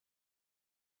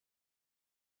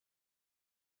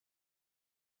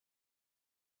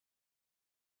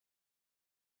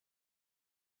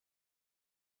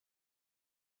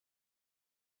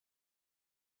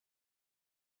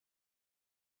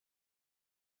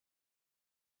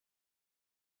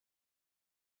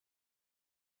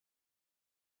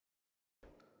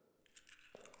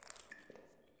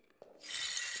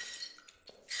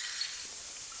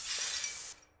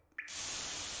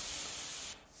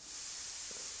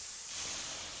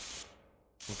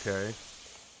Okay.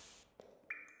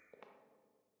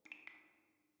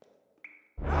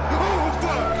 Oh,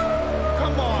 fuck!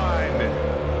 Come on!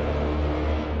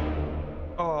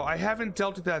 Oh, I haven't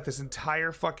dealt with that this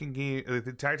entire fucking game. The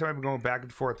entire time I've been going back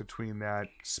and forth between that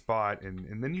spot,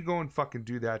 and then you go and fucking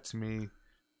do that to me.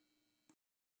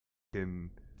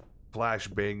 Fucking flash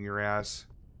bang your ass.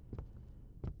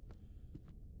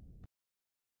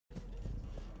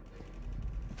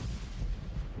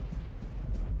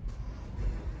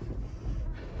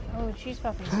 Oh, she's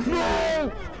fucking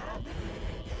scary.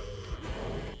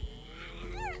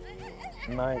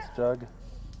 Nice, Jugg.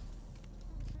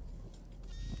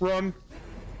 Run.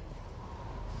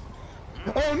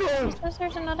 Oh no! It says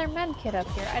there's another med kit up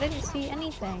here. I didn't see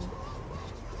anything.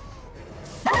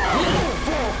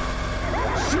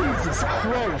 Jesus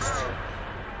Christ!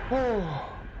 Oh.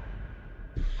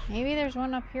 Maybe there's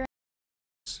one up here.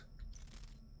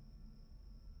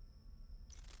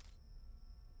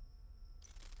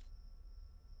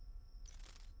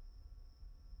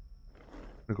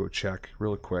 I'm gonna go check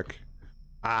real quick.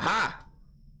 Aha!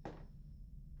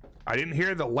 I didn't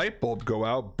hear the light bulb go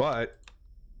out, but...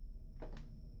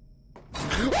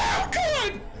 Oh,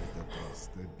 God!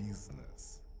 The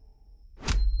business.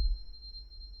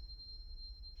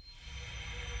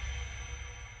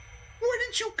 Where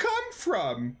did you come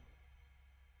from?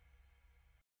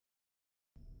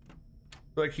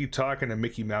 Like you talking a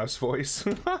Mickey Mouse voice.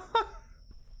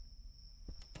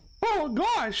 Oh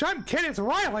gosh, I'm Kenneth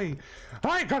Riley.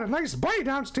 I got a nice buddy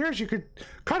downstairs you could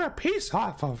cut a piece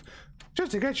off of.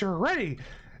 Just to get you ready.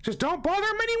 Just don't bother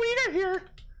Minnie when you get here.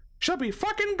 She'll be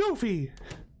fucking goofy.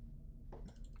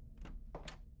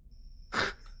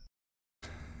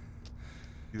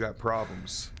 You got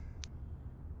problems.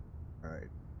 Alright.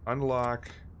 Unlock.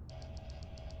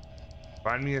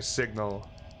 Find me a signal.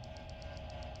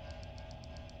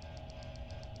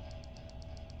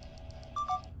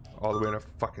 All the way in a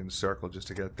fucking circle just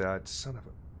to get that. Son of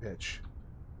a bitch.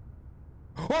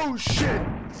 Oh shit!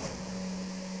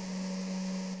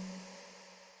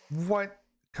 What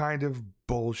kind of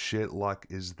bullshit luck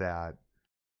is that?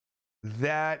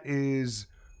 That is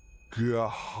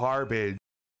garbage.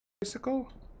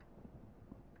 Tricycle?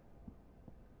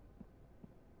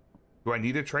 Do I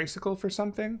need a tricycle for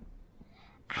something?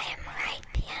 I am right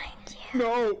behind you.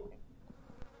 No!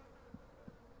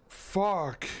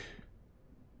 Fuck.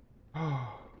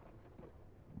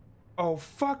 Oh,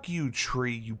 fuck you,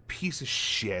 tree, you piece of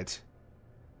shit.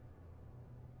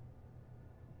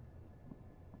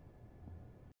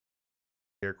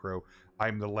 Scarecrow,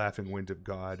 I'm the laughing wind of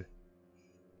God.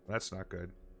 That's not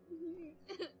good.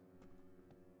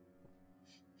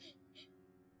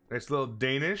 Nice little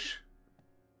Danish.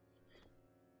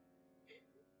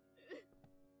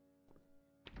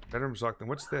 Bedroom's locked in.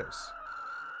 What's this?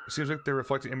 It seems like the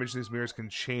reflected image in these mirrors can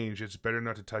change. It's better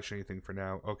not to touch anything for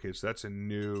now. Okay, so that's a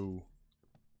new...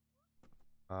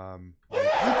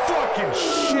 Fucking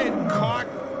shit, cock!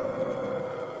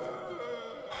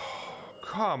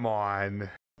 Come on.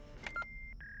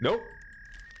 Nope.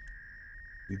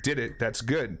 You did it. That's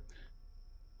good.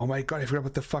 Oh my god, I forgot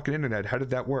about the fucking internet. How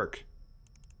did that work?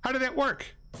 How did that work?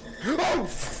 Oh,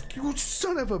 you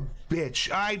son of a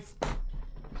bitch. I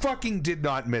fucking did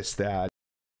not miss that.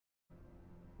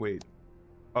 Wait.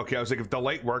 Okay, I was like, if the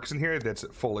light works in here, that's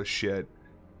full of shit.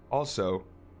 Also,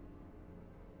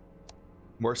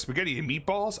 more spaghetti and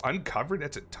meatballs uncovered?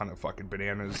 That's a ton of fucking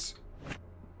bananas.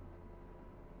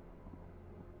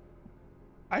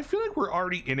 I feel like we're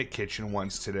already in a kitchen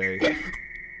once today.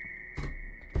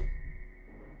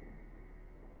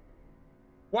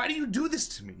 Why do you do this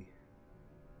to me?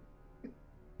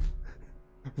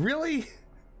 Really?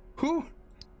 Who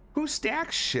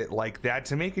stacks shit like that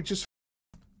to make it just...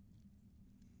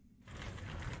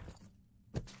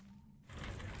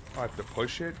 I have to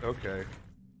push it? Okay.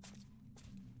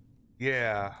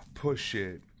 Yeah, push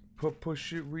it.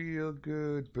 Push it real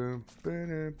good.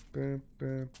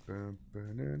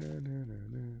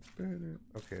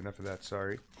 Okay, enough of that,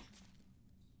 sorry.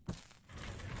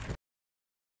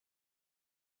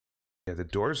 Yeah, the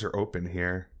doors are open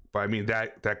here. But I mean,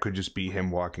 that could just be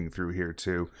him walking through here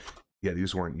too. Yeah,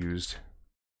 these weren't used.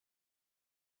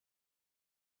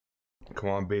 Come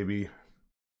on, baby.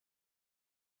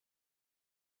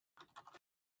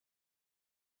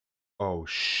 Oh,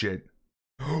 shit.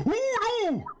 Oh,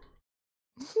 no!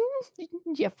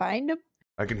 Did you find him?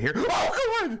 I can hear...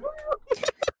 Oh, come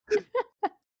on!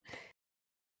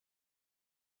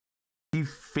 He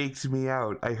faked me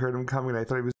out. I heard him coming. I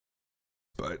thought he was...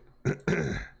 But...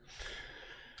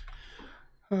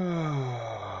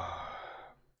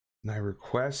 My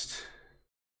request...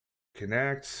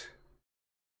 Connect...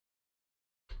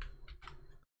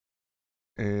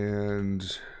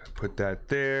 And put that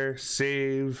there.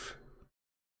 Save.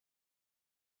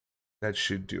 That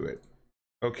should do it.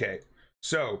 Okay,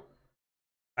 so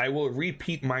I will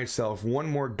repeat myself one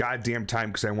more goddamn time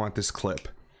because I want this clip.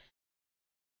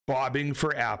 Bobbing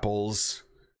for apples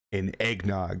and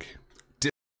eggnog.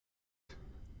 The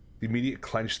immediate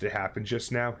clench that happened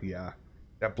just now. Yeah,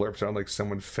 that blurb sounded like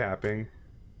someone fapping.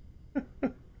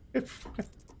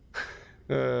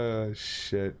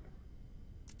 Shit.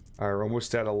 All right, we're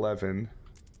almost at 11.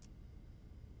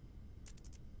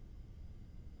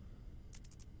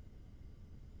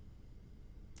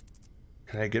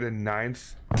 Can I get a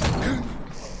 9th?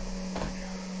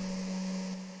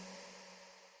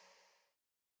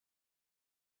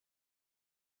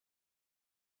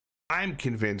 I'm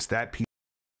convinced that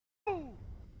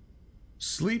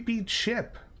Sleepy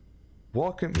Chip.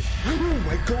 Welcome. Oh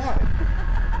my god.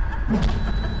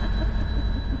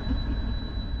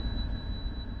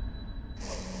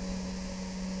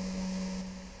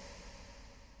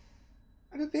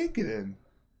 How did they get in?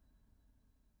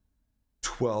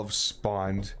 12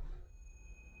 spawned.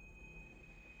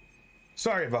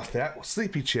 Sorry about that. Well,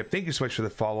 Sleepy Chip, thank you so much for the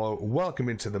follow. Welcome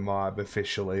into the mob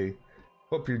officially.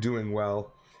 Hope you're doing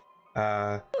well.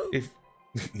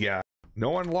 Yeah,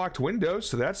 no unlocked windows,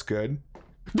 so that's good.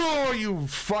 Oh, you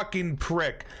fucking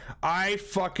prick. I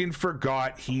fucking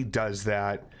forgot he does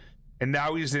that. And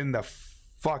now he's in the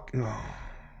fuck. Oh.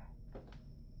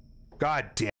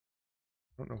 God damn. I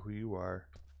don't know who you are.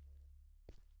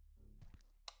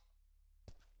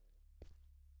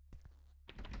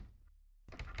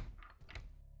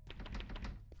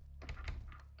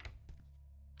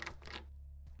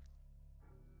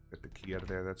 Get the key out of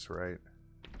there, that's right.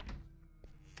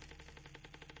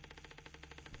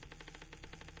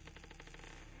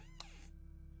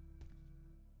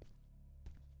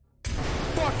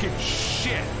 Fucking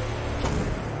shit!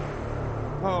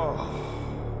 Oh.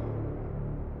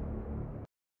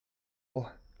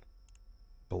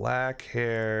 Black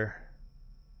hair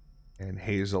and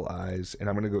hazel eyes. And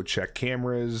I'm gonna go check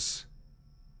cameras.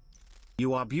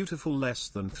 You are beautiful less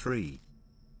than 3.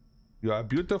 You are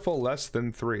beautiful less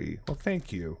than 3. Well,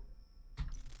 thank you.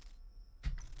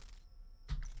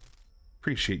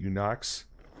 Appreciate you, Nox.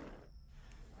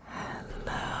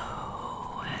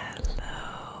 Hello,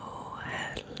 hello,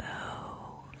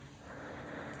 hello.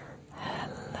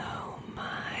 Hello,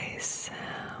 my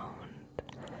sound.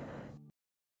 I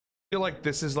feel like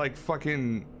this is like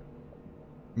fucking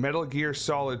Metal Gear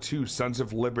Solid 2 Sons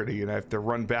of Liberty, and I have to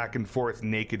run back and forth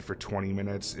naked for 20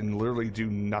 minutes and literally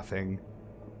do nothing.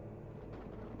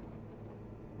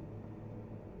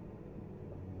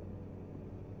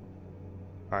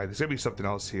 Alright, there's gonna be something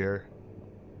else here.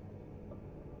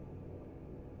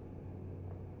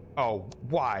 Oh,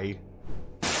 why?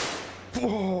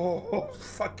 Oh,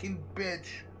 fucking bitch.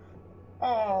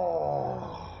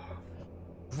 Oh.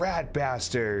 Rat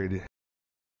bastard.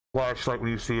 Flashlight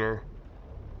when you see her.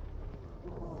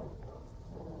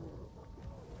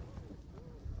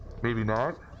 Maybe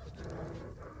not.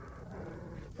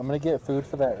 I'm gonna get food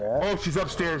for that rat. Oh, she's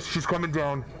upstairs. She's coming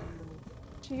down.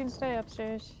 She can stay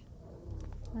upstairs.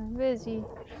 I'm busy.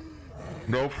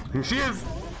 Nope. Here she is.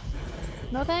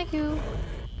 No, thank you.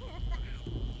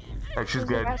 Oh, she's Is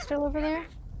the good. rat still over there?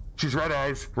 She's red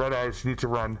eyes. Red eyes. Need to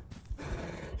run.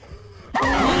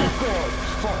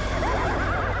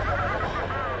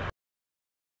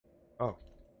 Oh,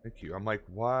 thank you. I'm like,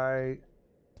 why?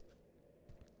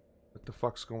 What the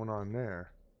fuck's going on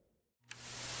there?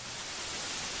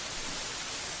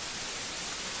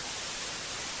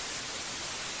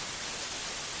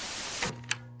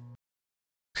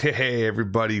 Hey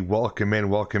everybody, welcome in,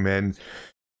 welcome in.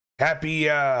 Happy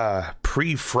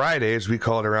pre-Friday as we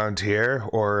call it around here,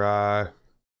 or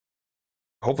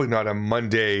hopefully not a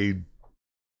Monday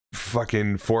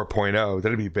fucking 4.0.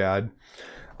 That'd be bad.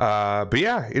 But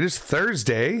yeah, it is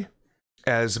Thursday,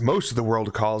 as most of the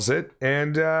world calls it,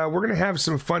 and we're gonna have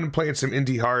some fun playing some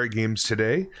indie horror games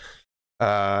today.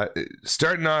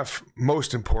 Starting off,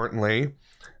 most importantly,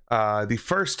 the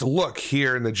first look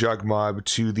here in the Jugg mob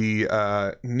to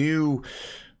the new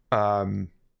the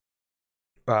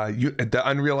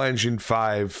Unreal Engine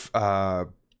 5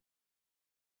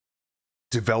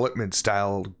 development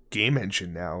style game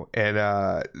engine now, and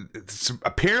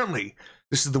apparently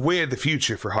this is the way of the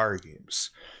future for horror games.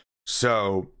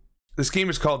 So this game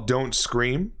is called Don't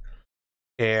Scream,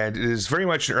 and it is very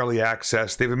much in early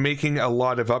access. They've been making a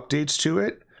lot of updates to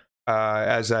it,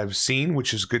 as I've seen,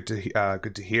 which is good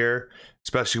to hear,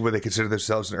 especially when they consider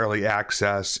themselves in early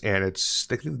access. And I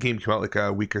think the game came out like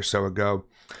a week or so ago.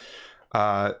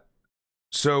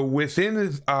 So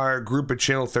within our group of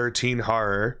Channel 13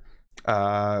 Horror,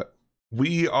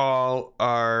 we all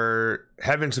are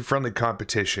having some friendly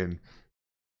competition.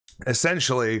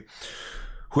 Essentially,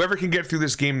 whoever can get through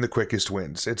this game the quickest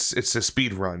wins. It's a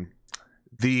speed run.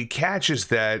 The catch is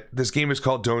that this game is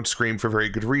called Don't Scream for very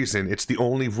good reason. It's the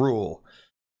only rule.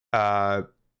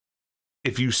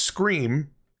 If you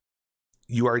scream,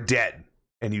 you are dead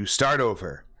and you start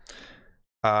over.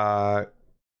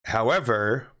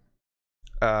 However,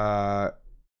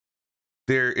 there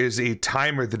is a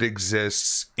timer that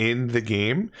exists in the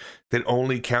game that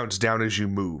only counts down as you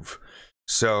move.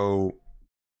 So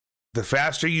the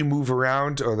faster you move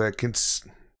around, or the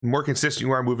more consistent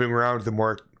you are moving around, the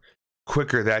more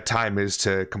quicker that time is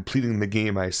to completing the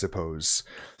game, I suppose.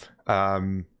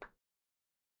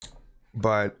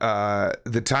 But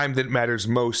the time that matters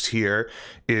most here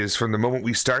is from the moment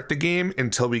we start the game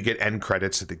until we get end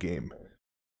credits of the game.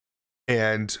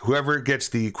 And whoever gets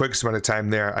the quickest amount of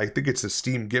time there, I think it's a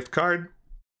Steam gift card,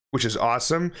 which is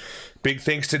awesome. Big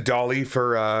thanks to Dolly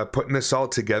for putting this all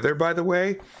together, by the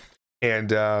way.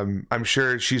 And I'm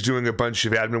sure she's doing a bunch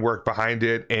of admin work behind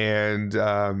it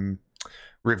and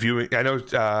reviewing. I know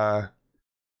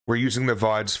we're using the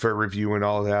VODs for review and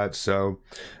all that. So,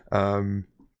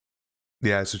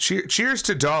 yeah, so cheers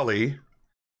to Dolly,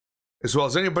 as well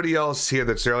as anybody else here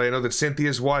that's early. I know that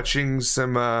Cynthia's watching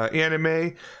some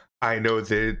anime. I know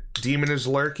that Demon is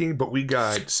lurking, but we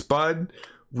got Spud,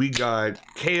 we got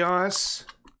Chaos.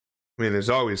 I mean, there's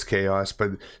always Chaos,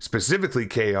 but specifically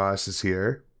Chaos is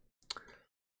here.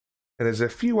 And there's a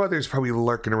few others probably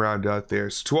lurking around out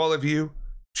there. So to all of you,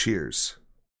 cheers.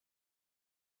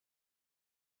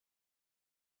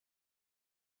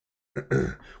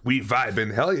 We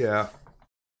vibing, hell yeah.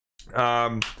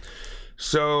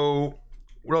 So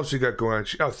what else we got going on?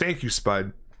 Oh, thank you,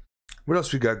 Spud. What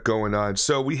else we got going on?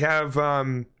 So we have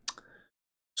so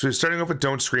we're starting off with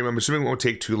Don't Scream. I'm assuming it won't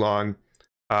take too long.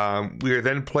 We are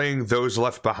then playing Those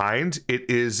Left Behind. It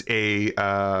is an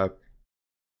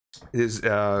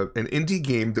indie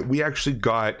game that we actually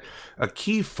got a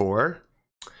key for,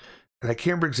 and I can't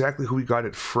remember exactly who we got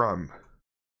it from.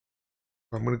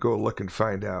 I'm gonna go look and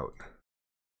find out.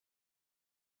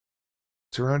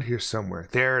 It's around here somewhere.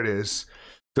 There it is.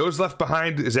 Those Left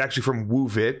Behind is actually from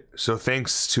WooVit, so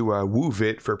thanks to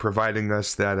WooVit for providing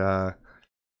us that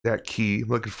that key. I'm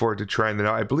looking forward to trying that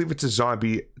out. I believe it's a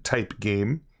zombie type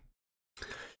game.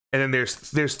 And then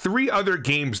there's 3 other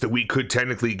games that we could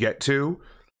technically get to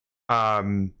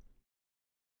that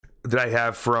I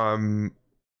have from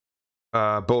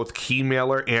both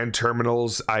Keymailer and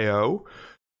Terminals.io,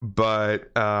 but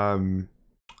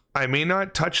I may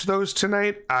not touch those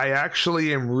tonight. I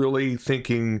actually am really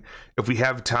thinking if we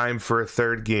have time for a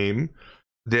 3rd game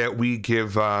that we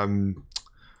give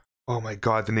oh my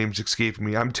god, the name's escaping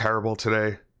me. I'm terrible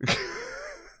today.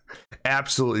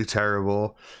 Absolutely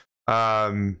terrible.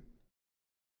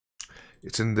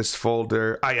 It's in this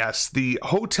folder. Ah yes, the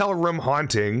Hotel Room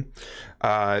Haunting.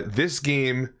 This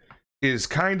game is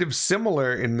kind of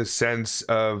similar in the sense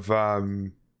of I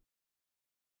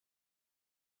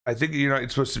think you're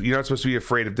not supposed to be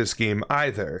afraid of this game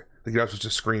either. Like, you're not supposed to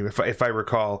scream, if I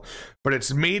recall. But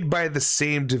it's made by the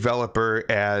same developer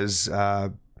as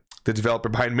the developer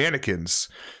behind Mannequins.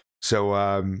 So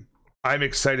I'm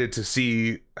excited to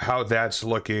see how that's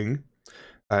looking.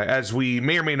 As we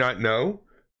may or may not know,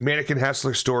 Mannequin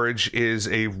Hassler Storage is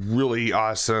a really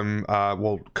awesome,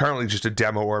 well, currently just a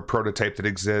demo or a prototype that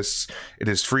exists. It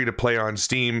is free to play on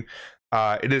Steam.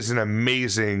 It is an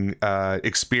amazing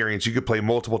experience. You could play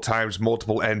multiple times,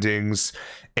 multiple endings,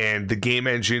 and the game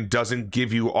engine doesn't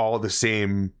give you all the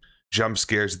same jump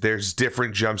scares. There's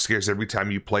different jump scares every time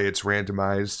you play. It's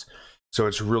randomized, so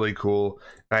it's really cool.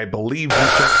 And I believe we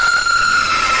can...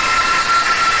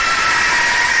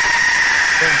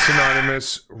 Thanks,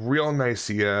 Anonymous. Real nice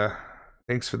of ya.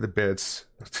 Thanks for the bits.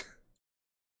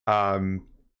 I'm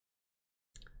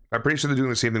pretty sure they're doing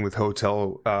the same thing with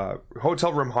Hotel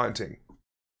Room Haunting.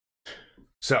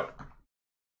 So,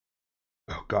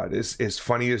 oh god, as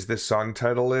funny as this song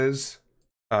title is,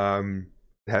 it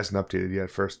hasn't updated yet.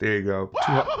 First, there you go.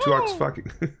 Two hearts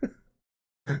fucking.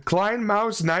 Klein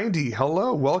Mouse 90,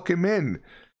 hello, welcome in.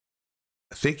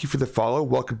 Thank you for the follow.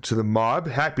 Welcome to the mob.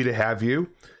 Happy to have you.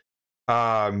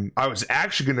 I was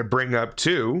actually going to bring up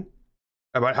too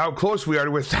about how close we are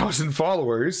to 1,000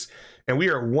 followers. And we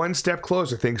are one step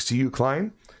closer, thanks to you,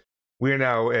 Klein. We are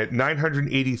now at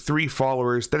 983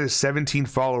 followers. That is 17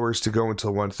 followers to go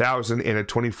until 1,000 in a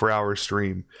 24-hour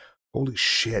stream. Holy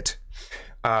shit.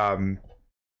 So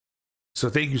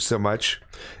thank you so much.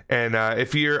 And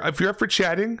if you're up for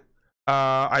chatting,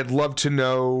 I'd love to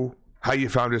know how you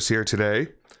found us here today.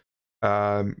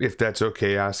 if that's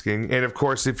okay asking. And of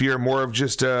course, if you're more of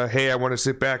just hey, I want to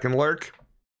sit back and lurk,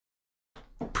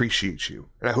 appreciate you,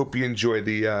 and I hope you enjoy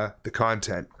the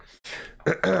content.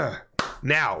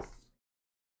 Now,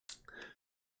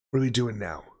 what are we doing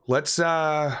now? Let's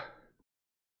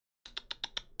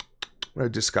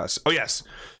discuss. Oh yes,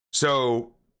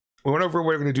 so we went over what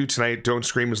we're going to do tonight. Don't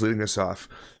Scream is leading us off.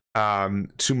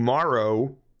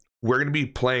 Tomorrow we're going to be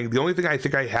playing. The only thing I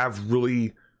think I have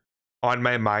really on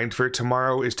my mind for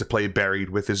tomorrow is to play Buried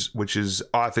with which is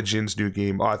Autogen's new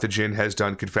game. Autogen has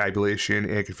done Confabulation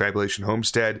and Confabulation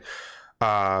Homestead.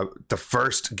 The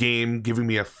first game giving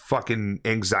me a fucking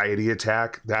anxiety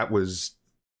attack. That was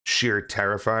sheer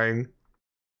terrifying.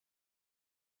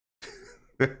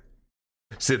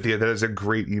 Cynthia, that is a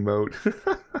great emote.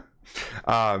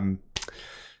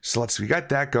 So let's see, we got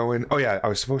that going. Oh yeah, I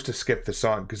was supposed to skip the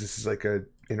song because this is like a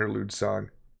interlude song.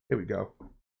 Here we go.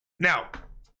 Now,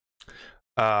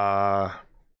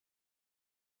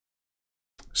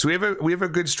 so we have a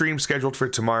good stream scheduled for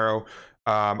tomorrow.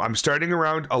 I'm starting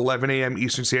around 11 a.m.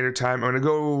 Eastern Standard Time. I'm gonna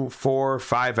go 4 or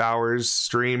 5 hours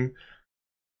stream.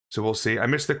 So we'll see. I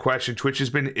missed the question. Twitch has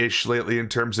been ish lately in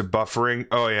terms of buffering.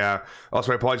 Oh yeah. Also,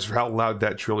 my apologies for how loud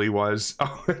that truly was.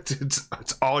 Oh, it's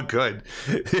all good.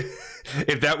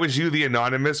 If that was you, the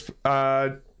anonymous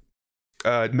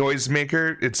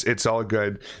noisemaker, it's all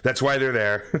good. That's why they're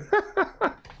there.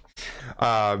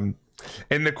 And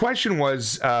the question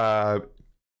was, how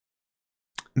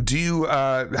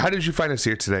did you find us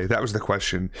here today? That was the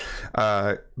question.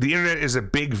 The internet is a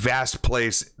big, vast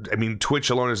place. I mean, Twitch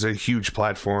alone is a huge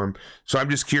platform. So I'm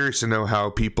just curious to know how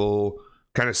people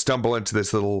kind of stumble into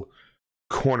this little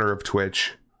corner of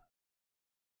Twitch.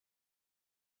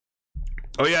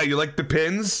 Oh yeah, you like the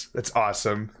pins? That's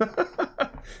awesome.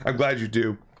 I'm glad you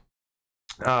do.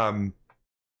 So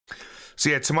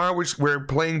yeah, tomorrow we're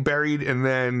playing Buried, and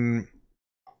then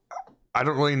I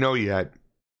don't really know yet,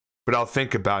 but I'll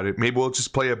think about it. Maybe we'll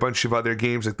just play a bunch of other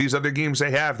games, like these other games I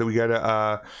have that we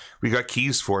got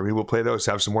keys for. Maybe we'll play those,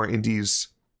 have some more indies.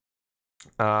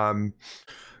 And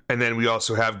then we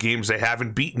also have games I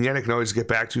haven't beaten yet I can always get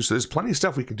back to. So there's plenty of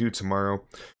stuff we can do tomorrow.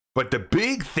 But the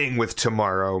big thing with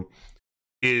tomorrow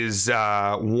is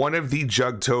one of the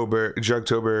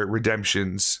Jugtober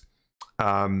redemptions.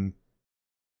 And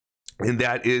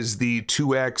that is the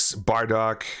 2X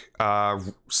Bardock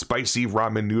spicy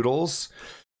ramen noodles.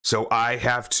 So I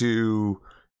have to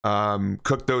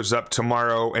cook those up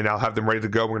tomorrow, and I'll have them ready to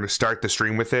go. We're going to start the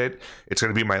stream with it. It's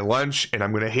going to be my lunch, and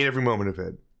I'm going to hate every moment of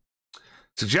it.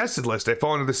 Suggested list. I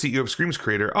fall into the CEO of Screams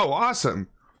creator. Oh, awesome.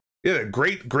 Yeah,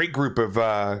 great group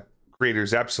of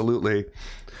creators. Absolutely.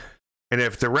 And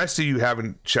if the rest of you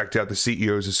haven't checked out the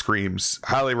CEOs of Screams,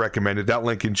 highly recommended. That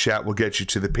link in chat will get you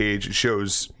to the page. It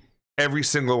shows every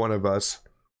single one of us.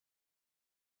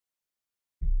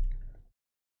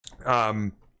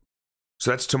 So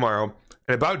that's tomorrow.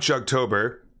 And about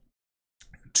Jugtober,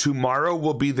 tomorrow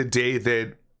will be the day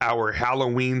that our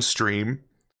Halloween stream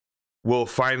will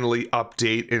finally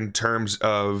update in terms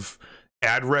of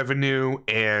ad revenue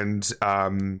and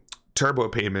turbo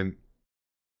payment.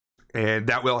 And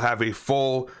that will have a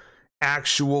full,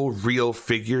 actual, real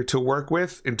figure to work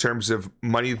with in terms of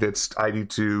money that's I need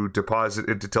to deposit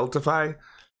into Tiltify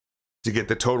to get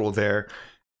the total there.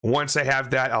 Once I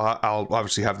have that, I'll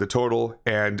obviously have the total,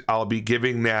 and I'll be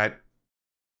giving that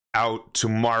out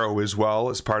tomorrow as well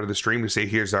as part of the stream to say,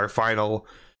 here's our final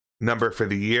number for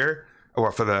the year,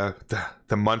 or for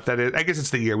the month that it, I guess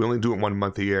it's the year. We only do it 1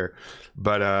 month a year.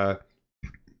 But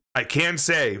I can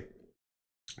say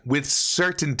with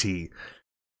certainty,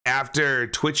 after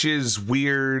Twitch's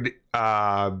weird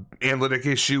analytic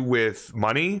issue with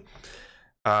money,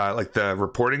 like the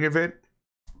reporting of it,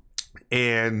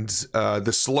 and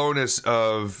the slowness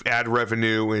of ad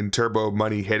revenue and turbo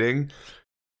money hitting,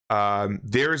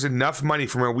 there's enough money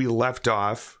from where we left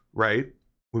off, right?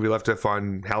 When we left off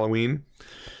on Halloween.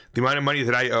 The amount of money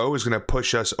that I owe is going to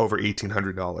push us over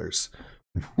 $1,800,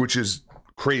 which is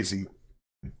crazy.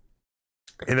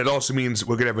 And it also means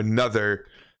we're going to have another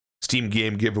Steam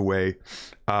game giveaway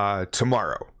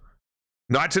tomorrow.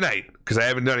 Not tonight, because I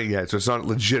haven't done it yet, so it's not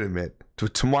legitimate. So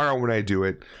tomorrow when I do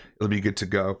it, it'll be good to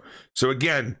go. So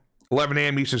again, 11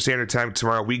 a.m. Eastern Standard Time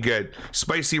tomorrow, we get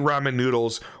spicy ramen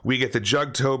noodles. We get the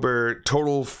Jugtober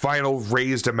total final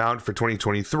raised amount for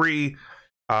 2023.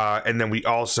 And then we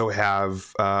also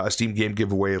have a Steam game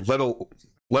giveaway, let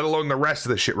alone the rest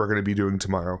of the shit we're going to be doing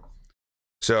tomorrow.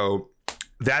 So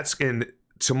that's in...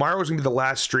 Tomorrow is going to be the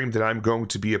last stream that I'm going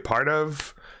to be a part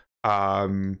of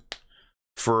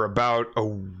for about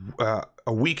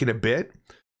a week and a bit.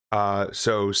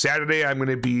 So Saturday, I'm going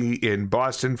to be in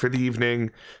Boston for the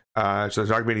evening. So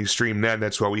there's augmenting stream then.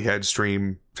 That's why we had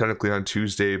stream technically on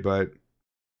Tuesday, but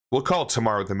we'll call it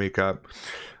tomorrow to make up.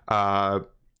 And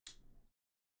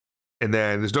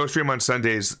then there's no stream on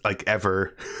Sundays, like,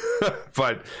 ever.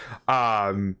 But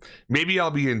maybe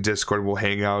I'll be in Discord. We'll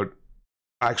hang out.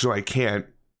 Actually, I can't.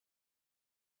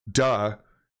 Duh.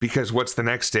 Because what's the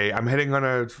next day? I'm heading on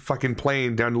a fucking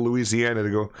plane down to Louisiana to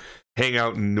go hang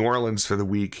out in New Orleans for the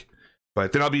week.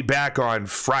 But then I'll be back on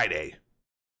Friday.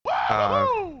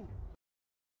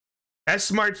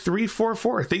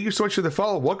 Smart344, thank you so much for the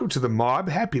follow. Welcome to the mob.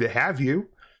 Happy to have you.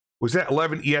 Was that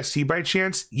 11 EST by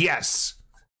chance? Yes.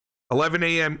 11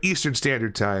 a.m. Eastern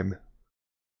Standard Time.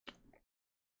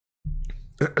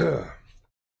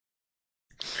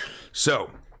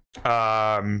 So,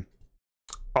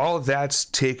 all of that's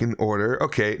taken order.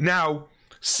 Okay, now,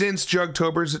 since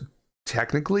Jugtober's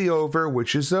technically over,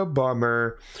 which is a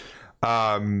bummer,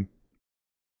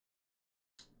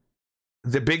 the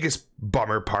biggest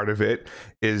bummer part of it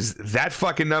is that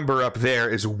fucking number up there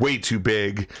is way too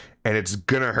big, and it's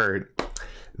gonna hurt.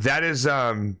 That is,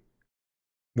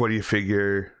 what do you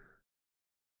figure?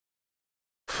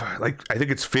 Like, I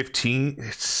think it's 15.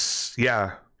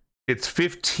 It's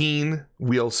 15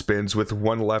 wheel spins with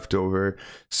one left over.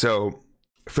 So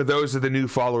for those of the new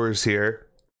followers here,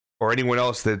 or anyone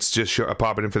else that's just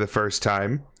popping in for the first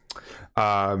time,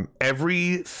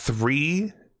 every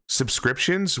 3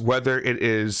 subscriptions, whether it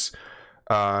is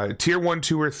tier 1,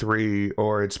 2, or 3,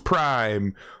 or it's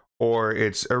Prime, or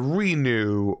it's a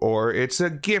renew, or it's a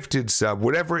gifted sub,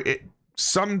 whatever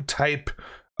some type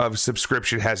of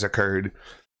subscription has occurred,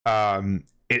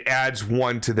 it adds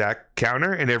 1 to that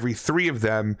counter, and every 3 of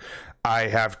them I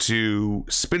have to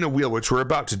spin a wheel, which we're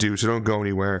about to do, so don't go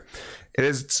anywhere. It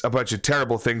is a bunch of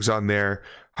terrible things on there.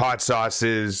 Hot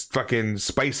sauces, fucking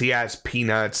spicy ass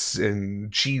peanuts, and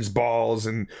cheese balls,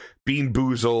 and bean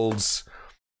boozles.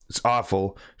 It's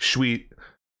awful. Sweet.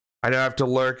 I don't have to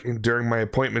lurk during my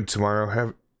appointment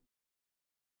tomorrow.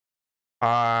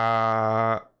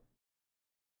 Oh,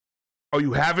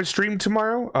 you have a stream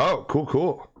tomorrow? Oh,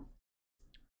 cool.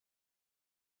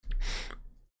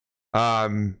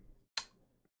 Oh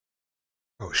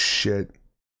shit.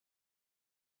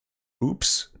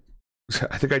 Oops.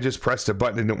 I think I just pressed a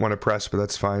button I didn't want to press, but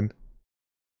that's fine.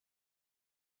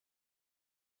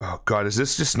 Oh god, is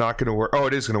this just not gonna work? Oh,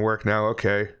 it is gonna work now,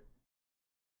 okay.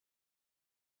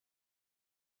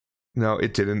 No,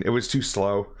 it didn't. It was too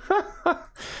slow.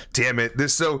 Damn it.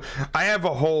 So I have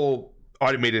a whole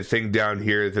automated thing down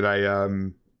here that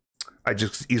I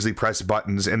just easily press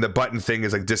buttons, and the button thing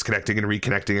is like disconnecting and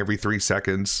reconnecting every 3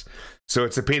 seconds. So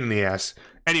it's a pain in the ass.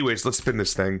 Anyways, let's spin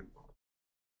this thing.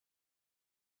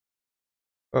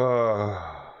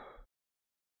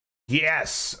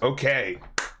 Yes, okay.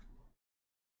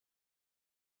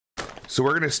 So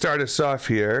we're gonna start us off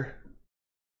here.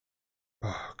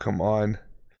 Oh, come on.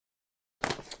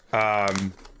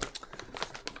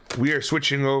 We are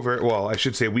switching over, well, I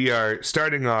should say we are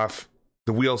starting off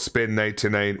the wheel spin night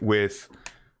tonight with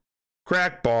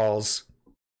crack balls,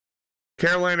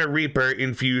 Carolina Reaper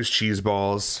infused cheese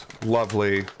balls.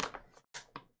 Lovely.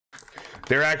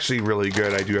 They're actually really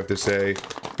good, I do have to say.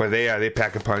 But they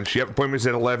pack a punch. Yep, appointment's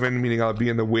at 11, meaning I'll be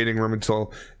in the waiting room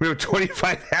until we have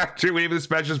 25 after. Waiting for the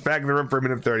specialist back in the room for a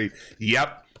minute 30.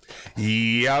 Yep.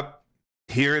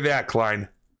 Hear that, Klein.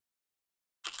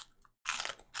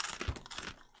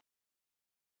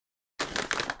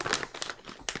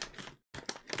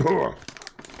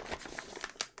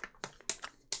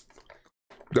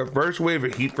 The first wave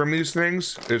of heat from these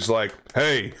things is like,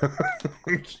 hey,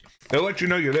 they'll let you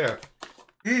know you're there.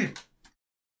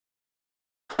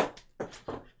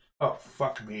 Oh,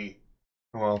 fuck me.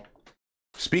 Well,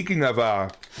 speaking of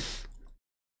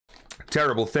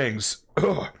terrible things,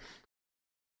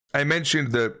 I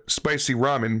mentioned the spicy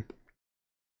ramen.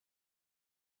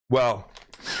 Well,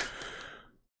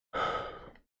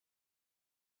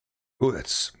 oh,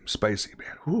 that's spicy,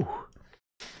 man. Ooh.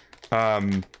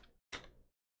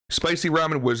 Spicy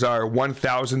ramen was our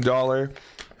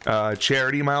 $1,000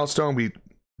 charity milestone. We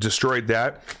destroyed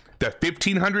that. The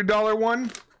 $1,500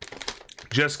 one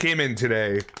just came in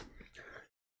today.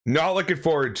 Not looking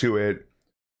forward to it.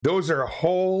 Those are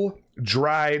whole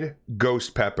dried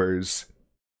ghost peppers,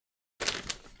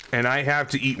 and I have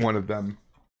to eat one of them.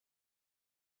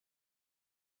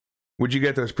 Would you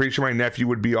get those? Pretty sure my nephew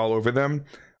would be all over them.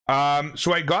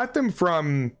 So I got them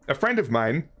from a friend of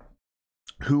mine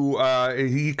who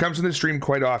he comes in the stream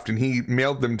quite often. He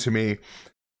mailed them to me.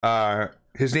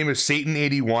 His name is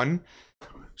Satan81.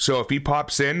 So if he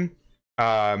pops in,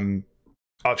 I'll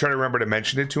try to remember to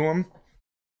mention it to him.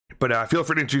 But feel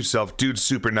free to introduce yourself. Dude's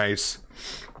super nice.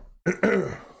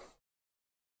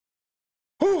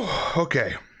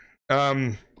 Okay.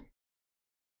 I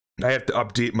have to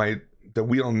update the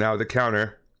wheel now, the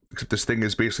counter. Except this thing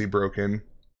is basically broken.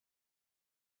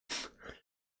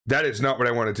 That is not what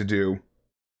I wanted to do.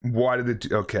 Why did it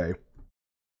do? Okay.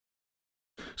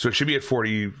 So it should be at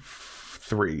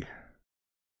 43.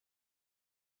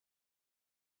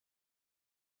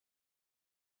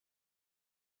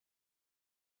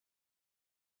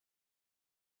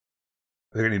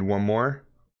 I think I need one more.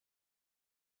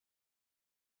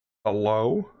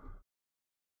 Hello?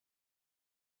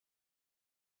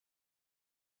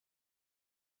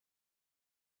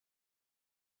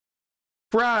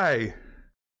 Fry!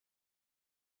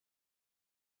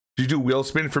 Did you do wheel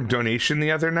spin from donation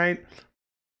the other night?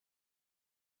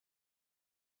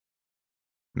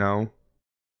 No.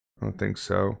 I don't think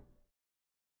so.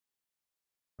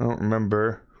 I don't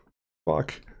remember.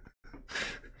 Fuck.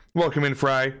 Welcome in,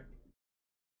 Fry.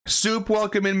 Soup,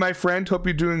 welcome in, my friend. Hope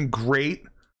you're doing great.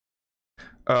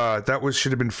 That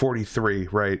should have been 43,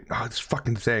 right? Oh, this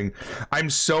fucking thing. I'm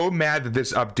so mad that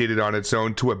this updated on its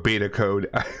own to a beta code.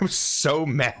 I'm so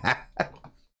mad.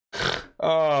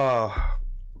 Oh.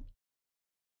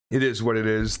 It is what it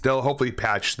is. They'll hopefully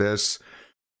patch this.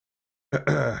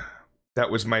 That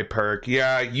was my perk.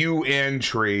 Yeah, you and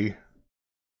Tree.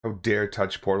 How dare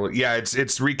touch portal. Yeah, it's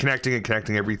reconnecting and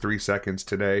connecting every 3 seconds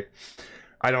today.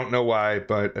 I don't know why,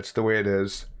 but that's the way it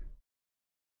is.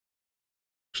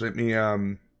 Let me,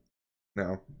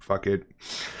 no, fuck it.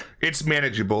 It's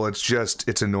manageable. It's just,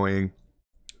 it's annoying.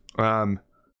 All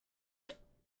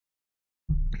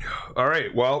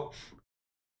right, well,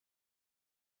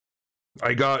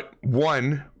 I got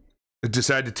one.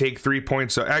 Decided to take 3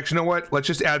 points. So actually, you know what? Let's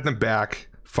just add them back.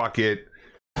 Fuck it.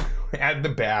 Add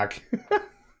them back.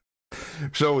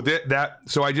 So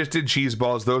so I just did cheese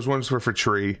balls. Those ones were for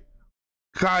Tree.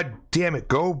 God damn it,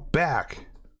 go back.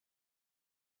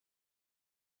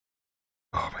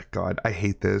 Oh my god, I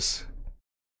hate this.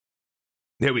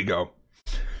 There we go.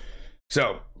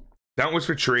 So, that was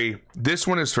for Tree. This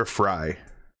one is for Fry.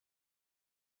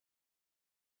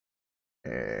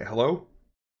 Hello?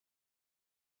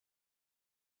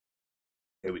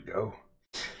 There we go.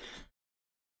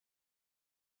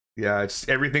 Yeah,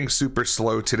 everything's super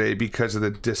slow today because of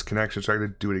the disconnection, so I'm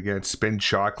gonna do it again. Spin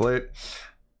chocolate.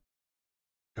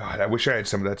 God, I wish I had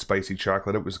some of that spicy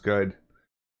chocolate. It was good.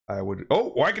 I would.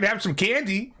 Oh, I can have some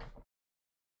candy.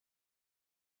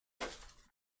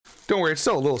 Don't worry, it's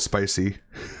still a little spicy.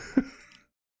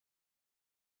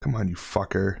 Come on, you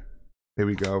fucker. There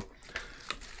we go.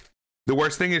 The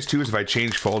worst thing is, too, is if I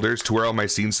change folders to where all my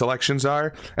scene selections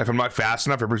are, if I'm not fast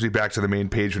enough, it brings me back to the main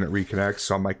page when it reconnects.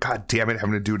 So I'm like, God damn it,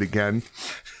 having to do it again.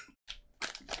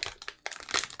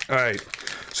 All right.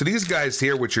 So these guys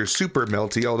here, which are super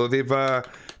melty, although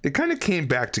they kind of came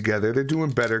back together. They're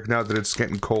doing better now that it's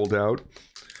getting cold out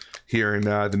here in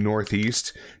the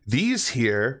Northeast. These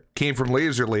here came from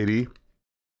Laser Lady.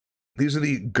 These are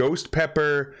the Ghost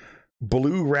Pepper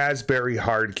Blue Raspberry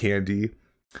Hard Candy.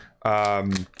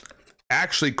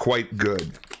 Actually quite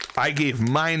good. I gave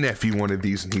my nephew one of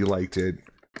these and he liked it.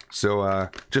 So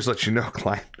just let you know,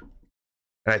 Klein.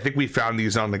 And I think we found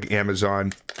these on the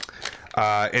Amazon.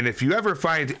 And if you ever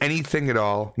find anything at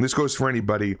all, and this goes for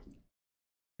anybody,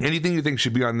 anything you think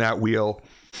should be on that wheel,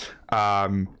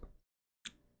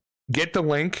 get the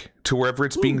link to wherever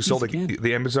it's being sold, like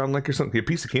the Amazon link or something, a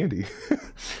piece of candy.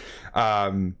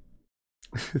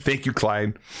 Thank you,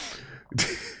 Klein.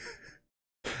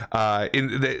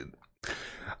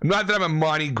 Not that I'm a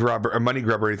money grubber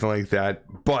or anything like that,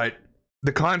 but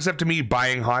the concept to me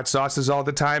buying hot sauces all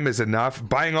the time is enough.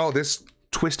 Buying all this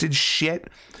twisted shit,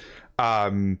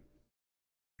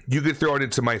 you could throw it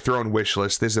into my Throne wish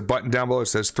list. There's a button down below that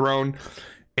says Throne,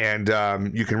 and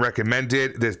you can recommend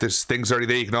it. There's things already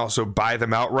there. You can also buy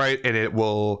them outright, and it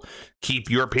will keep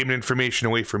your payment information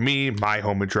away from me, my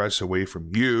home address away from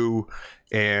you,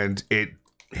 and it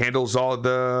handles all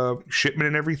the shipment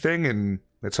and everything, and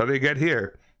that's how they get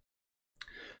here.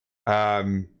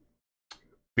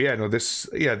 Yeah, no,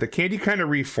 the candy kind of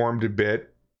reformed a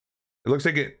bit. It looks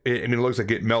like it looks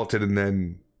like it melted and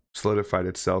then solidified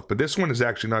itself, but this one is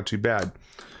actually not too bad.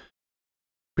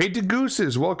 Painted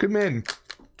Gooses, welcome in.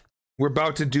 We're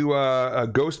about to do a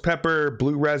Ghost Pepper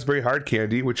Blue Raspberry Hard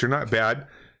Candy, which are not bad.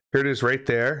 Here it is right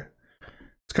there.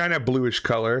 It's kind of bluish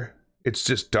color. It's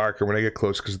just darker when I get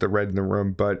close because of the red in the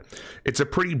room, but it's a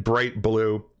pretty bright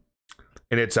blue,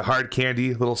 and it's a hard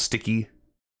candy, a little sticky.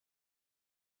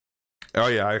 Oh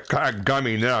yeah, it's kind of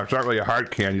gummy now. It's not really a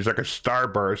hard candy. It's like a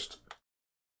Starburst.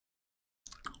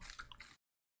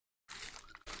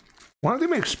 Why don't they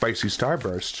make spicy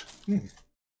Starburst?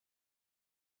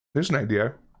 There's an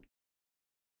idea.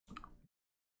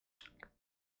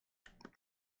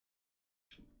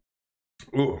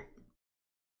 Ooh.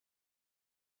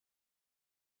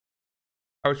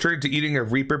 I was turned to eating a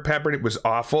Reaper pepper and it was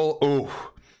awful.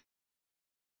 Oh.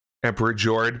 Emperor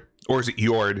Jord. Or is it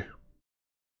Jord?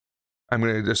 I'm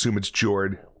going to assume it's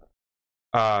Jord.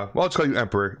 Well, let's call you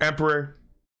Emperor. Emperor,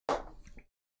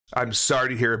 I'm sorry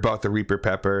to hear about the Reaper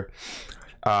pepper.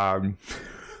 I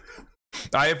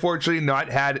unfortunately not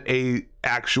had a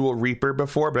actual Reaper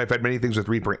before, but I've had many things with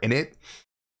Reaper in it.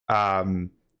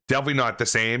 Definitely not the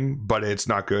same, but it's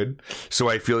not good. So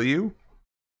I feel you.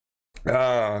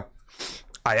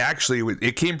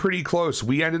 It came pretty close.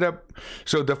 We ended up,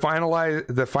 so the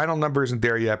final number isn't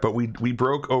there yet, but we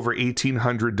broke over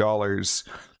 $1,800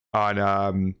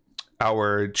 on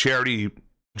our charity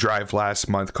drive last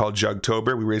month called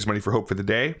Jugtober. We raised money for Hope for the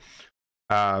Day.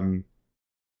 And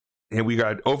we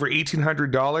got over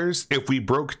 $1,800. If we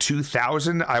broke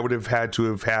 2,000, I would have had to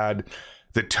have had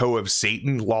the Toe of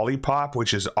Satan lollipop,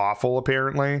 which is awful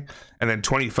apparently, and then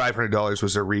 $2,500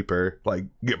 was a Reaper. Like,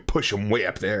 you push them way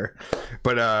up there.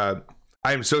 But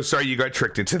I am so sorry you got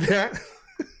tricked into that.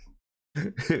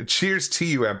 Cheers to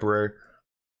you, Emperor.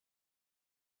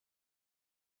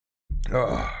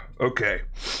 Oh, okay.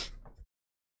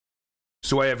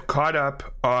 So I have caught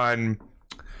up on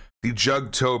the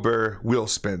Jugtober wheel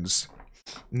spins.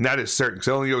 And that is certain, because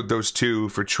I only owed those two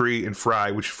for Tree and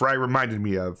Fry, which Fry reminded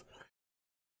me of.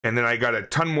 And then I got a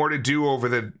ton more to do over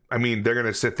the... I mean, they're going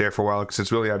to sit there for a while because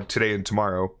it's really on today and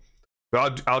tomorrow.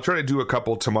 But I'll try to do a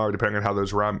couple tomorrow depending on how those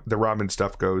the ramen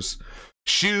stuff goes.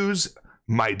 Shoes,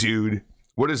 my dude.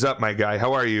 What is up, my guy?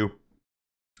 How are you?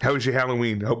 How was your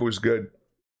Halloween? I hope it was good.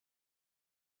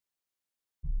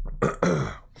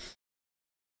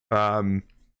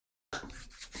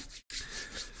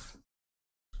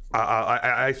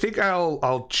 I think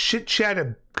I'll chit-chat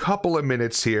a couple of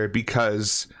minutes here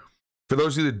because... For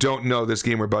those of you that don't know, this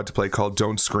game we're about to play called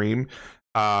Don't Scream,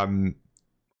 I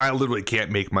literally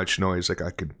can't make much noise. Like,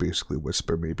 I could basically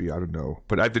whisper, maybe, I don't know.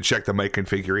 But I have to check the mic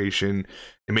configuration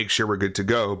and make sure we're good to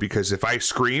go, because if I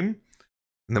scream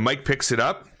and the mic picks it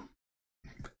up,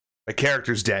 my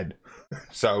character's dead.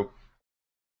 So,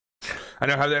 I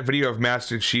now have that video of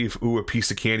Master Chief, ooh, a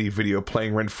piece of candy video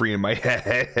playing rent-free in my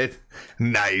head.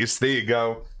 Nice, there you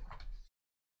go.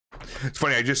 It's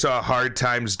funny, I just saw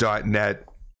hardtimes.net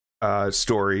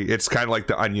story. It's kind of like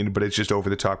The Onion, but it's just over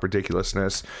the top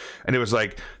ridiculousness. And it was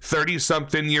like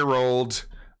 30-something-year-old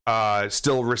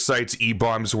still recites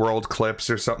E-Bombs World clips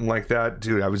or something like that.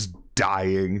 Dude, I was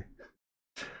dying.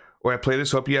 When I play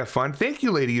this, hope you have fun. Thank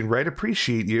you, Lady in Red.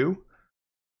 Appreciate you.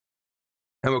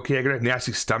 I'm okay. I got a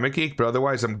nasty stomach ache, but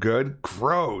otherwise I'm good.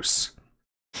 Gross.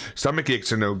 Stomach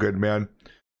aches are no good, man.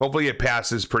 Hopefully it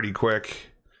passes pretty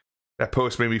quick. That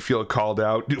post made me feel called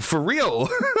out. Dude, for real.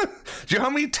 Do you know how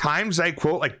many times I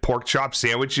quote like pork chop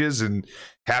sandwiches and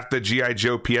half the G.I.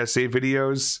 Joe PSA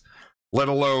videos? Let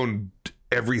alone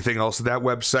everything else that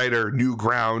website or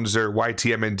Newgrounds or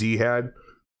YTMND had.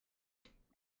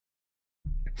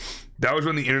 That was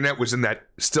when the internet was in that,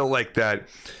 still like that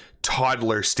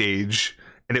toddler stage,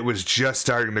 and it was just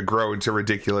starting to grow into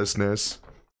ridiculousness.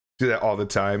 Do that all the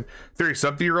time.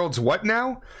 30-something-year-olds, what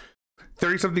now?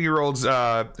 30-something-year-olds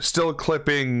still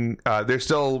clipping, they're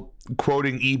still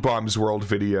quoting E-Bombs World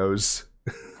videos.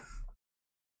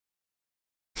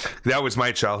 That was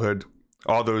my childhood.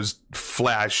 All those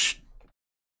flash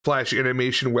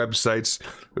animation websites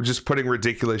of just putting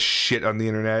ridiculous shit on the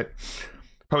internet.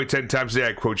 Probably 10 times a day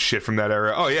I quote shit from that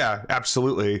era. Oh yeah,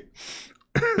 absolutely.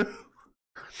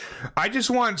 I just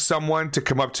want someone to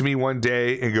come up to me one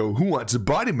day and go, "Who wants a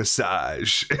body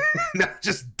massage?" Not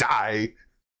just die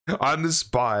on the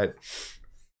spot.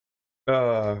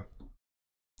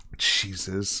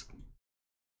 Jesus.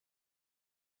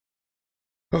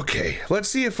 Okay, let's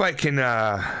see if I can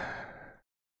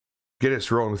get us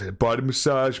rolling with it. Body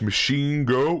massage machine,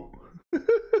 go.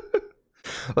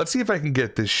 Let's see if I can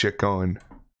get this shit going.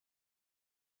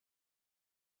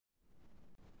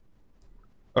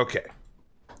 Okay.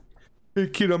 Hey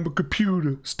kid, I'm a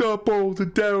computer. Stop all the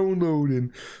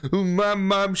downloading. My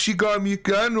mom, she got me. I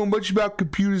don't know much about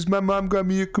computers. My mom got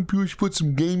me a computer. She put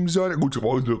some games on it.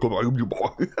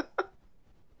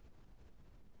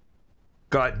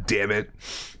 God damn it.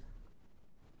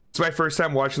 It's my first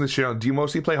time watching this channel. Do you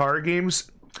mostly play horror games?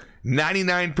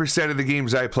 99% of the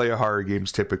games I play are horror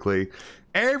games typically.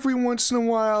 Every once in a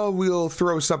while, we'll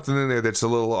throw something in there that's a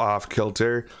little off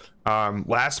kilter.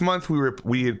 Last month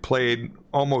we had played,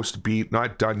 almost beat,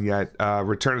 not done yet,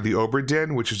 Return of the Obra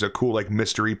Dinn, which is a cool like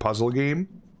mystery puzzle game.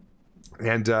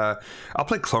 And I'll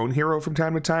play Clone Hero from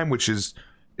time to time, which is,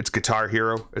 it's Guitar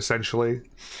Hero essentially.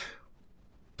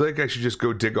 I feel like I should just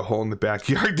go dig a hole in the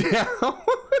backyard now.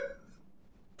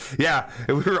 Yeah,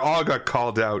 we all got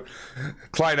called out.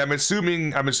 Clyde, I'm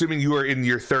assuming you are in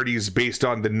your 30s based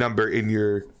on the number in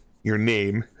your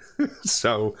name.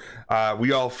 So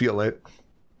we all feel it.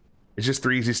 It's just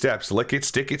 3 easy steps. Lick it,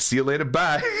 stick it, see you later,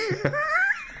 bye.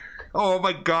 Oh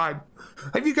my god.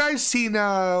 Have you guys seen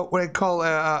what I call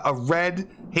a red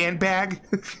handbag?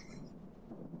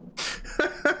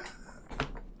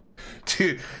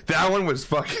 Dude, that one was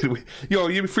fucking... Yo,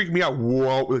 you freaked me out.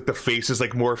 Whoa, with the faces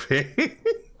like morphing.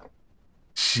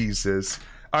 Jesus.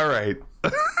 All right.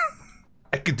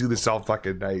 I could do this all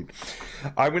fucking night.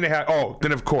 I'm gonna have... Oh,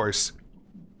 then of course.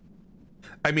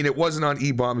 I mean, it wasn't on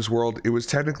E-Bomb's World. It was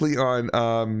technically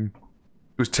on...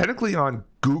 It was technically on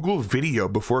Google Video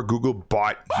before Google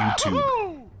bought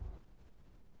YouTube.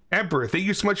 Emperor, thank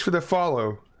you so much for the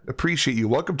follow. Appreciate you.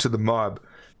 Welcome to the mob.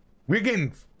 We're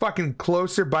getting fucking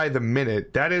closer by the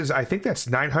minute. That is, I think that's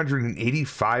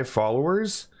 985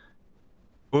 followers.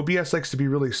 OBS likes to be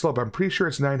really slow, but I'm pretty sure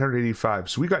it's 985.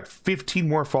 So we got 15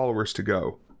 more followers to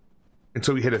go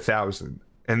until we hit 1,000.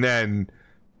 And then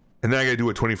I gotta do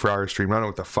a 24-hour stream. I don't know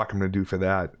what the fuck I'm gonna do for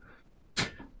that.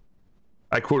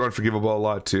 I quote Unforgivable a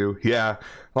lot too. Yeah.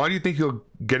 How long do you think you'll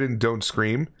get in Don't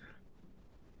Scream?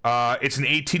 It's an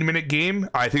 18-minute game.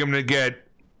 I think I'm gonna get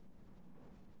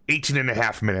 18 and a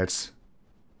half minutes.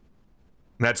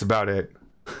 That's about it.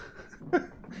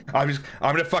 I'm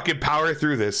gonna fucking power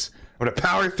through this. I'm gonna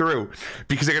power through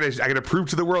because I gotta prove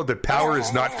to the world that power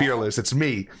is not fearless. It's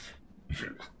me.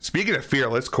 Speaking of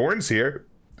fearless, Corn's here.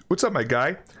 What's up, my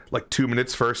guy? Like 2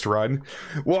 minutes first run.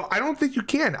 Well, I don't think you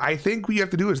can. I think what you have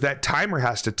to do is that timer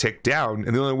has to tick down,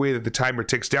 and the only way that the timer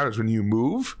ticks down is when you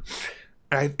move.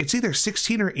 It's either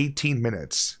 16 or 18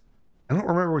 minutes. I don't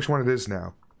remember which one it is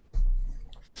now.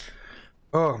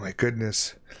 Oh my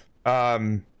goodness.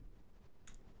 Where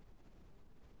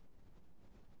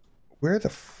the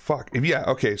fuck? Yeah,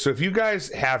 okay, so if you guys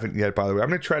haven't yet, by the way, I'm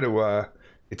gonna try to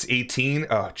it's 18.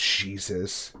 Oh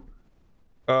Jesus.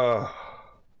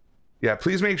 Yeah,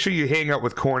 please make sure you hang out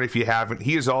with Corn if you haven't.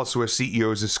 He is also a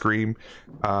CEO's of Scream.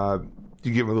 You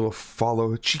give him a little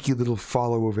follow, a cheeky little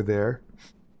follow over there.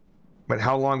 But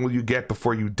how long will you get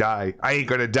before you die? I ain't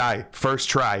gonna die. First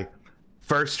try.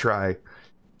 First try.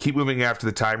 Keep moving after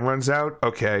the time runs out.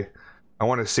 Okay. I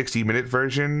want a 60-minute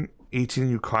version. 18,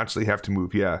 you constantly have to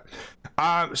move. Yeah.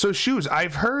 So Shoes,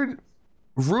 I've heard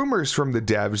rumors from the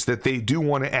devs that they do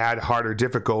want to add harder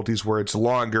difficulties where it's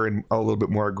longer and a little bit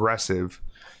more aggressive.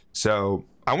 So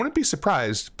I wouldn't be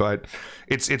surprised, but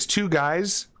it's 2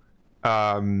 guys.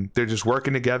 They're just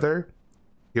working together.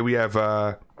 Here we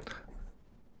have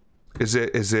is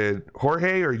it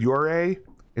Jorge or Yore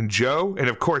and Joe, and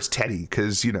of course Teddy,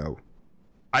 because you know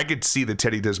I could see that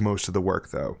Teddy does most of the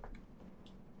work though,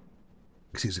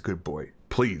 because he's a good boy.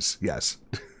 Please, yes.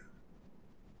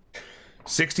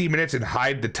 60 minutes and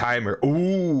hide the timer.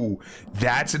 Ooh,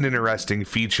 that's an interesting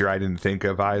feature I didn't think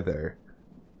of either.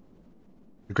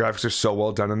 The graphics are so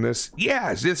well done in this.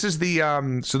 Yeah, this is the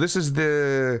this is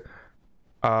the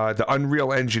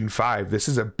Unreal Engine 5. This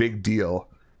is a big deal.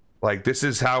 Like, this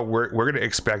is how we're gonna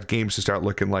expect games to start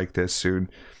looking like this soon,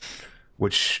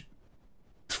 which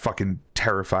is fucking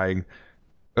terrifying.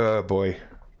 Oh boy.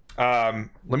 Let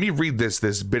me read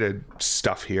this bit of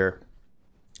stuff here.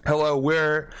 Hello,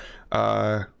 well,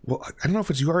 I don't know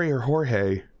if it's Ure or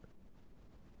Jorge.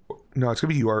 No, it's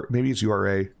gonna be Ure. Maybe it's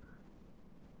Ure.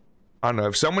 I don't know.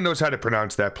 If someone knows how to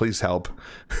pronounce that, please help.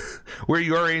 We're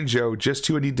Ure and Joe, just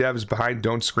 2 indie devs behind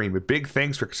Don't Scream. A big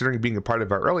thanks for considering being a part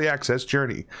of our early access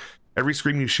journey. Every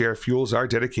scream you share fuels our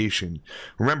dedication.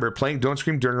 Remember, playing Don't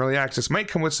Scream during early access might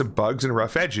come with some bugs and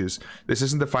rough edges. This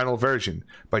isn't the final version.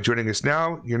 By joining us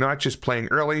now, you're not just playing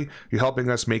early, you're helping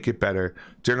us make it better.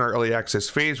 During our early access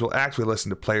phase, we'll actively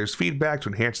listen to players' feedback to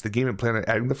enhance the game and plan on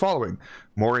adding the following: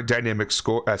 more dynamic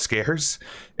scares,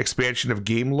 expansion of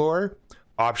game lore,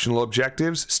 optional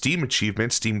objectives, Steam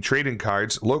achievements, Steam trading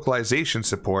cards, localization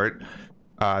support.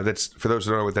 That's, for those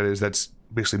who don't know what that is, that's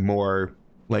basically more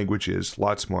languages,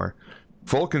 lots more.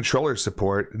 Full controller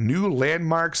support, new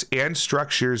landmarks and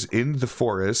structures in the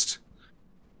forest,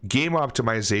 game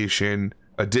optimization,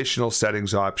 additional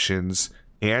settings options,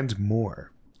 and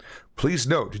more. Please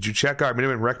note, did you check our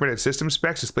minimum recommended system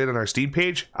specs displayed on our Steam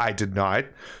page? I did not.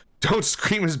 Don't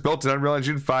Scream is built in Unreal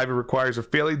Engine 5 and requires a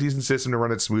fairly decent system to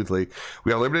run it smoothly.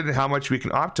 We are limited in how much we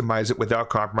can optimize it without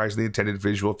compromising the intended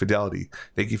visual fidelity.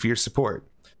 Thank you for your support.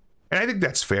 And I think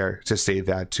that's fair to say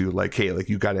that too. Like, hey, like,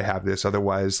 you got to have this,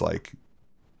 otherwise, like,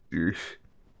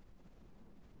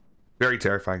 very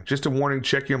terrifying. Just a warning: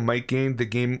 check your mic gain. The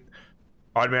game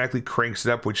automatically cranks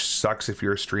it up, which sucks if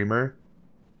you're a streamer.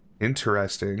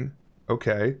 Interesting.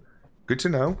 Okay, good to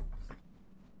know.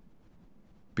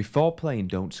 Before playing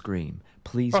Don't Scream,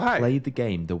 please Oh, hi. play the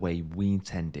game the way we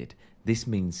intended. This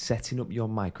means setting up your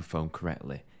microphone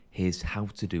correctly. Here's how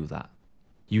to do that.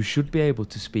 You should be able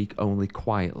to speak only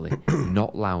quietly,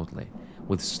 not loudly,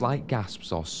 with slight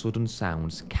gasps or sudden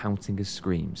sounds counting as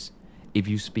screams. If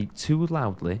you speak too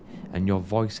loudly and your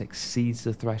voice exceeds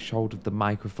the threshold of the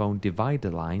microphone divider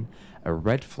line, a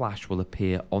red flash will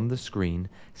appear on the screen,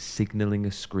 signalling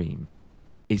a scream.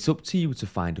 It's up to you to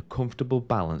find a comfortable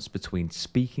balance between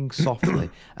speaking softly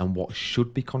and what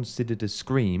should be considered a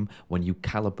scream when you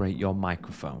calibrate your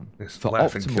microphone. This For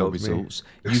laughing optimal killed me. results,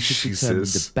 you should determine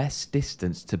Jesus. the best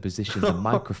distance to position the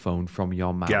microphone from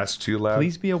your mouth. Gas too loud.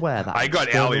 Please be aware that I got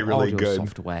external Ally really audio good.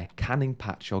 software can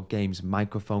impact your game's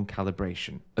microphone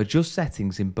calibration. Adjust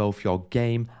settings in both your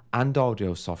game and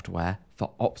audio software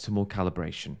for optimal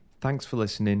calibration. Thanks for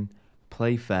listening,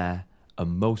 play fair,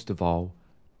 and most of all,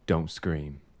 don't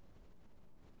scream.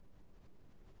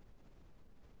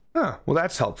 Huh, well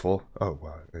that's helpful. Oh,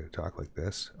 wow, I talk like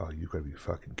this? Oh, you gotta be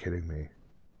fucking kidding me.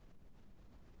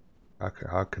 How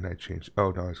can I change?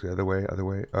 Oh, no, it's the other way,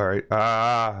 Alright.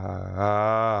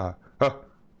 How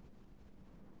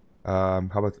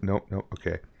about, nope,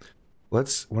 okay. Why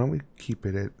don't we keep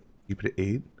it at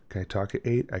 8? Can I talk at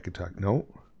 8? I can talk, no.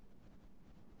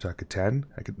 Talk at 10?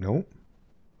 no.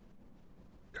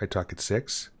 Can I talk at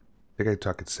 6? I think I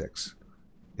talk at 6.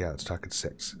 Yeah, let's talk at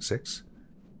 6. 6?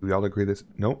 Do we all agree this?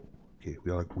 Nope. Okay,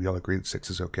 we all agree that 6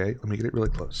 is okay. Let me get it really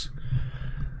close.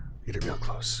 Get it real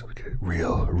close. We get it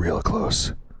real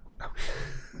close.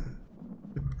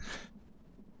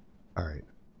 All right.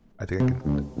 I think I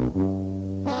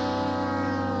can.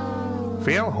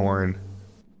 Fail horn.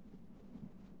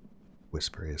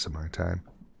 Whisper ASMR time.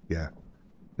 Yeah.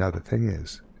 Now the thing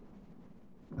is,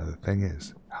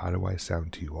 how do I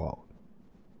sound to you all?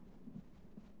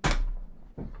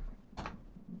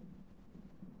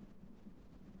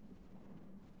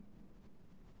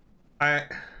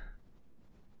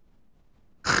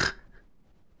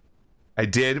 I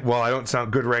did. Well, I don't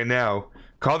sound good right now.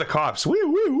 Call the cops. Woo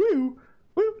woo woo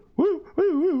woo woo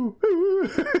woo woo woo.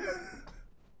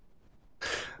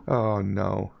 Oh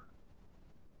no.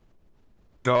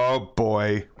 Oh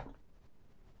boy.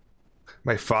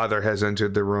 My father has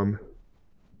entered the room.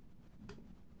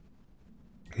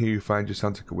 Here you find you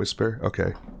sounds like a whisper.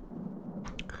 Okay.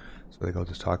 So I think I'll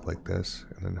just talk like this,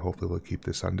 and then hopefully we'll keep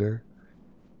this under.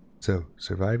 So,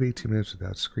 survive 18 minutes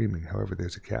without screaming. However,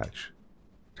 there's a catch.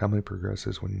 Timeline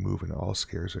progresses when you move and all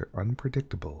scares are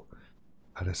unpredictable.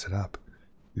 How to set up.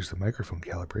 Use the microphone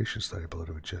calibration slider below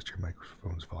to adjust your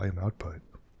microphone's volume output.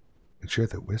 Ensure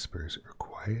that whispers or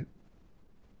quiet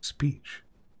speech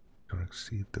don't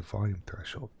exceed the volume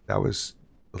threshold. That was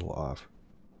a little off.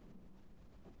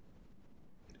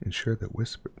 Ensure that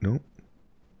nope.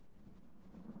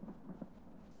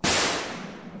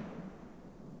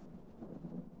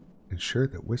 Ensure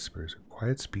that whispers or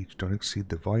quiet speech don't exceed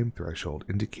the volume threshold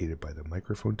indicated by the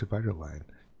microphone divider line.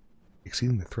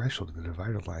 Exceeding the threshold of the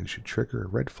divider line should trigger a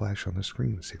red flash on the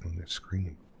screen signaling a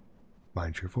scream.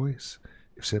 Mind your voice.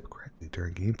 If set up correctly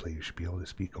during gameplay, you should be able to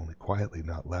speak only quietly,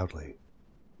 not loudly.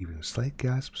 Even slight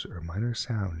gasps or minor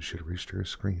sounds should register as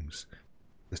screams.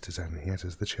 This design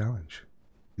enhances the challenge.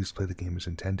 Please play the game as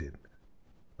intended.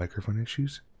 Microphone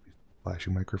issues? Use the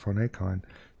flashing microphone icon.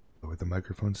 Lower the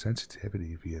microphone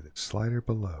sensitivity via the slider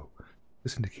below.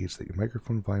 This indicates that your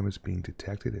microphone volume is being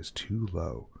detected as too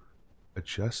low.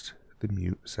 Adjust the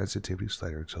mute sensitivity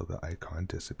slider until the icon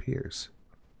disappears.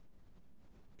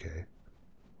 Okay.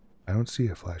 I don't see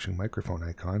a flashing microphone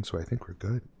icon, so I think we're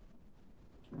good.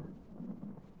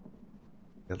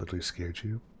 That literally scared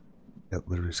you? That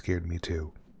literally scared me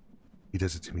too. He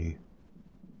does it to me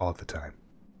all the time.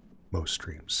 Most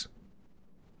streams.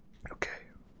 Okay.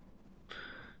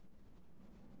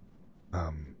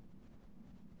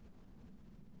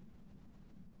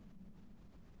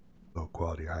 Low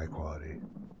quality, high quality.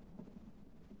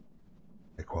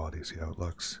 High quality, see how it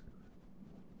looks.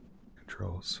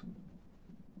 Controls.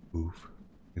 Move.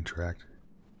 Interact.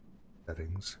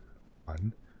 Settings.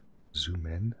 On. Zoom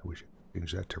in. I wish I could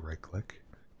change that to right click.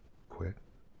 Quit.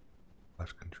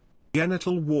 Left control.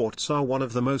 Genital warts are one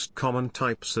of the most common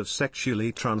types of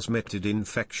sexually transmitted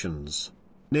infections.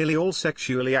 Nearly all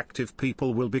sexually active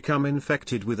people will become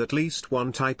infected with at least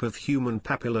one type of human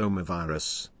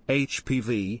papillomavirus,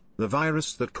 HPV, the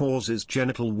virus that causes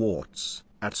genital warts,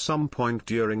 at some point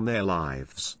during their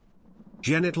lives.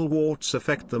 Genital warts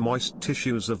affect the moist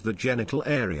tissues of the genital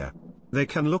area. They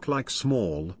can look like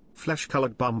small,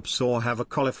 flesh-colored bumps or have a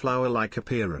cauliflower-like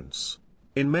appearance.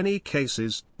 In many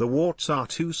cases, the warts are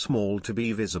too small to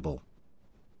be visible.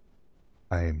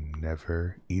 I am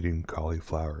never eating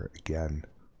cauliflower again.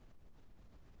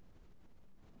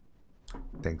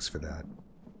 Thanks for that.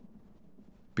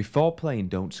 Before playing,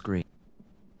 don't scream.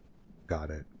 Got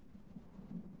it.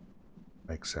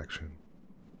 Mic section.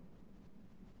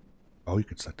 Oh, you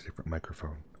could select a different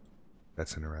microphone.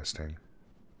 That's interesting.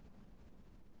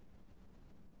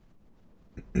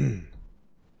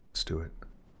 Let's do it.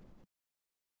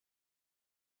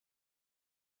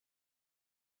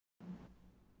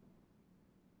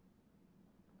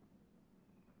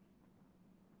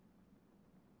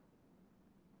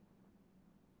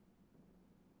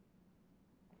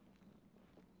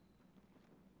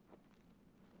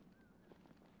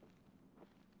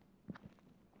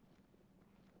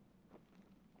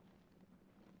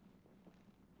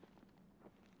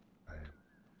 I'm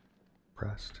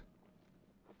pressed.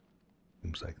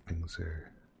 Seems like things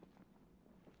are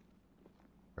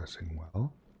progressing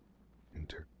well.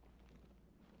 Enter.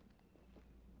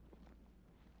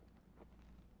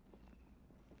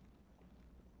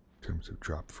 In terms of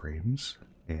drop frames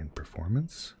and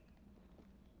performance,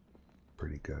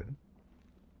 pretty good.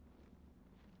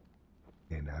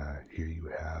 And here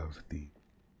you have the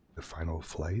final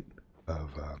flight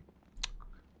of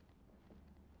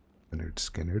Leonard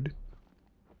Skinnerd.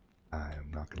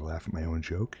 I'm not going to laugh at my own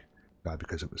joke, not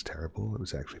because it was terrible, it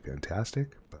was actually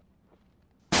fantastic, but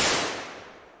I'm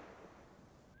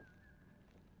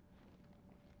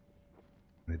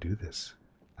going to do this.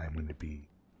 I'm going to be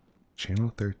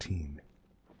Channel 13,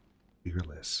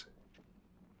 fearless.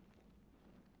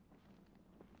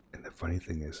 And the funny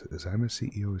thing is I'm a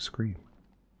CEO of Scream.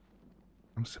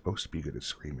 I'm supposed to be good at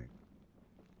screaming.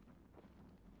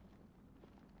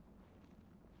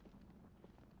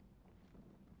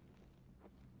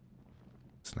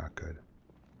 It's not good.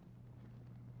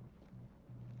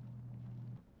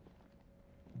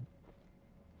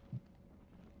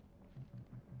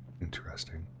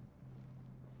 Interesting.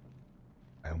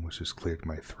 I almost just cleared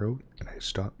my throat and I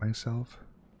stopped myself.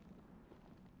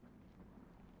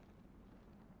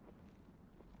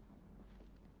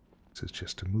 This is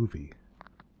just a movie.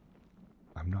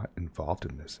 I'm not involved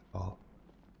in this at all.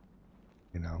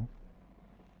 You know?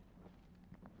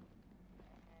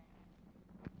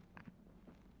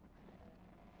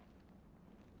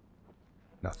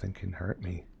 Nothing can hurt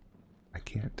me. I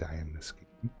can't die in this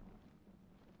game.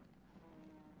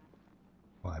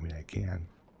 Well, I mean, I can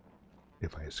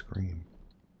if I scream.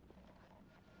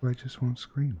 Or I just won't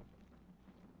scream.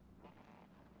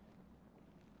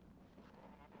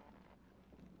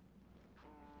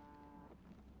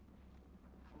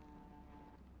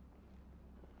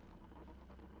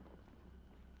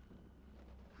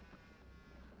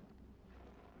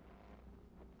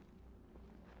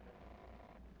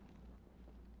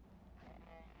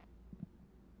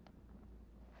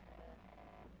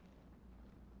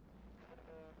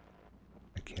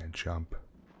 I can't jump.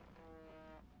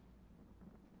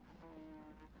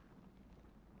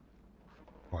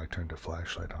 Oh, I turned a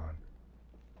flashlight on.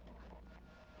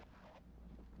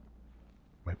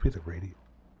 Might be the radio.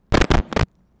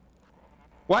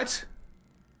 What?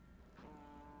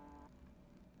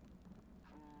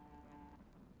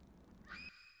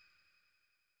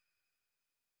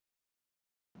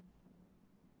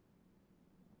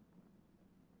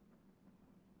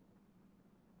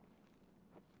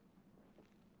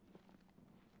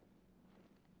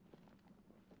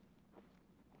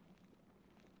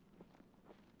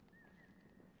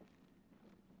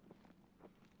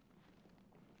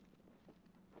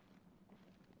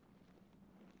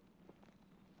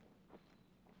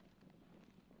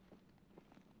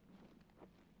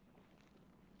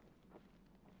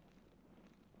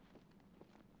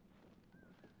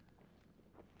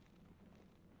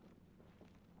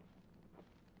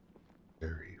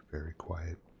 Very, very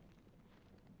quiet.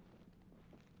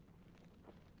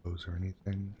 Close or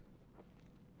anything?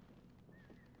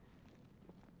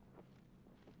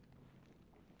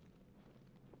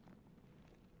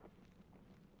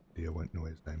 Idea what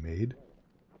noise I made?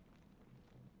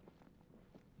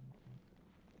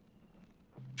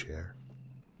 Chair.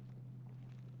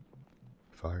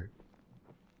 Fart.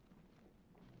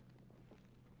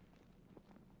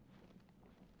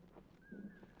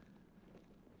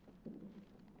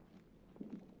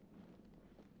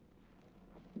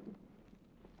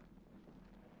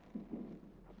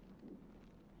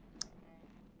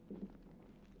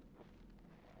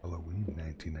 Halloween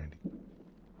 1990.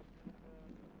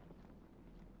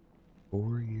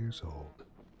 4 years old.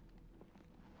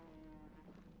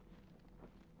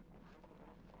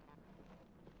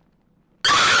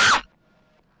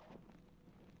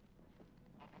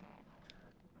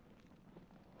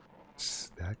 It's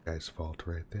that guy's fault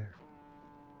right there.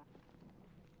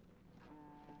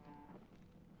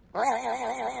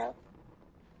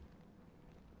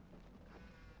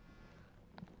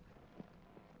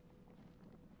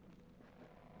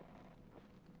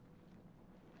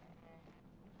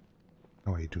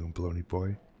 you doing, Baloney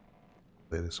Boy?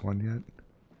 Play this one yet?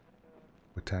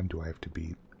 What time do I have to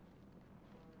beat?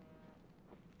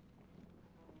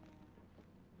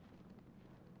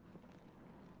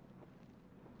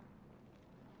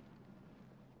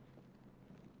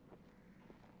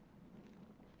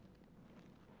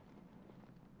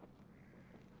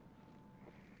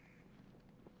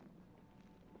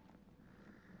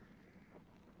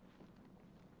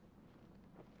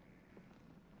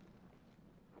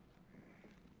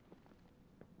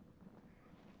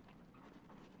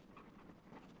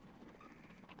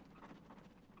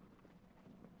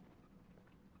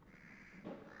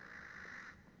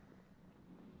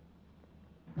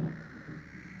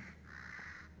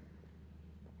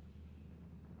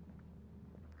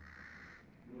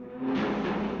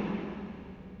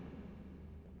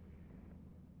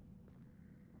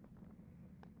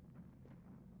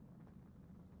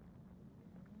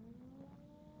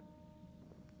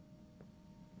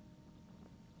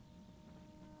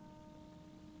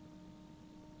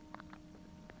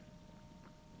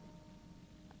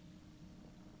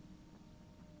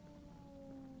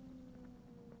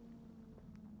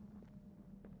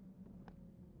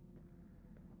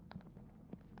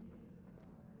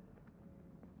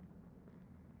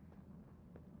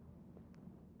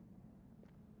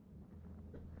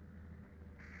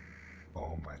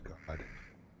 Oh my god.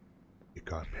 It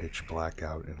got pitch black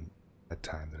out in that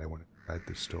time that I went inside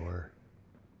the store.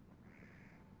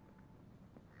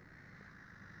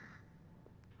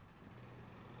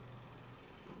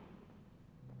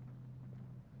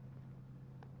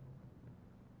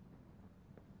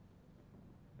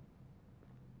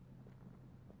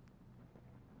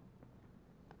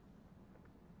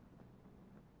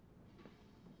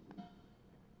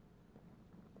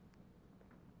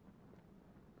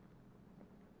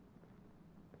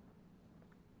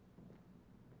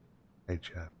 Hey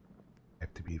Jeff, I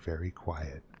have to be very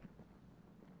quiet.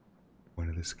 The point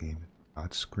of this game is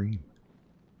not scream.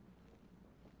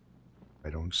 If I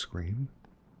don't scream,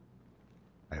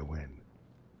 I win.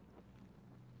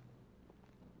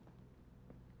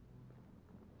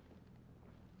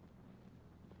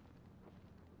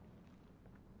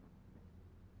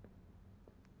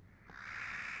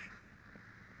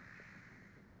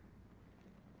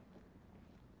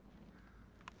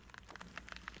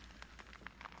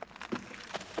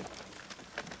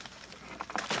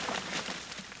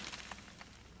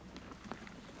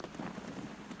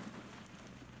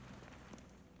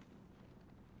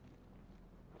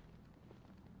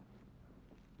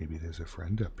 Maybe there's a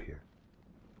friend up here.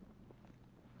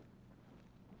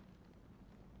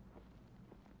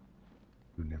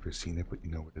 You've never seen it, but you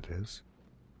know what it is?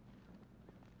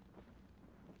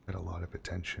 Got a lot of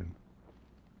attention.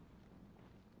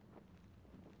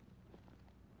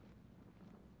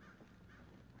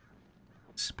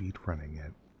 Speed running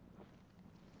it.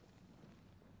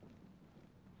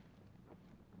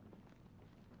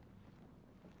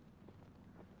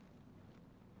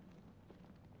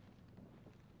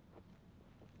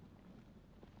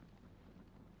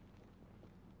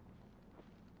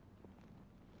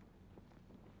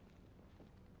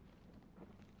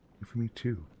 For me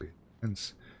too, but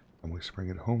hence I'm whispering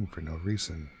at home for no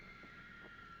reason.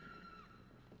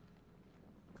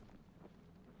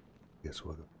 Guess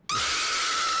we'll go.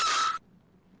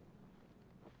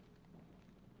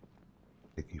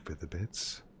 Thank you for the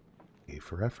bits. A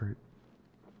for effort.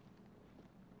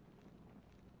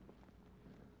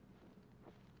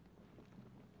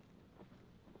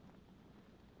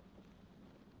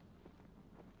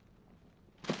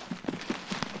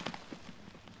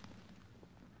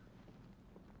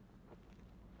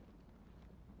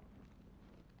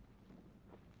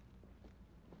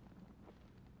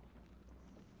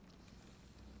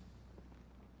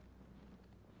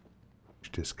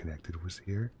 Disconnected was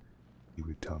here, he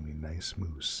would tell me nice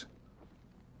moose.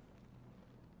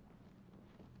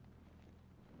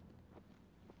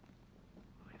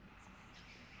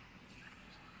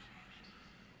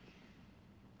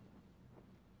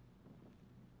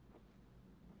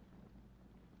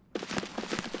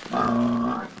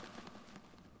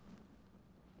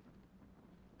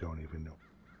 Don't even know.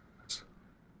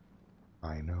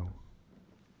 I know.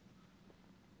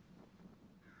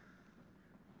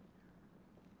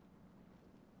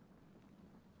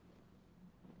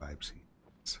 Vibes.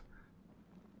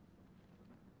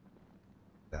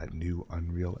 That new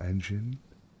Unreal Engine,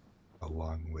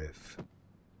 along with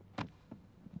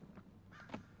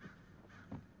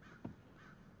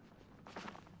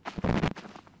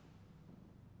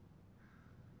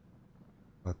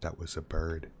thought that was a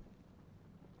bird.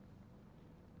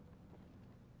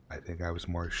 I think I was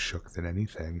more shook than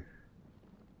anything.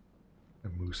 The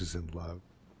moose is in love.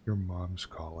 Your mom's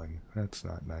calling. That's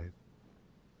not nice.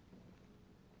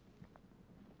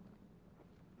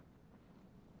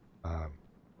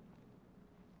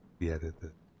 Yeah, the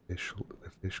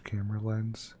fish camera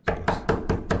lens.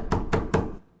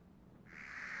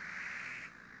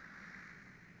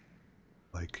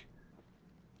 Like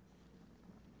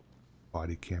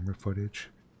body camera footage.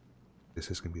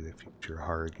 This is gonna be the future of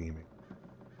horror gaming.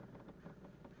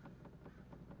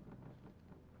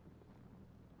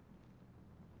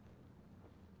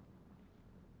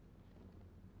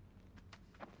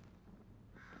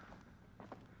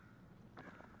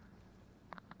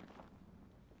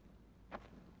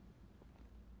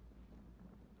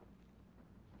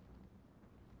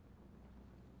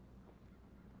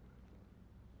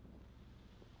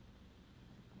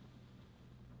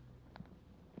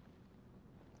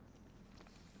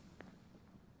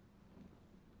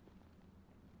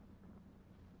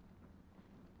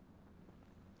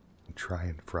 I'm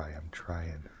trying, Fry, I'm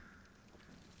trying.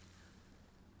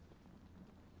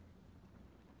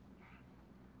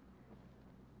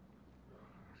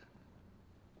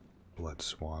 Blood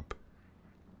swamp.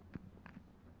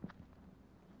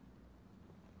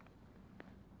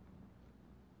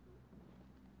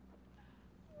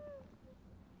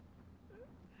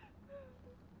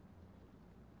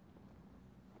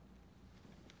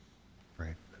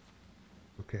 Right.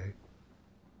 Okay.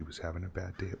 He was having a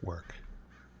bad day at work.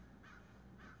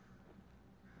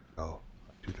 Oh, I'll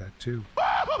do that too.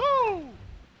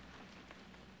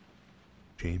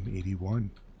 Jame81.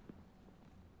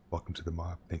 Welcome to the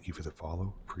mob. Thank you for the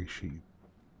follow. Appreciate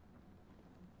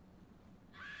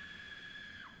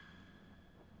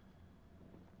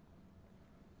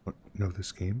you. Know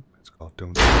this game? It's called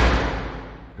Don't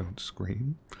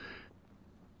Scream.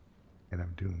 And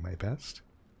I'm doing my best.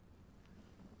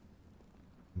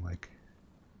 I'm like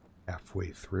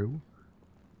halfway through.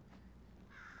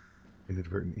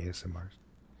 Inadvertent ASMR.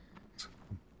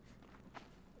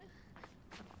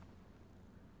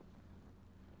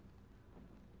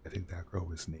 I think that girl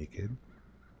was naked.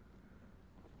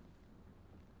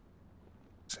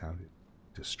 Sounded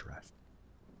distressed.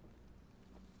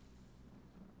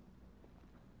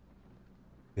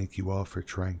 Thank you all for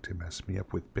trying to mess me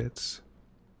up with bits.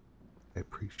 I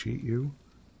appreciate you.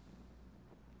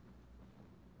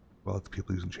 Well, it's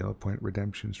people using channel point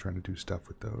redemptions, trying to do stuff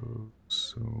with those.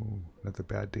 So, another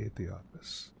bad day at the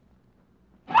office.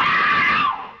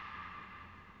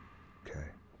 Okay.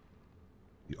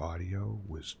 The audio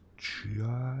was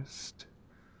just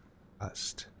a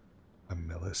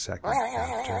millisecond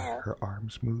after her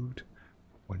arms moved.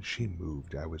 When she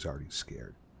moved, I was already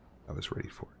scared. I was ready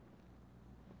for it.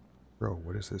 Bro,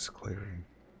 what is this clearing?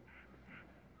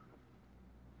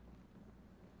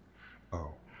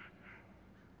 Oh.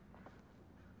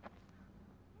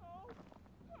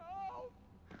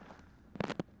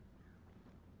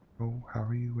 Oh, how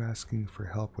are you asking for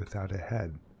help without a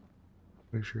head?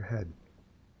 Where's your head?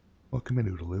 Welcome in,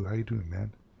 Oodaloo. How you doing,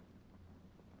 man?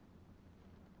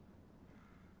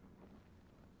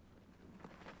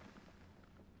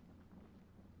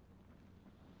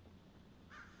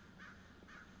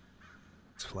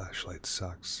 This flashlight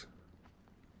sucks.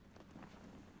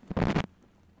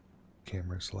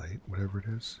 Camera's light, whatever it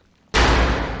is.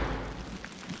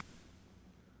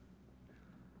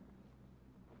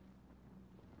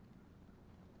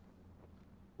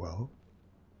 Well,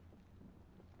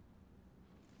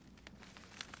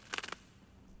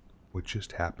 what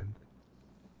just happened?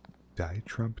 Die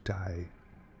Trump die.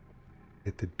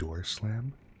 Hit the door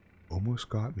slam. Almost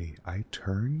got me. I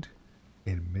turned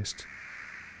and missed.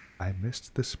 I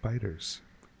missed the spiders.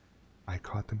 I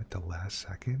caught them at the last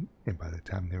second, and by the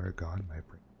time they were gone, my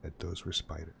brain said those were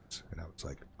spiders. And I was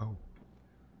like, oh.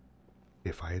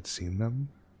 If I had seen them,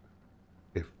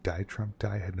 if Die Trump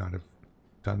Die had not have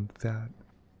done that,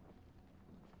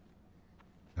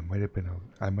 I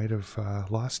might have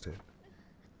lost it.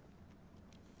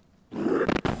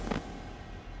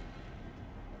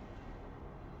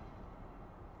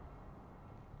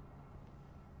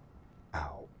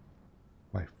 Ow.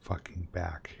 My fucking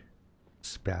back.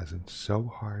 Spazzing so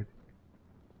hard.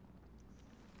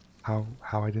 How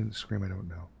I didn't scream, I don't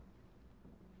know.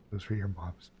 Those were your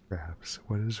mom's traps.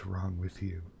 What is wrong with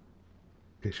you?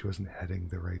 Okay, she wasn't heading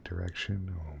the right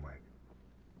direction. Oh my.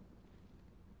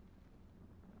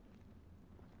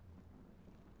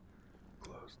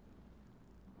 Close.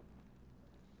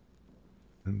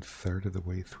 And third of the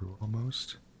way through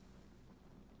almost.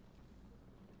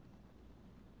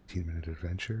 15-minute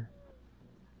adventure.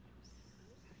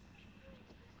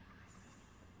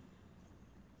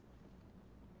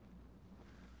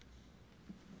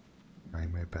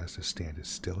 Trying my best to stand as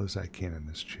still as I can in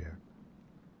this chair.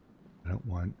 I don't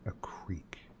want a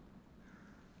creak.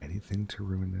 Anything to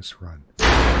ruin this run.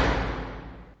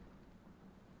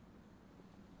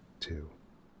 2.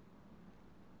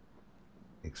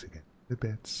 Thanks again. The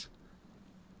bits.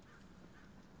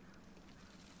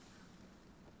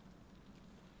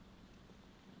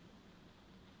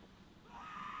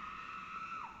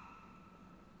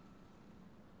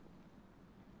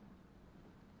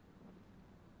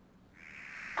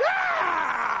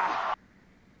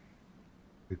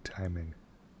 Good timing.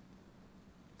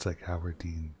 It's like Howard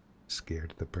Dean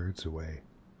scared the birds away,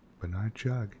 but not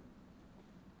Jugg.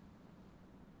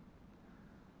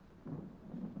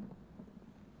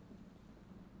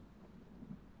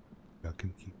 Jugg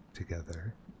can keep it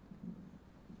together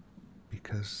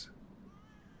because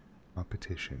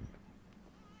competition.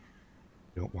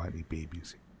 You don't want any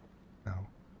babies. No.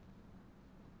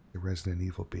 The Resident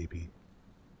Evil baby.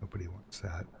 Nobody wants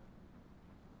that.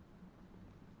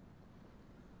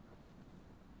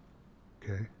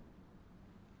 Okay.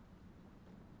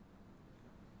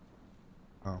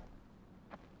 Oh.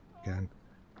 Again.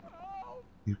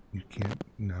 You can't,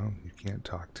 no, you can't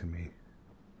talk to me.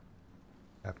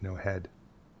 I have no head.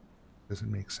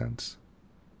 Doesn't make sense.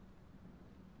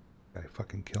 Guy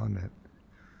fucking killing it.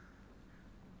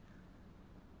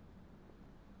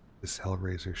 This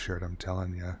Hellraiser shirt, I'm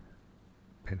telling ya.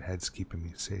 Pinhead's keeping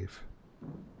me safe.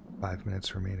 5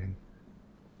 minutes remaining.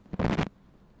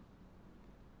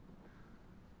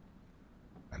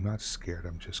 I'm not scared,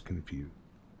 I'm just confused.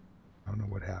 I don't know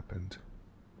what happened.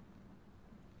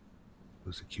 It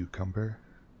was a cucumber.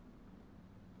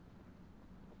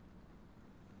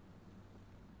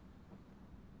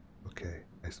 Okay,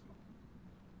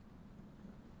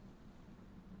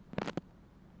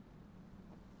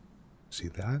 see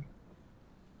that?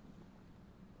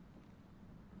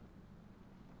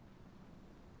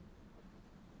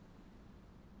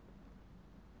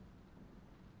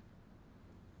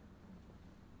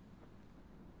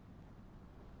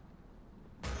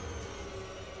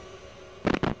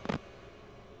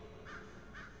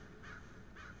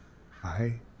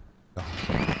 I thought.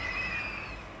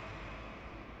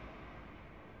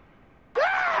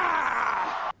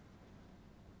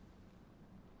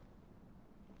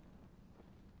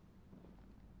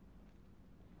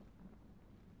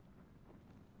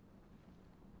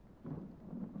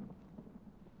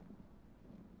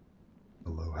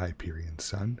 Hello, Hyperion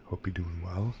Sun. Hope you're doing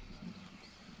well.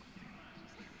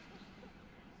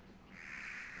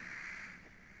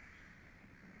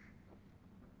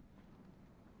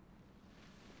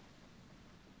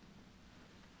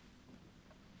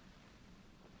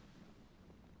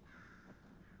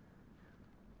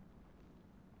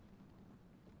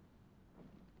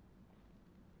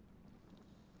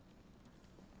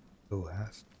 The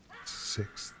last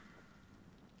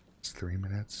 3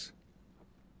 minutes.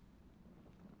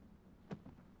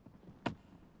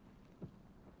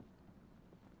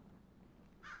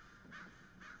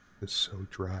 It's so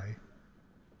dry.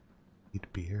 Need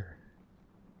beer.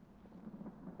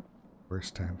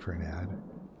 Worst time for an ad.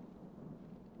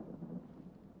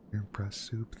 You're impressed,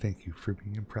 Soup? Thank you for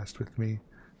being impressed with me.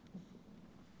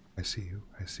 I see you.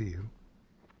 I see you.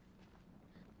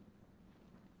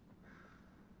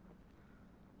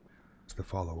 What's the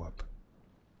follow-up?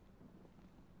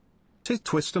 Tit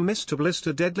Twister Mr.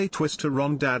 Blister Deadly Twister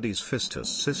Ron Daddy's Fister's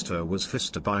sister was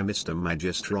fisted by Mr.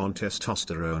 Magister on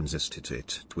testosterone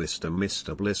Tit Twister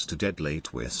Mr. Blister Deadly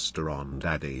Twister on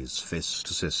Daddy's Fist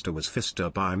sister was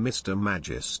fisted by Mr.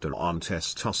 Magister on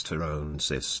testosterone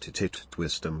Tit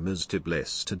Twister Mr.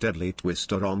 Blister Deadly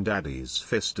Twister on Daddy's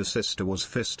Fist sister was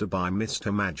fisted by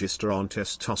Mr. Magister on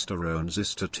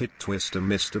testosterone Tit Twister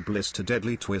Mr. Blister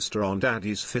Deadly Twister on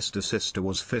Daddy's Fist sister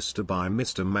was fisted by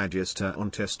Mr. Magister on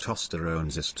testosterone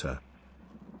Zister.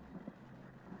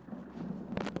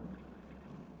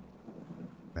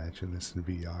 Imagine this in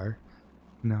VR?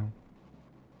 No.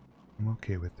 I'm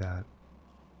okay with that.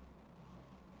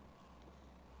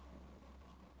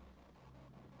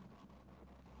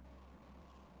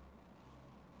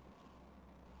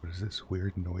 What is this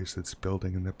weird noise that's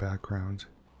building in the background?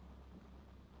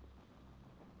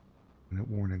 Minute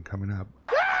warning coming up.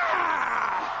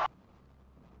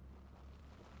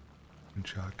 And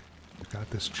Jugg, you got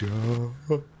this,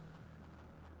 Jugg.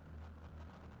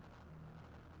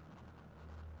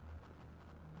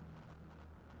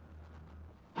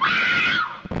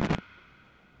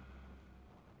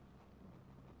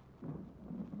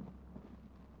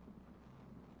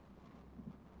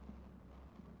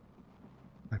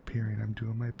 Hyperion, I'm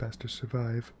doing my best to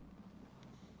survive.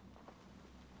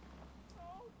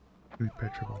 Give me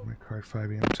picture on my card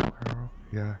 5 AM tomorrow.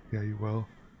 Yeah, you will.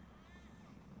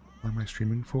 How long am I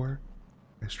streaming for?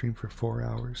 I stream for 4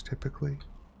 hours typically.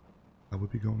 I will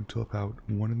be going till about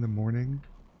 1 in the morning,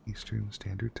 Eastern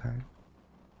Standard Time.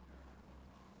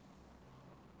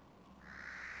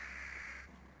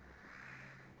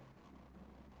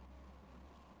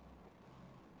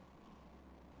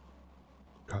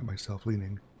 Caught myself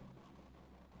leaning.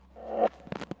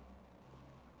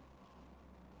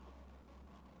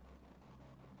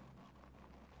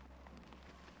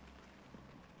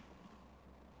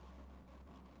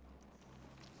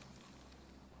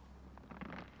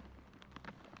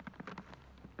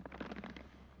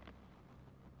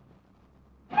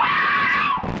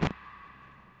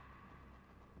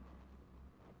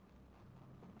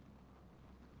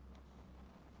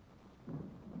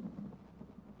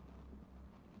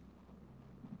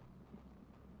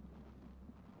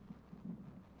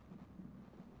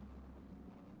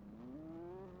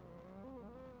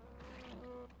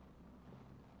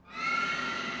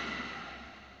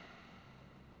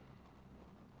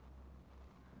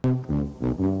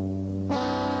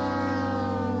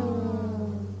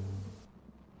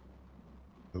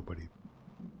 Nobody.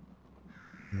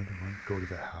 Another one. Go to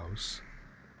the house.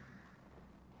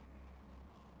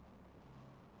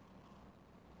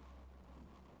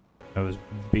 I was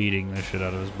beating the shit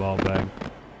out of his ball bag.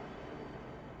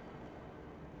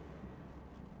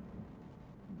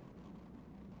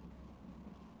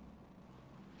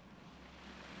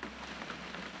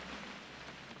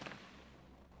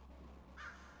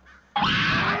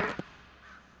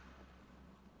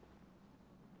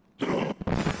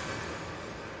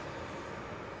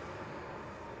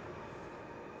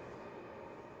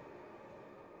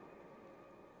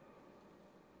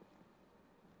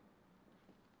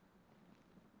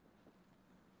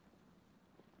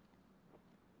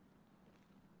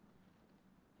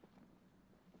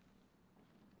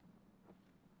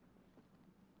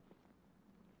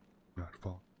 Not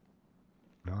fall.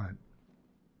 Not.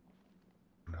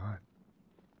 Not.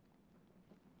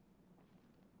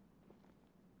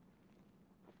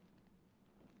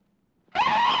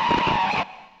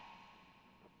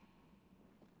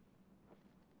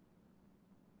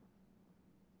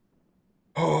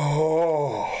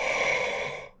 Oh.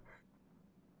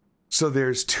 So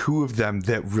there's two of them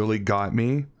that really got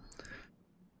me.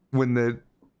 When the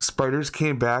spiders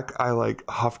came back, I like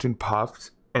huffed and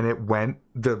puffed, and it went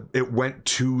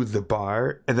to the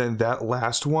bar, and then that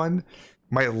last one,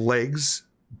 my legs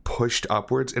pushed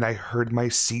upwards, and I heard my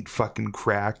seat fucking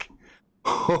crack.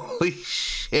 Holy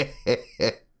shit!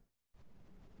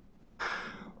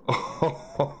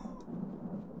 Oh.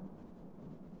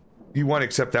 You want to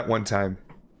accept that one time?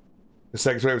 The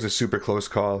second time was a super close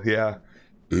call. Yeah.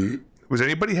 Was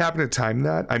anybody happen to time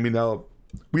that? I mean,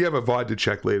 we have a VOD to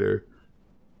check later.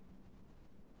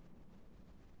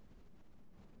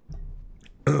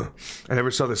 I never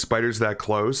saw the spiders that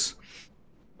close.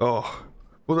 Oh,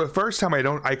 well, the first time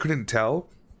I couldn't tell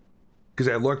because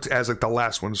I looked as like the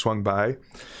last one swung by,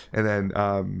 and then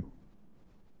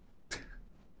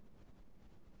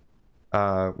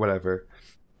whatever.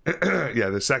 Yeah,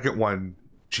 the second one,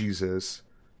 Jesus.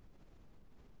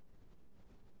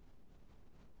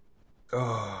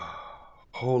 Oh,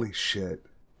 holy shit.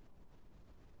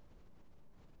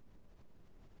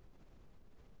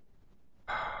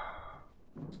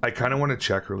 I kind of want to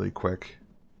check really quick.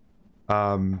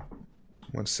 1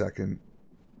 second.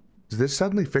 Did this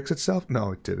suddenly fix itself?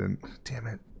 No, it didn't. Damn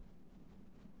it.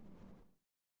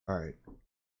 All right.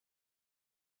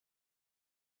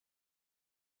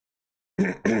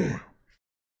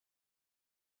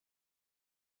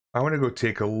 I want to go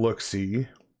take a look-see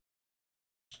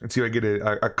and see if I get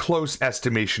a close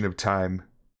estimation of time.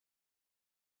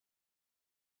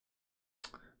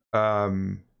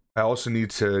 I also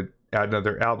need to add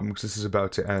another album because this is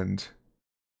about to end.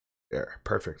 There,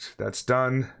 perfect. That's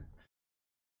done.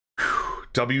 Whew.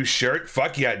 W shirt.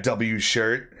 Fuck yeah, W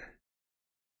shirt.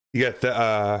 You got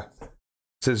the it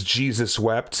says Jesus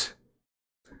wept.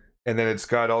 And then it's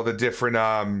got all the different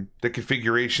the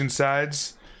configuration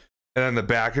sides. And on the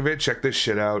back of it, check this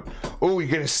shit out. Oh, you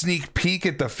get a sneak peek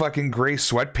at the fucking gray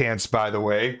sweatpants, by the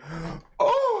way.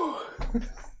 Oh!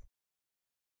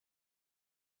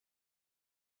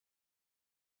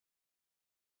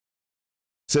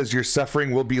 Says your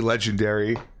suffering will be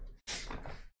legendary.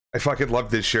 I fucking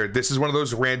love this shirt. This is one of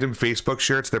those random Facebook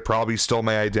shirts that probably stole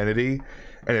my identity,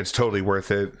 and it's totally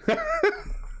worth it.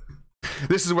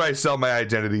 This is what I sell my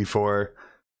identity for.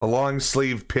 A long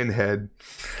sleeve pinhead.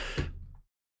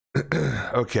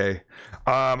 Okay.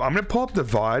 I'm gonna pull up the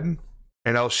VOD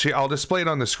and I'll display it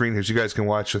on the screen here so you guys can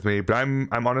watch with me, but I'm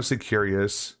honestly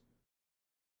curious.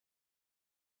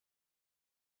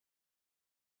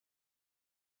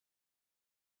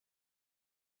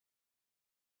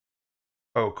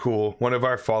 Oh, cool. One of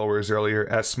our followers earlier,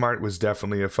 S Smart, was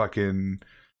definitely a fucking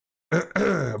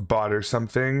bot or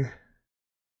something.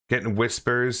 Getting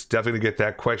whispers. Definitely get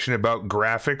that question about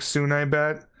graphics soon, I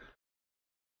bet.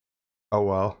 Oh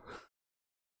well.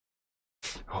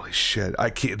 Holy shit. I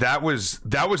can't, that was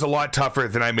a lot tougher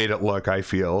than I made it look, I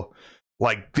feel.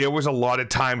 Like there was a lot of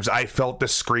times I felt the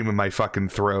scream in my fucking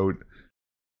throat.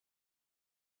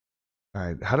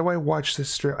 Alright, how do I watch this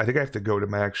strip? I think I have to go to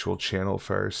my actual channel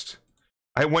first.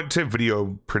 I went to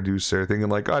video producer thinking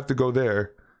like, oh, I have to go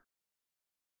there.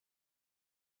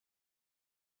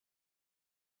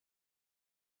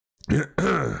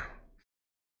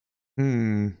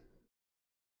 Hmm.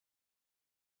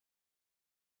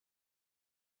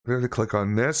 We have to click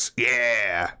on this.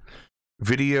 Yeah.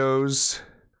 Videos,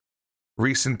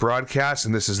 recent broadcasts,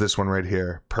 and this is this one right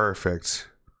here. Perfect.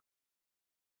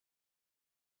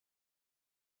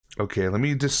 Okay, let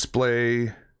me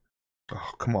display.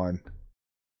 Oh, come on.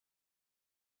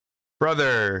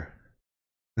 Brother.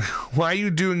 Why are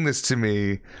you doing this to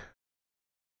me?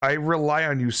 I rely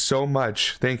on you so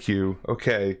much. Thank you.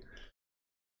 Okay.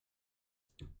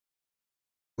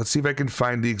 Let's see if I can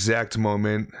find the exact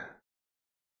moment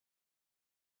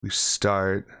we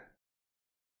start.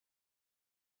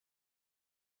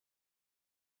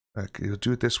 Okay, you'll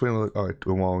do it this way. Oh, it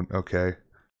won't. Okay.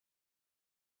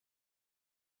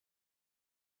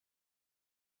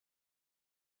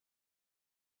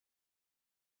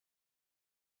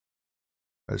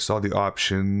 I saw the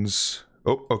options.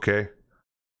 Oh, okay.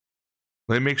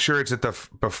 Let me make sure it's at the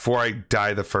before I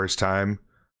die the first time.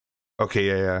 Okay,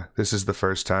 yeah. This is the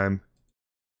first time.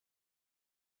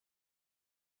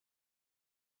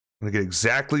 I'm gonna get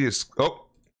exactly as. Oh,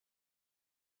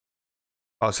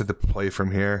 I'll set the play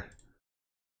from here.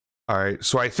 All right,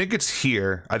 so I think it's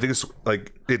here. I think it's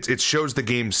like it shows the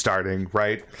game starting,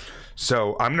 right?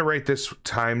 So I'm gonna write this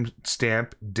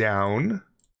timestamp down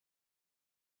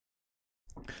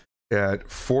at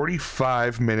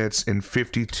 45 minutes and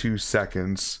 52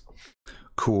 seconds.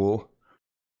 Cool.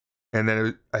 And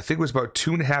then I think it was about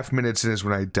 2.5 minutes in is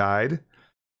when I died.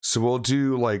 So we'll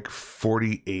do like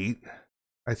 48.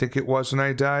 I think it was when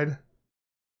I died.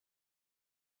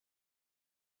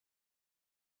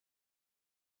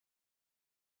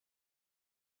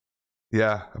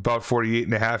 Yeah, about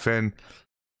 48.5 in.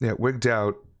 Yeah, wigged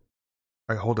out.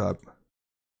 All right, hold up.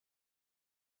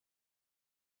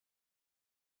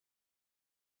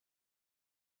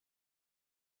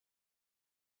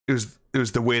 It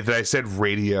was the way that I said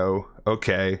radio.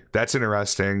 Okay, that's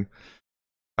interesting.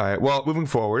 All right, well, moving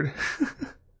forward.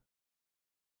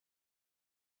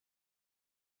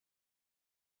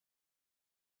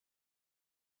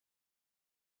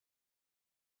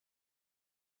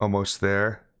 Almost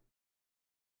there.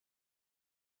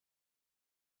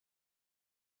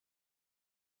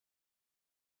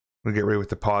 I'm gonna get ready with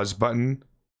the pause button.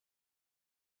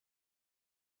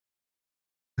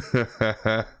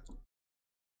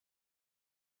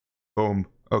 Boom.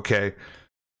 Okay.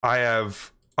 I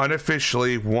have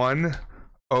unofficially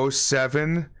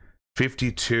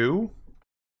 1:07:52.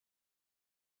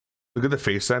 Look at the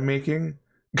face I'm making.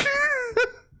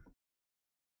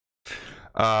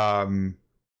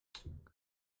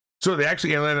 So they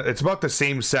actually, it's about the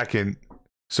same second.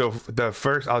 So the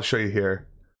first, I'll show you here.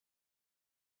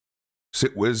 So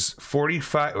it was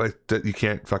 45, like you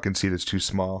can't fucking see it, it's too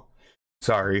small.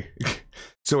 Sorry.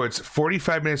 So it's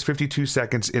 45 minutes, 52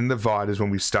 seconds in the VOD is when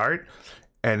we start.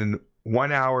 And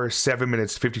 1 hour, 7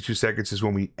 minutes, 52 seconds is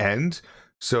when we end.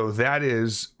 So that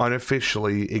is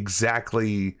unofficially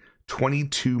exactly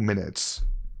 22 minutes.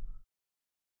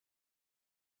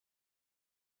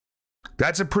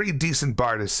 That's a pretty decent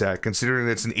bar to set, considering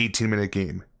it's an 18-minute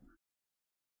game.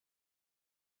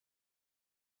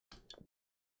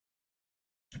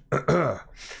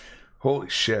 Holy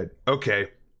shit.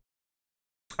 Okay.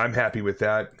 I'm happy with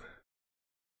that.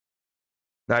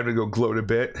 Now I'm gonna go gloat a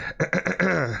bit.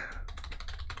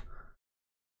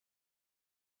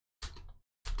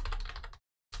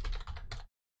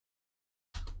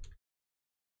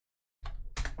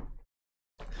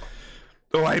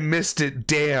 Oh, I missed it.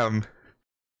 Damn.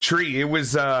 Tree, it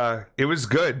was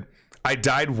good. I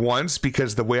died once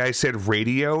because the way I said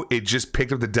radio, it just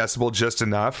picked up the decibel just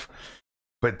enough.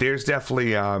 But there's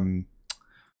definitely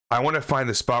I want to find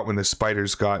the spot when the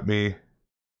spiders got me.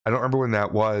 I don't remember when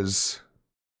that was.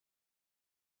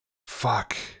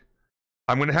 Fuck.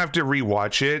 I'm gonna have to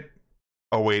rewatch it.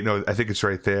 Oh wait, no, I think it's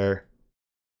right there.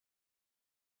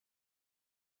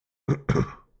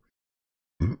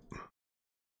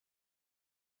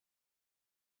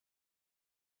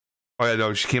 Oh yeah,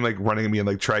 no, she came like running at me and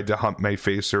like tried to hump my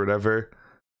face or whatever.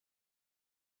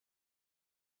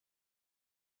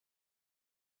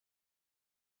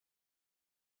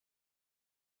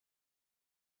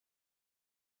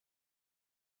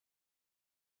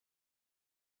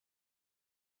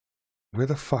 Where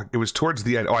the fuck? It was towards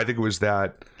the end. Oh, I think it was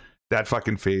that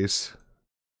fucking face.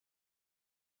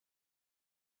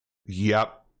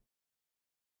 Yep.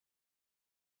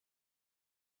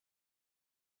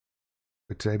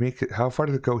 But did I make it? How far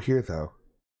did it go here, though?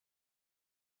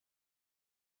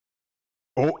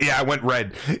 Oh, yeah, it went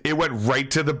red. It went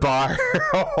right to the bar.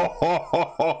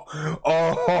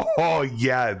 Oh,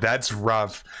 yeah, that's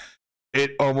rough.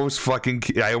 It almost fucking...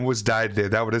 I almost died there.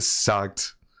 That would have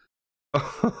sucked.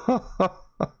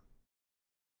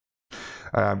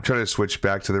 I'm trying to switch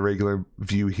back to the regular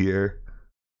view here.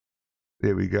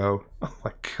 There we go. Oh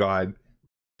my god.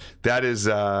 That is,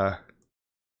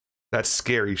 that's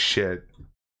scary shit.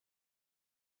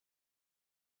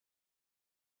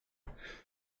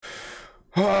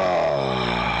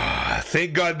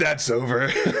 Thank God that's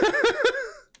over.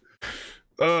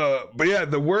 But yeah,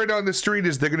 the word on the street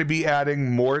is they're going to be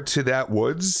adding more to that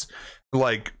woods.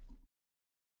 Like,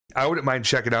 I wouldn't mind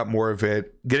checking out more of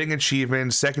it. Getting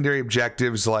achievements, secondary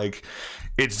objectives, like,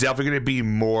 it's definitely going to be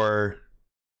more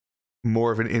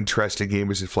of an interesting game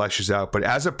as it fleshes out. But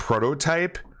as a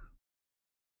prototype,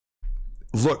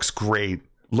 looks great.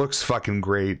 Looks fucking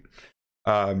great.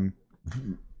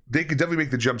 They could definitely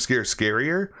make the jump scare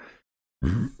scarier.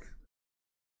 Because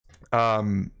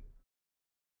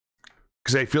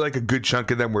I feel like a good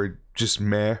chunk of them were just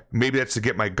meh. Maybe that's to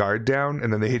get my guard down,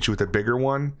 and then they hit you with a bigger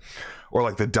one. Or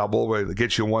like the double, where it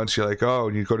gets you once, you're like, oh,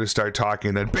 and you go to start talking,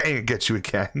 and then bang, it gets you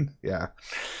again. Yeah.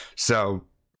 So,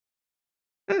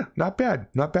 not bad.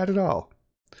 Not bad at all.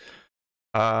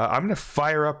 I'm going to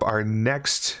fire up our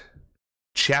next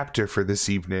chapter for this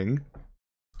evening.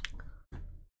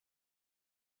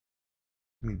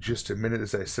 Give me just a minute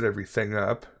as I set everything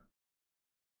up.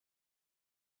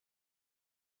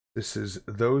 This is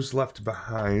Those Left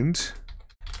Behind.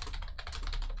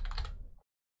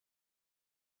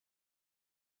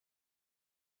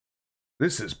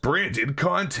 This is branded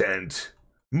content.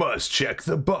 Must check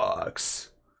the box.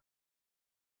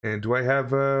 And do I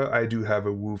have I do have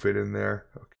a woofit in there.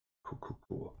 Okay,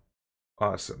 cool.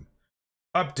 Awesome.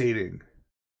 Updating.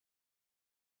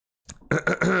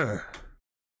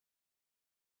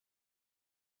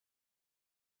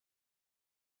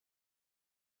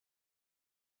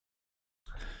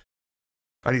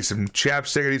 I need some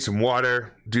chapstick, I need some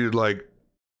water. Dude, like,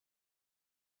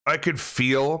 I could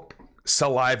feel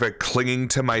saliva clinging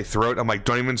to my throat. I'm like,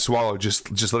 don't even swallow,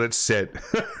 just let it sit.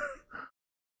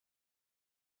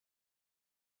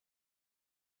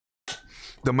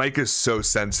 The mic is so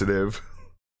sensitive.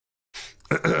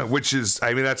 Which is,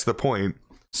 I mean, that's the point.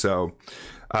 So,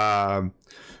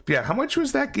 yeah, how much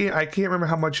was that game? I can't remember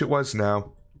how much it was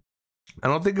now. I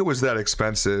don't think it was that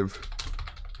expensive.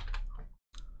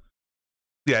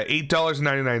 Yeah,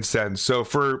 $8.99. So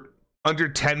for under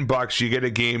 $10, you get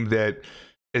a game that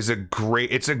is a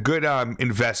great, it's a good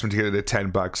investment to get it at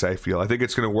 $10, I feel. I think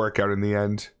it's going to work out in the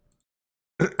end.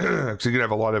 Because you're going to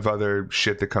have a lot of other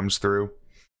shit that comes through.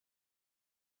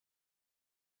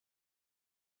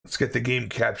 Let's get the game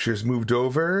captures moved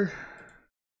over.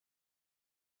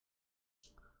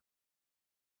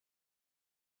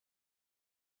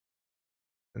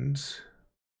 And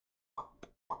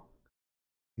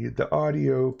need the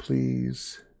audio,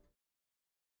 please.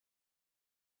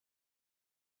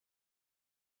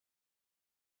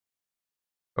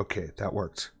 Okay, that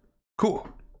worked. Cool.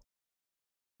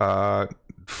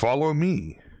 Follow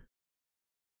me.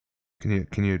 Can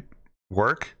you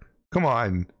work? Come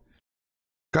on.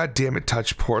 God damn it,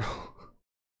 touch portal.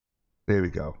 There we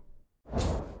go.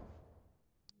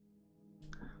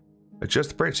 Adjust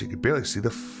the bright so you can barely see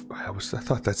the I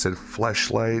thought that said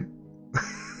flashlight.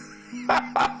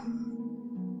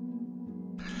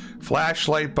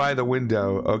 Flashlight by the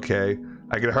window. Okay.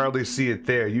 I can hardly see it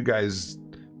there. You guys,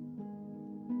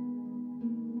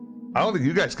 I don't think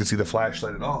you guys can see the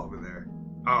flashlight at all over there.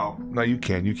 Oh, no, you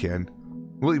can.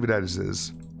 We'll leave it as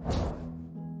is.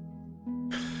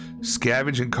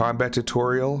 Scavenge and combat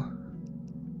tutorial.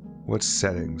 What's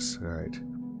settings? Alright.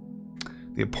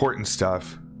 The important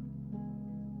stuff.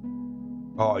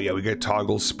 Oh yeah, we get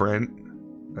toggle sprint.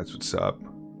 That's what's up.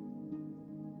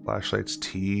 Flashlight's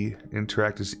T.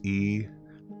 Interact is E.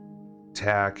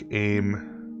 Attack,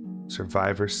 aim,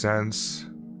 survivor sense.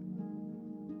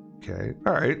 Okay,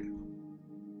 alright.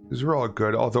 These are all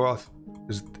good, although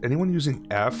is anyone using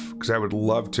F? Because I would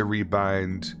love to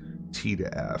rebind T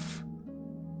to F.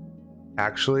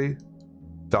 Actually,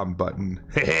 thumb button.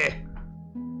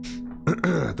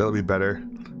 That'll be better.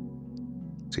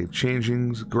 Save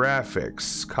changings,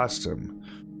 graphics, custom.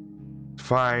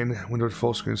 Fine. Windowed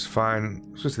full screen is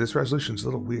fine. This resolution is a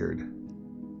little weird.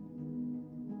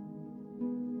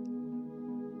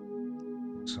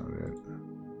 That's not it.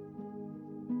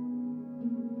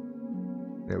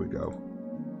 go.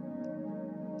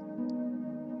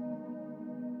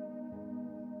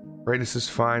 Brightness is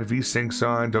fine. VSync's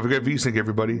on. Don't forget VSync,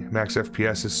 everybody. Max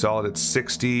FPS is solid at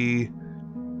 60.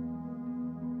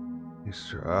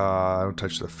 Don't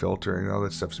touch the filtering. All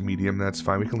that stuff's medium. That's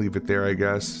fine. We can leave it there, I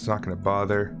guess. It's not going to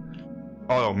bother.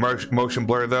 Oh, motion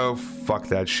blur, though? Fuck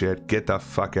that shit. Get the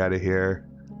fuck out of here.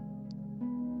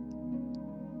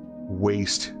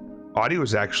 Waste. Audio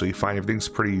is actually fine. Everything's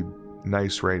pretty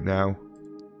nice right now.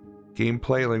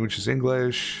 Gameplay, language is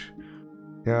English.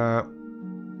 Yeah.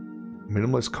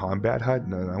 Minimalist combat HUD?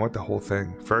 No, I want the whole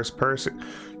thing. First person.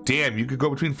 Damn, you could go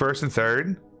between first and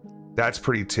third? That's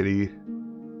pretty titty.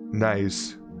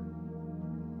 Nice.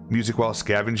 Music while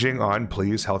scavenging on,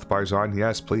 please. Health bars on,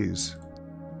 yes, please.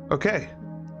 Okay.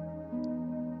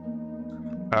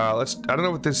 I don't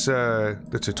know what this the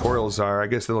tutorials are. I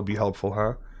guess that'll be helpful,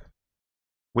 huh?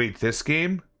 Wait, this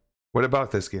game? What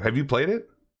about this game? Have you played it?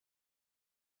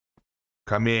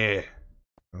 Come here.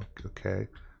 Okay.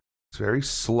 It's very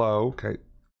slow. Okay.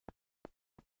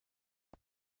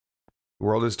 The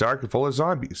world is dark and full of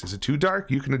zombies. Is it too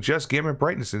dark? You can adjust gamma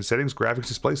brightness in settings, graphics,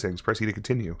 display settings. Press E to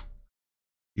continue.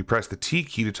 You press the T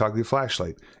key to toggle your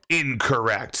flashlight.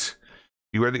 Incorrect.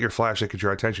 Beware that your flashlight can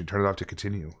draw attention. Turn it off to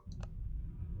continue.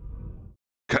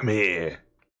 Come here.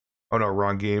 Oh no,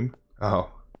 wrong game.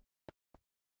 Oh.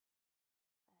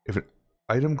 If an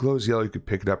item glows yellow, you could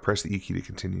pick it up. Press the E key to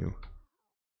continue.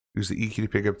 Use the E key to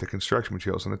pick up the construction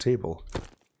materials on the table.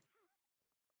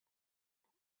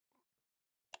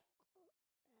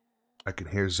 I can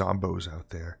hear zombos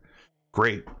out there.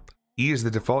 Great. E is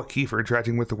the default key for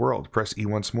interacting with the world. Press E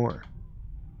once more.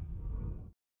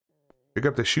 Pick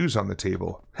up the shoes on the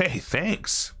table. Hey,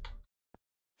 thanks!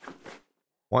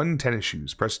 1 tennis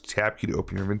shoes. Press tab key to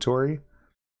open your inventory.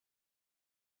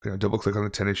 Okay, double click on the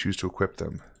tennis shoes to equip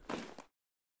them.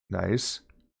 Nice.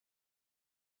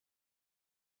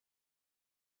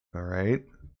 Alright.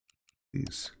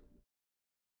 These.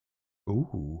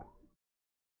 Ooh.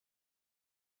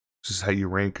 This is how you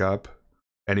rank up.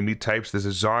 Enemy types. There's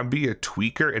a zombie, a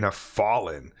tweaker, and a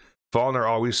fallen. Fallen are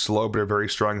always slow, but are very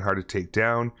strong and hard to take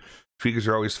down. Tweakers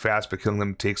are always fast, but killing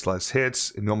them takes less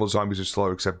hits. And normal zombies are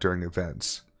slow, except during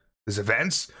events. There's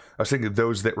events? I was thinking of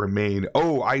those that remain.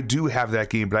 Oh, I do have that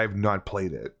game, but I have not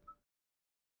played it.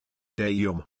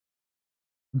 Damn.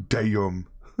 Damn.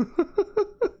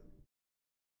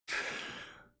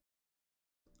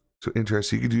 So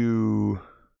interesting. You could do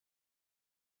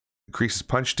increases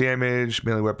punch damage,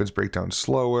 melee weapons break down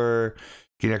slower,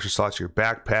 gain extra slots to your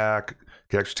backpack,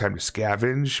 get extra time to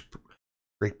scavenge,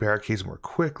 break barricades more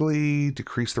quickly,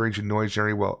 decrease the range of noise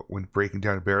generated when breaking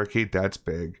down a barricade. That's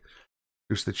big.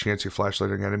 Reduce the chance you're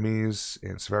flashlighting enemies,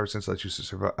 and Survivor Sense lets you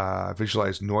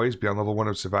visualize noise beyond level 1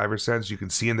 of Survivor Sense. You can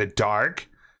see in the dark.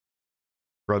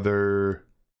 Brother.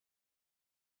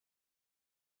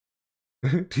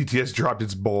 TTS dropped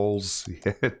its bowls.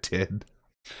 Yeah, it did.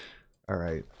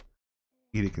 Alright.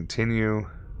 E to continue.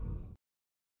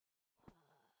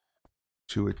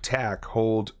 To attack,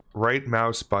 hold right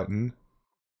mouse button.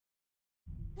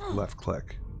 Left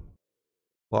click.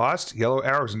 Lost? Yellow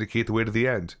arrows indicate the way to the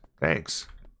end. Thanks.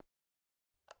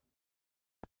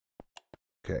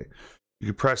 Okay. You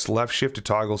can press left shift to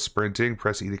toggle sprinting.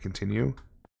 Press E to continue.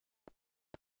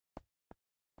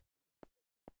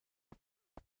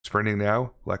 Sprinting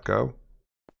now. Let go.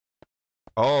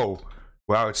 Oh.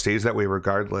 Wow, it stays that way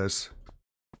regardless.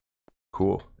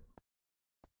 Cool.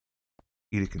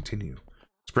 E to continue.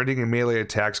 Sprinting and melee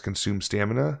attacks consume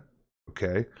stamina.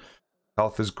 Okay.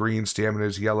 Health is green, stamina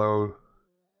is yellow.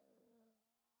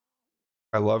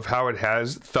 I love how it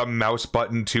has thumb mouse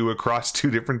button too across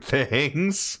 2 different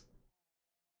things.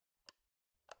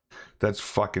 That's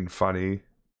fucking funny.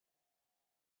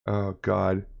 Oh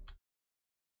god.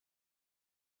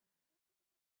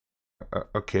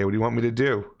 Okay, what do you want me to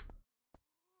do?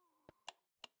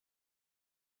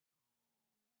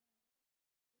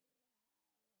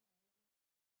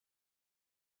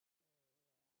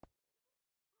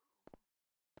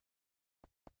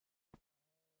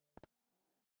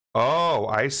 Oh,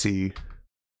 I see.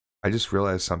 I just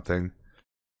realized something.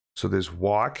 So there's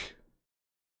walk.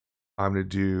 I'm going to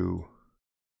do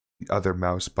the other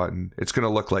mouse button. It's going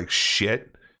to look like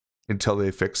shit until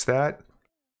they fix that.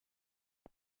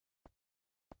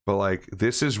 But like,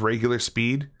 this is regular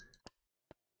speed.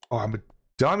 Oh, I'm a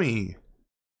dummy.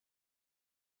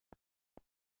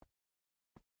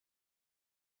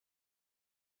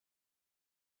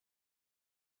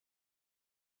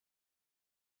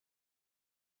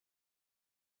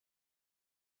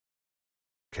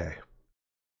 Okay.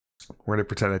 We're going to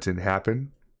pretend that didn't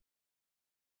happen.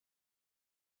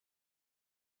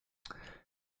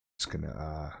 Just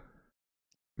gonna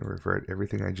revert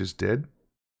everything I just did.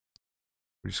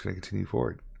 We're just gonna continue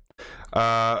forward.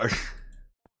 About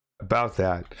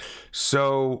that.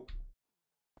 So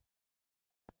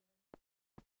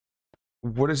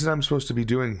what is it I'm supposed to be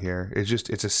doing here?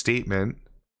 It's a statement.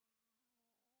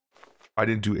 I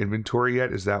didn't do inventory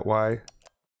yet, is that why?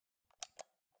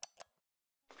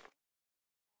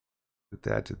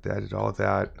 Did all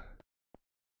that.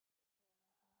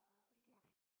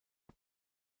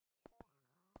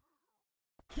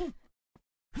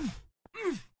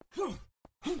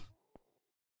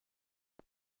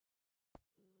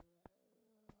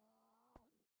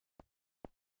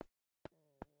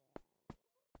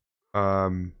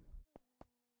 Alright,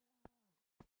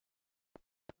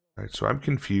 so I'm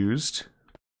confused.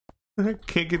 I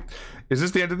can't get... Is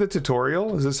this the end of the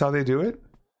tutorial? Is this how they do it?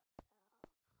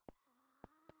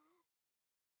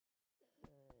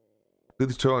 Do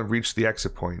the tutorial and reach the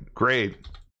exit point. Great.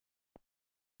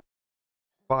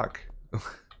 Fuck.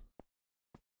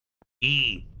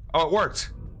 E. Oh, it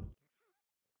worked!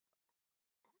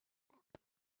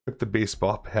 Took the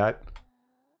baseball bat.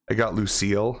 I got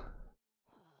Lucille.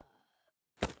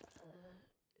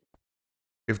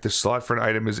 If the slot for an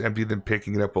item is empty, then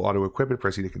picking it up will auto-equip it.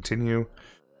 Press E to continue.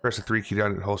 Press the 3 key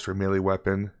down and holster a melee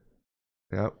weapon.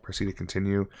 Yep, press E to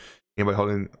continue. Aim by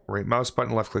holding right mouse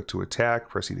button, left click to attack.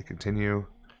 Press E to continue.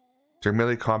 During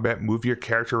melee combat, move your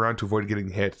character around to avoid getting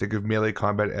hit. Think of melee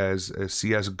combat as a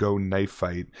CSGO knife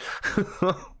fight.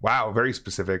 Wow, very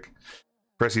specific.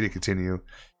 Press E to continue.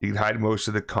 You can hide most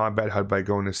of the combat HUD by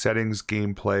going to settings,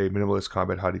 gameplay, minimalist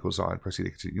combat HUD equals on. Press E to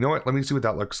continue. You know what? Let me see what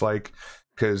that looks like.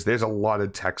 Because there's a lot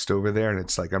of text over there and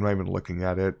it's like, I'm not even looking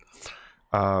at it.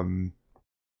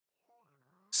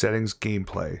 Settings,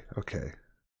 gameplay. Okay.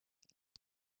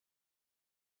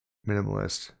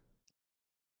 Minimalist.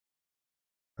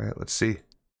 Alright, let's see.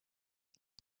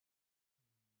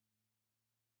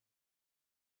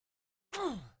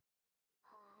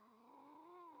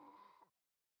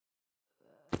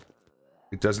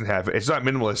 It doesn't have... It's not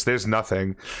minimalist. There's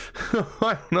nothing.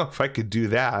 I don't know if I could do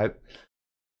that.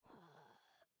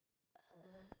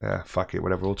 Fuck it.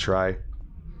 Whatever. We'll try.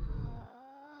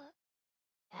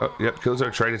 Oh, yep. Kills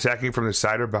are tried attacking from the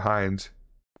side or behind.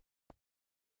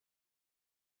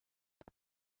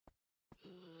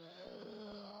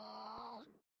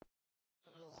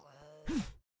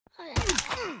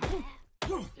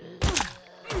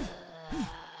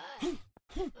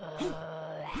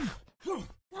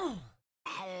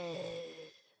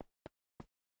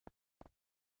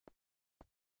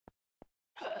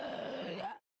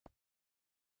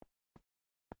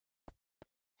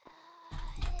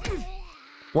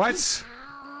 What?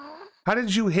 How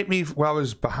did you hit me while I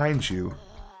was behind you?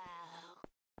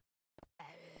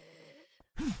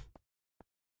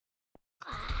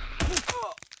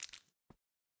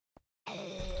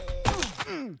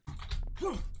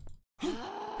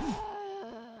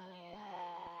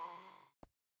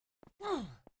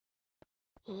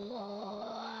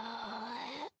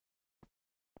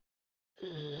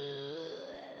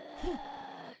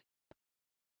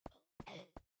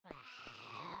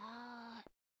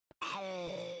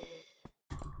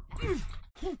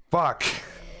 Fuck.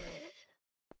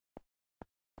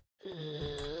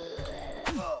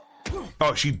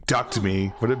 Oh, she ducked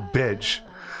me. What a bitch.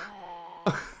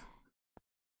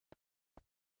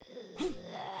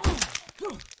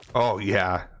 Oh,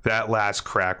 yeah. That last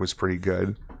crack was pretty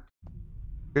good.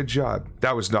 Good job.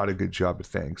 That was not a good job, but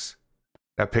thanks.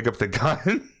 Now pick up the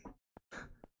gun.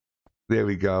 There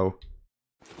we go.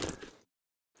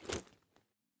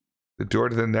 The door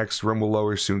to the next room will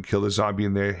lower soon. Kill the zombie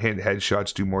in there. Hint,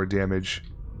 headshots do more damage.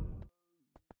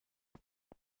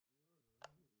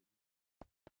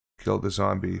 Kill the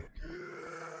zombie.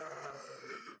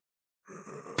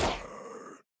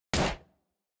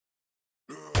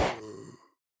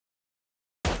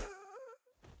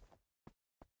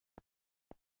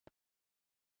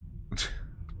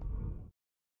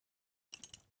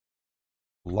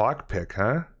 Lockpick,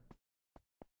 huh?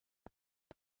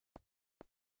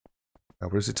 Now,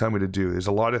 what does it tell me to do? There's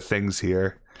a lot of things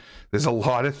here. There's a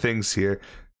lot of things here.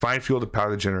 Find fuel to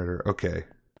power the generator. Okay.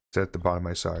 It's at the bottom,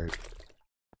 I saw it.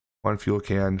 One fuel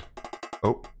can.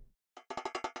 Oh.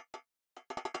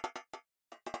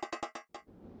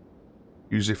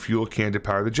 Use a fuel can to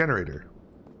power the generator.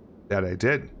 That I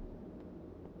did.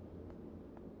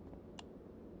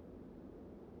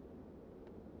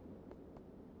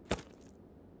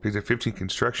 These are 15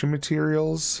 construction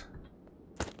materials.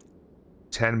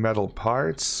 10 metal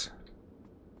parts.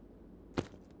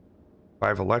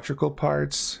 5 electrical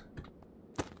parts.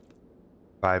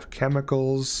 5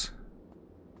 chemicals.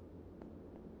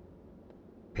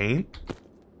 Paint.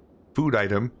 Food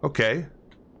item. Okay.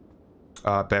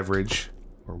 Beverage.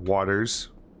 Or waters.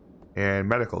 And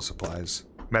medical supplies.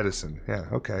 Medicine. Yeah,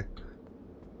 okay.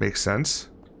 Makes sense.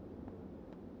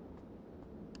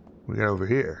 We got over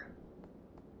here.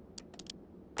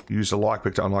 Use a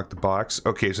lockpick to unlock the box.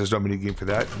 Okay, so there's no mini game for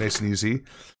that. Nice and easy.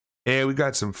 And we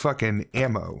got some fucking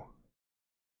ammo.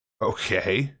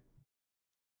 Okay.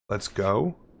 Let's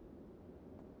go.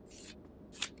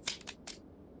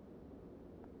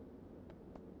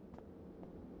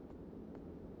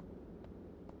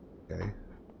 Okay.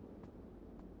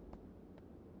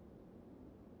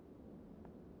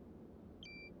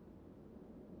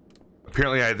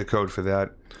 Apparently I had the code for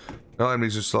that. No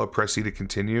enemies are slow. Press E to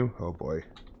continue. Oh boy.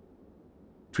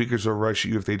 Tweakers will rush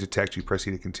you if they detect you. Press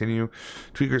E to continue.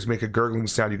 Tweakers make a gurgling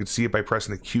sound. You can see it by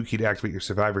pressing the Q key to activate your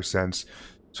Survivor Sense.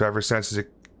 Survivor Sense is a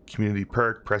community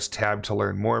perk. Press Tab to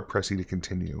learn more. Press E to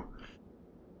continue.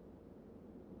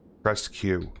 Press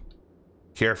Q.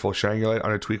 Careful. Shining your light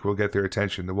on a tweaker will get their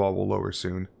attention. The wall will lower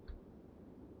soon.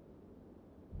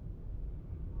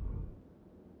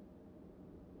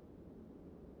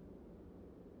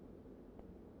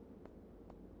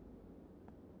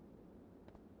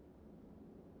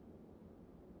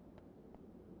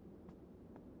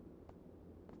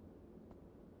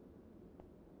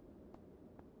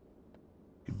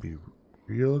 Be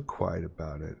real quiet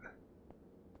about it.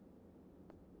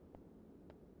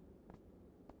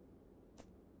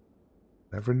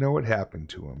 Never know what happened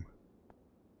to him.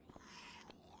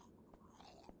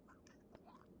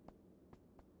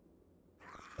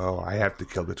 Oh, I have to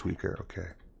kill the tweaker. Okay.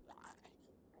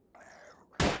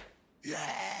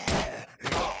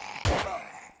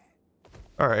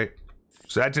 Alright.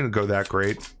 So that didn't go that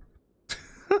great.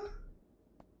 Could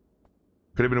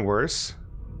have been worse.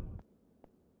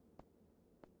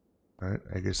 Alright,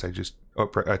 I guess I just... Oh,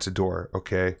 that's a door.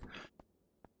 Okay.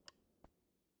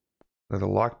 Another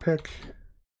lockpick?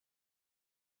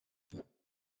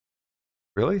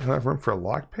 Really? I don't have room for a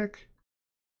lockpick?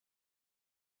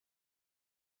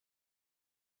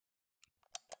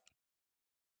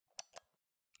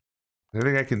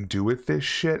 Anything I can do with this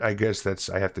shit? I guess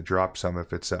that's... I have to drop some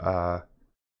if it's call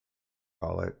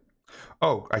it.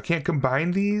 Oh, I can't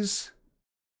combine these?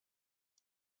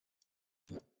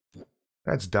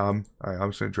 That's dumb. Alright,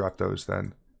 I'm just gonna drop those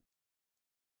then.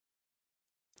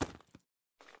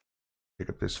 Pick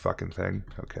up this fucking thing.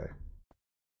 Okay.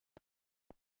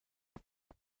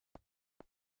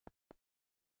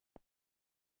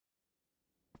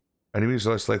 Enemies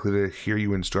are less likely to hear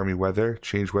you in stormy weather.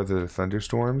 Change weather to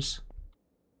thunderstorms.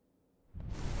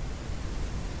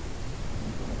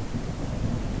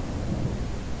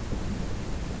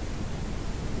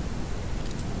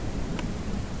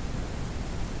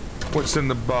 What's in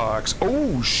the box?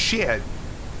 Oh, shit!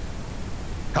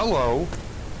 Hello!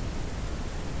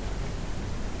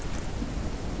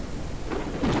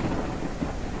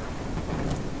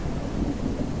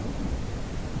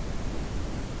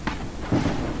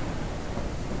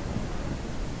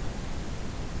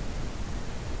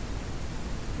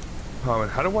 Oh,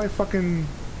 and how do I fucking...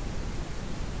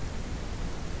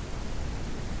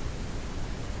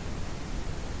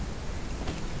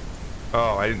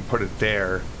 Oh, I didn't put it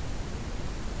there.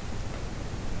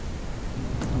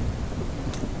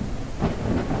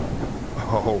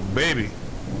 Oh, baby.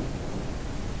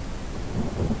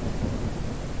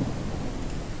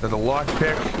 Another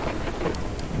lockpick.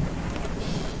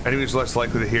 Enemies less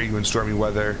likely to hear you in stormy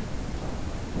weather.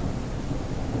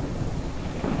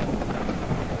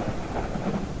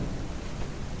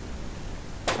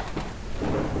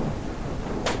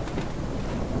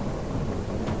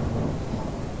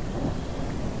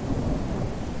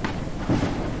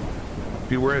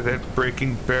 Beware that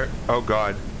breaking bear. Oh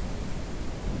god.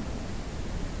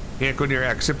 Can't go near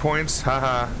exit points?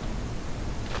 Haha.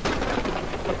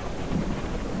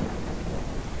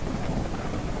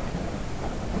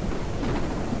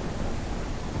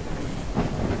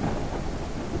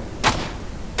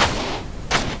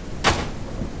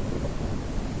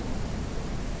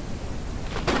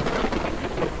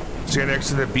 Stand next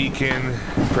to the beacon,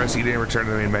 press E to return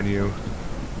to the main menu.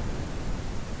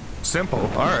 Simple,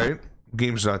 alright.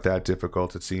 Game's not that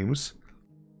difficult, it seems.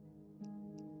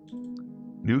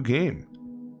 New game.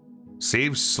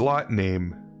 Save slot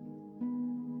name.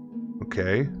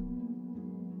 Okay.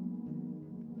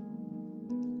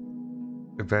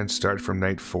 Events start from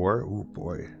night 4. Oh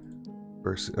boy.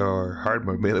 Or hard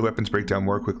mode. Melee weapons break down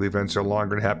more quickly. Events are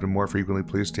longer and happen more frequently.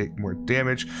 Please take more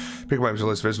damage. Pick up items are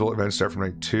less visible. Events start from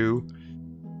night 2.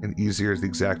 And easier is the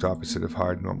exact opposite of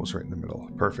hard. Normal's right in the middle.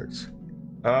 Perfect.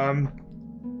 We're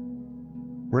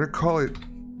gonna call it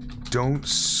Don't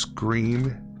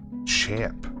scream,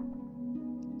 champ.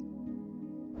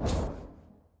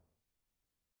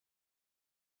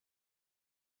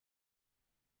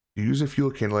 Use a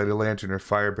fuel can, light a lantern or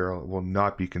fire barrel. It will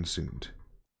not be consumed.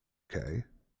 Okay.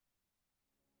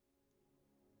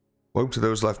 Welcome to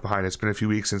those left behind. It's been a few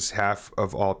weeks since half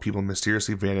of all people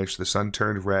mysteriously vanished. The sun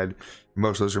turned red, and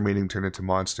most of those remaining turned into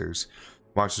monsters.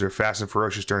 Monsters are fast and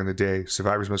ferocious during the day.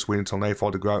 Survivors must wait until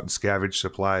nightfall to go out and scavenge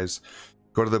supplies.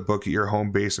 Go to the book at your home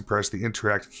base and press the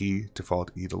interact key,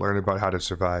 default E, to learn about how to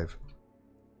survive.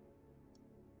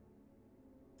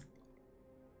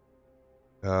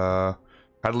 How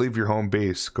to leave your home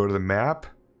base. Go to the map.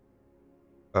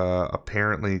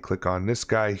 Apparently click on this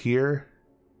guy here.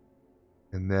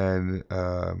 And then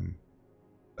a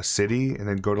city, and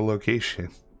then go to location,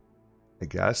 I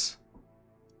guess.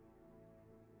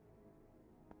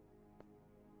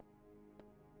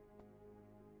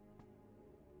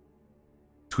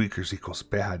 Tweakers equals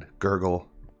bad. Gurgle.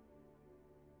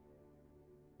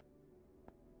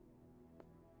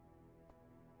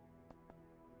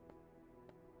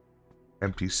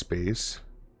 Empty space.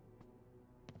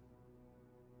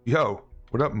 Yo,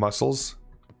 what up, muscles?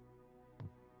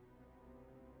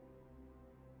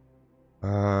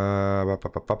 Yeah,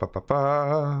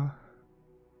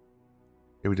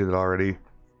 we did it already.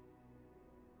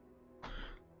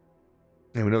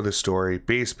 And we know this story.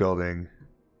 Base building.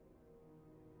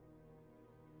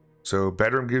 So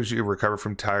bedroom gives you recover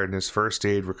from tiredness. First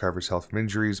aid recovers health from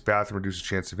injuries. Bathroom reduces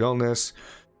chance of illness.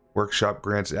 Workshop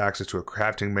grants access to a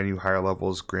crafting menu. Higher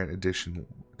levels grant additional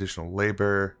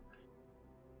labor.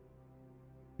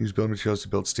 Use building materials to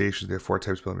build stations. There are 4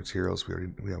 types of building materials.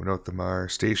 We know what them are.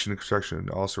 Station construction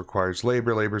also requires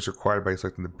labor. Labor is required by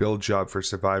selecting the build job for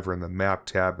survivor in the map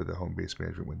tab of the home base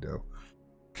management window.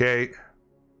 Okay.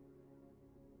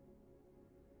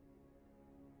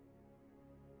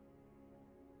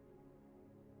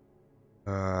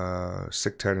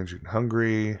 Sick, tired, injured, and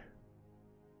hungry.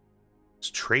 It's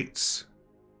traits.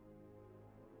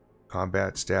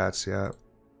 Combat stats, yeah.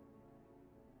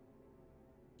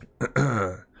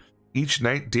 Each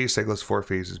day cycle has 4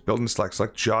 phases. Build and select.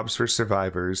 Select jobs for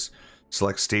survivors.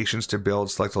 Select stations to build.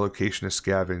 Select a location to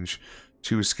scavenge.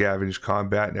 Choose scavenge,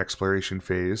 combat, and exploration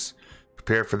phase.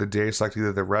 Prepare for the day. Select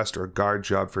either the rest or guard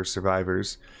job for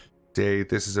survivors. Day.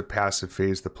 This is a passive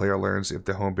phase. The player learns if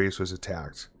the home base was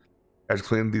attacked. After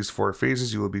completing these 4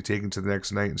 phases, you will be taken to the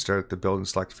next night and start the build and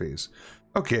select phase.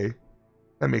 Okay.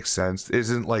 That makes sense. It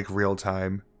isn't like real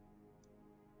time.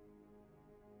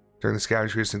 During the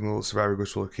scavenge phase, single survivor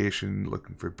goes to a location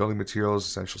looking for building materials,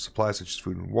 essential supplies such as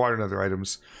food and water, and other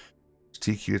items.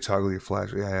 T key to toggle your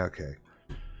flash. Yeah, okay.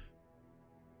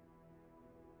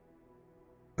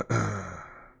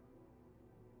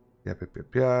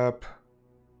 Yep.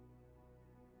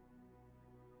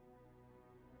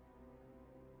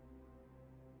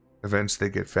 Events, they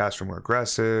get faster, more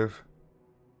aggressive.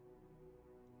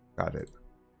 Got it.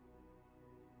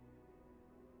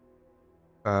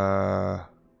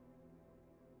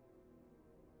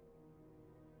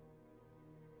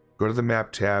 Go to the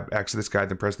map tab, exit this guide,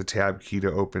 then press the tab key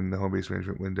to open the home base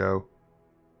management window.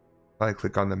 I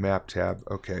click on the map tab.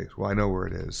 Okay, well I know where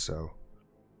it is, so.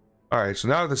 Alright, so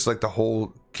now this is like the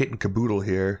whole kit and caboodle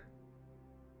here.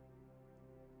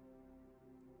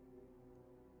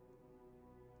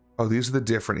 Oh, these are the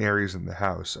different areas in the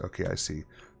house. Okay, I see.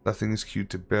 Nothing is queued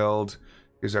to build.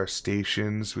 Here's our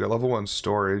stations. We got level 1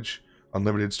 storage.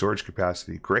 Unlimited storage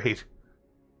capacity. Great.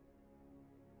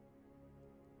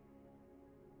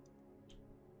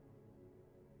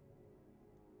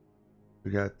 We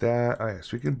got that. Oh,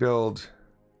 yes, we can build.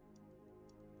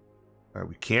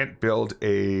 We can't build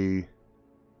a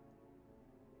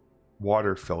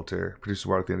water filter. Produces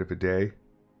water at the end of the day.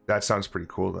 That sounds pretty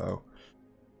cool, though.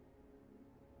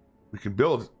 We can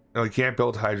build. No, we can't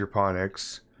build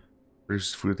hydroponics.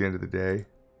 Produces food at the end of the day.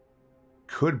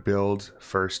 Could build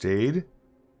first aid,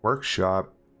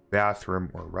 workshop,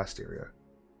 bathroom, or rest area.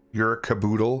 You're a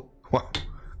caboodle? Well,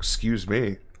 excuse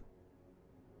me.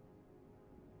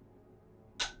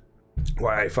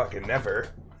 Why, I fucking never.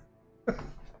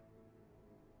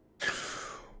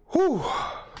 Whew.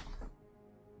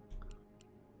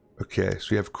 Okay, so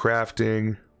we have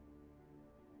crafting.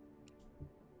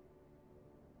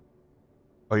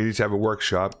 Oh, you need to have a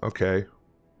workshop. Okay.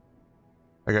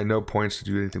 I got no points to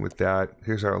do anything with that.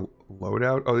 Here's our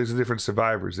loadout. Oh, these are different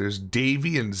survivors. There's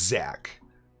Davey and Zach.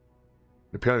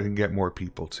 Apparently we can get more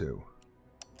people too.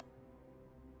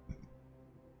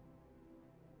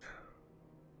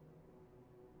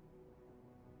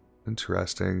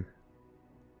 Interesting.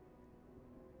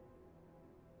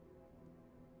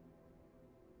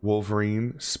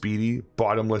 Wolverine, speedy,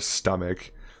 bottomless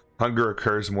stomach. Hunger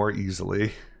occurs more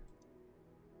easily.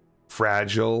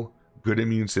 Fragile, good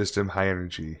immune system, high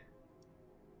energy.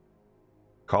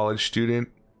 College student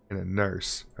and a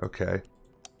nurse. Okay.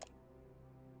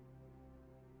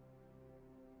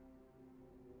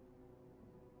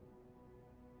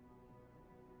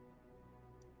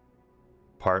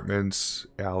 Apartments,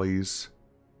 alleys.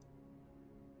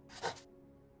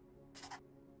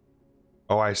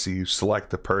 Oh, I see. You select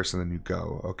the person and you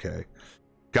go. Okay.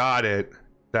 Got it.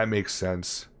 That makes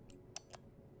sense.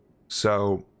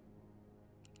 So,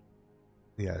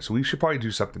 yeah, so we should probably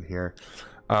do something here.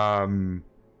 And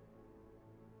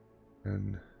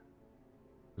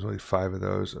there's only 5 of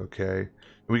those. Okay.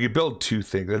 We could build 2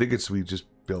 things. I think we just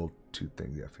build 2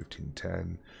 things. Yeah,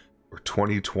 1510 or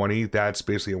 2020. That's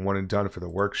basically a one and done for the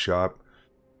workshop.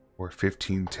 Or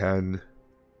 1510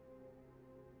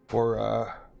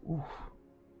 for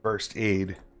first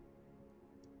aid.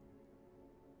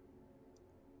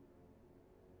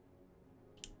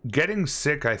 Getting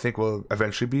sick, I think, will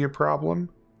eventually be a problem,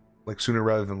 like sooner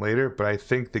rather than later. But I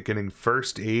think that getting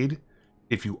first aid,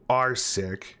 if you are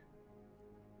sick,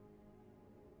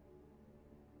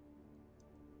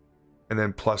 and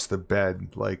then plus the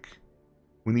bed, like,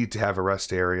 we need to have a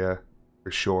rest area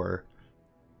for sure.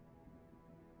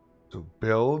 So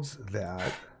build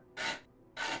that.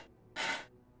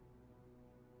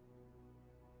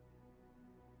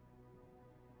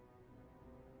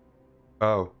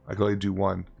 Oh, I can only do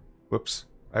 1. Whoops.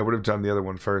 I would have done the other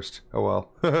one first. Oh well.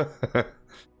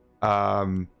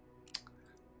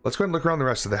 Let's go ahead and look around the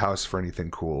rest of the house for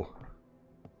anything cool.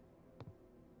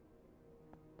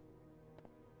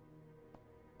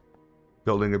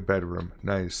 Building a bedroom.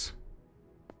 Nice.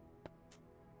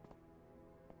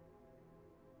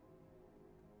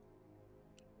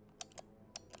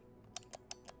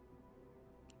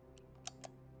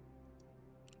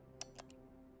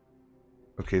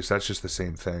 Okay, so that's just the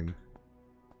same thing.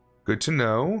 Good to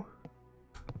know.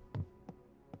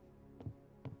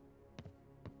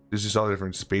 There's just all the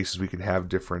different spaces we can have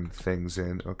different things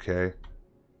in. Okay.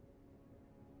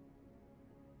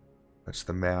 That's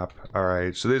the map.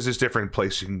 Alright, so there's just different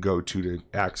places you can go to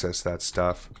access that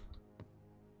stuff.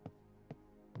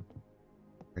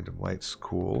 Random lights,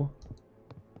 cool.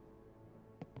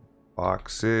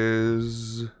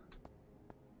 Boxes.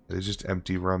 There's just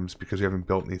empty rooms because we haven't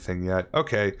built anything yet.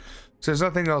 Okay, so there's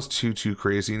nothing else too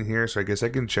crazy in here, so I guess I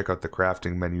can check out the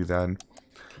crafting menu then.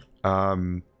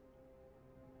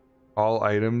 All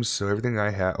items, so everything I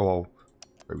have. Oh,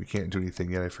 we can't do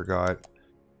anything yet. I forgot.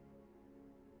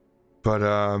 But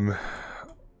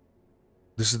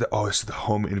this is the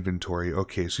home inventory.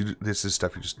 Okay, so this is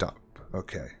stuff you just dump.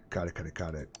 Okay, got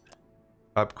it.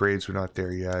 Upgrades, we're not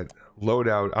there yet.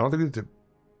 Loadout, I don't think we have to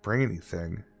bring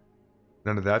anything.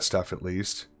 None of that stuff, at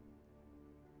least.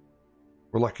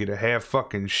 We're lucky to have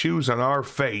fucking shoes on our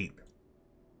feet.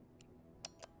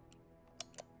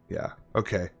 Yeah,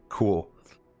 okay, cool.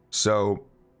 So,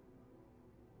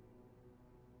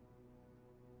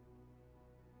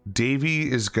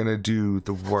 Davey is gonna do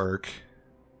the work.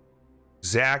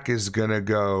 Zach is gonna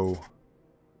go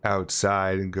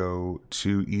outside and go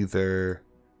to either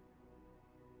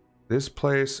this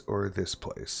place or this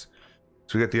place.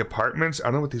 So we got the apartments. I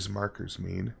don't know what these markers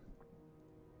mean.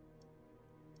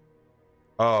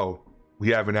 Oh, we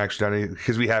haven't actually done any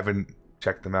because we haven't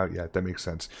checked them out yet. That makes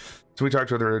sense. So we talked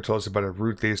to other told us about a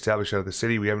route they established out of the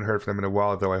city. We haven't heard from them in a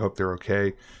while, though I hope they're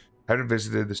okay. Haven't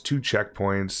visited. There's 2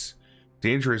 checkpoints.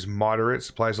 Danger is moderate.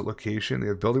 Supplies at location. They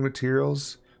have building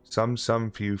materials. Some,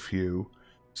 few.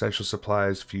 Essential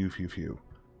supplies, few.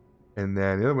 And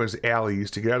then the other one is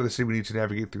alleys. To get out of the city, we need to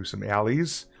navigate through some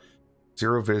alleys.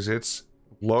 0 visits.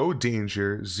 Low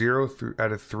danger. 0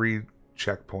 out of 3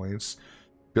 checkpoints.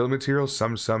 Building materials,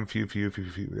 some, few.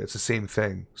 It's the same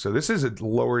thing. So this is a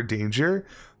lower danger.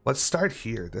 Let's start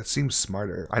here. That seems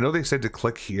smarter. I know they said to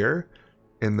click here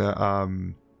in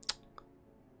the,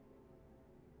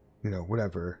 you know,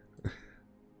 whatever.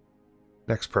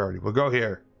 Next priority. We'll go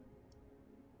here.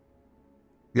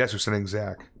 Yes, we're sending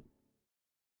Zach.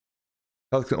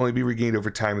 Health can only be regained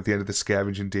over time at the end of the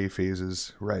scavenge and day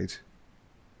phases. Right.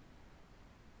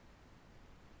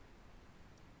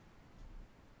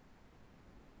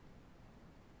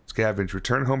 Scavenge.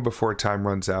 Return home before time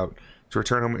runs out. To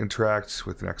return home, interact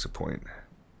with an exit point.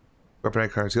 Weapon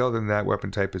icon is other than that. Weapon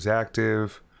type is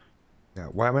active. Now,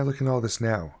 why am I looking at all this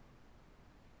now?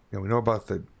 Yeah, we know about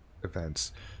the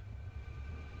events.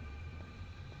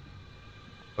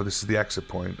 Oh, this is the exit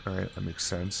point. Alright, that makes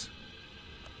sense.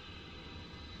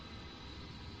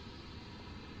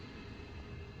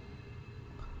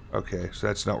 Okay, so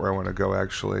that's not where I want to go,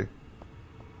 actually.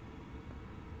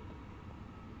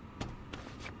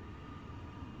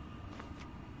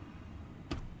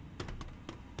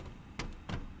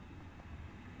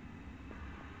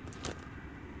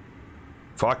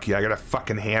 Fuck yeah, I got a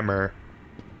fucking hammer.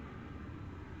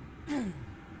 I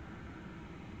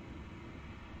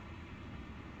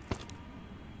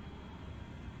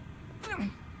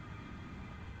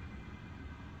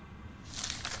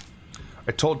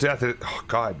told Death that, oh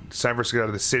god, it's time for us to get out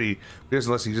of the city. He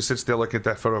doesn't listen, he just sits there looking at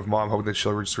that photo of Mom, hoping that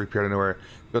she'll just reappear out of nowhere.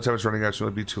 No time is running out, so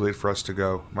it'll be too late for us to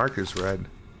go. Mark is red.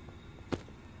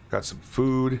 Got some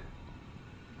food.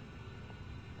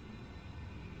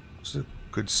 This is a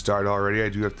good start already, I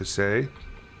do have to say.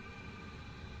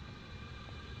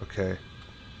 Okay.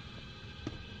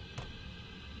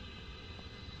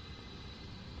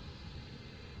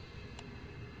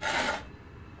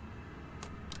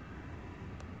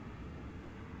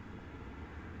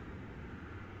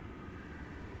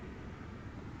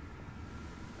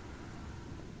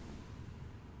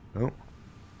 Nope.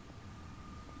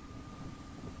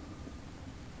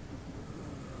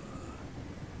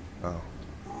 Oh.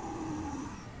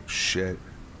 Shit.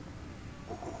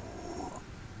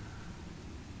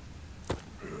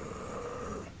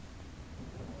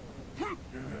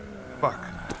 Fuck.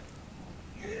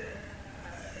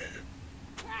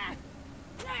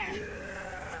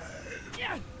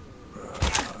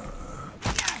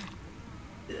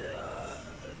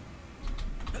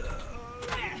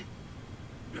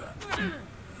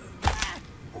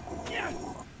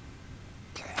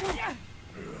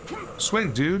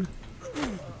 Swing, dude.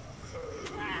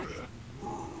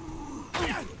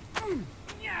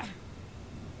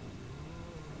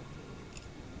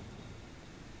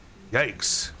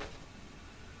 Yikes.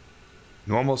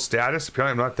 Normal status?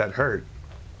 Apparently I'm not that hurt.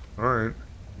 Alright.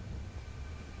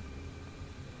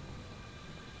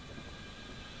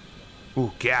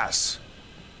 Ooh, gas.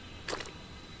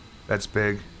 That's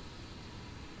big.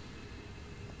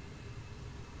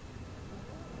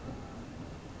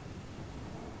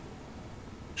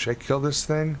 Should I kill this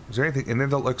thing? Is there anything in there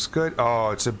that looks good?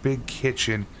 Oh, it's a big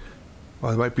kitchen. Oh,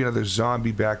 there might be another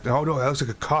zombie back there. Oh no, that looks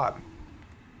like a cop.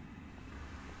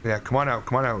 Yeah, come on out,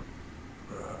 come on out.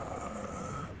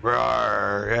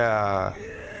 Roar, yeah.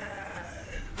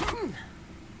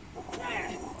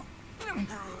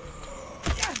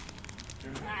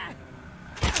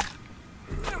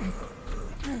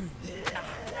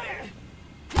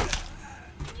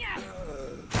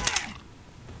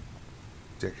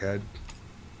 Dickhead.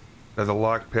 Another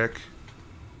lockpick.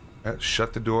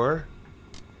 Shut the door.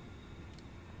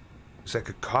 There's like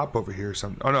a cop over here or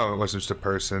something. Oh no, it wasn't just a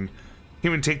person.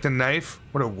 Can't even take the knife?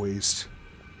 What a waste.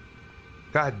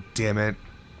 God damn it.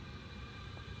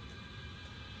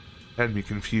 Had me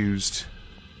confused.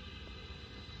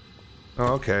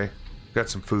 Oh, okay. Got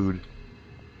some food.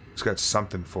 It's got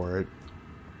something for it.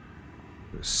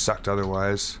 It sucked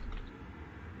otherwise.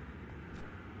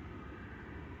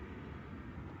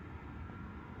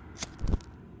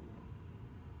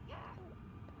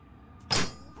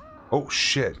 Oh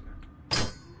shit.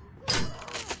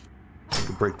 I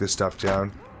can break this stuff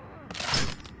down.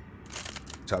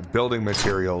 Top building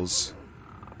materials.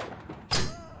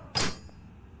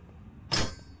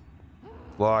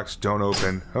 Locks don't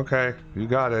open. Okay, you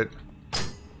got it.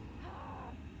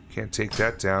 Can't take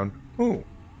that down. Ooh.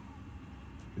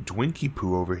 Dwinky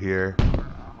poo over here.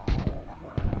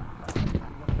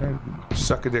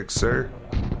 Suck a dick, sir.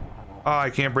 Oh, I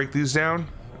can't break these down?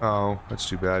 Oh, that's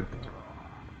too bad.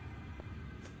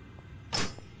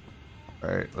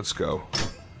 Alright, let's go.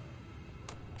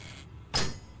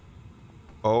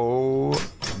 Oh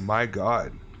my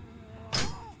god.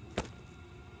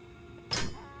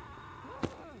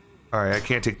 Alright, I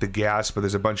can't take the gas, but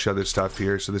there's a bunch of other stuff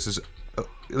here, so this is... at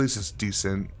least it's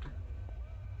decent.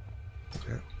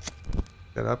 Okay.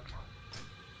 Get up.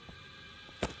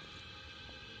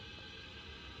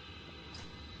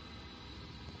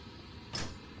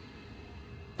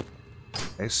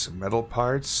 Nice, some metal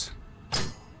parts.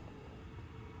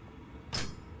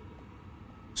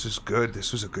 This is good.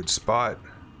 This was a good spot.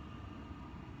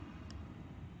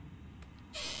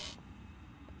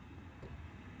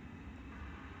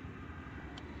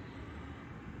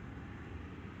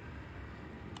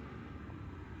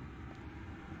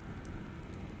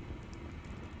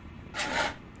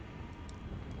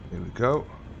 There we go.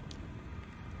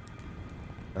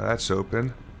 Now that's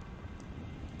open.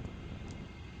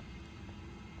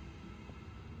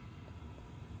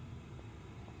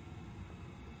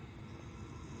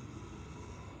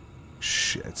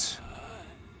 Shit.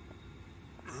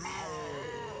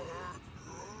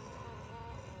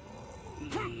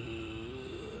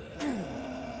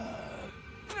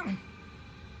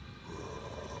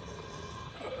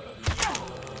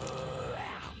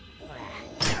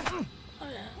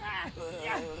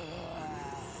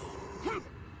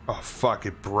 Oh fuck,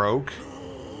 it broke.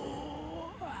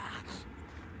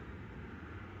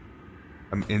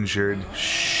 I'm injured.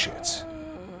 Shit.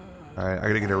 Alright, I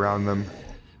gotta get around them.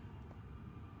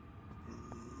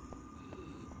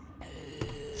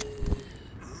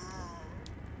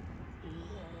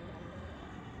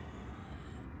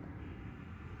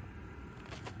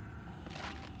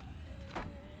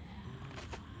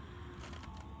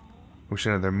 Wish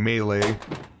another melee.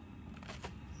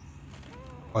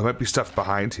 Oh, there might be stuff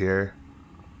behind here.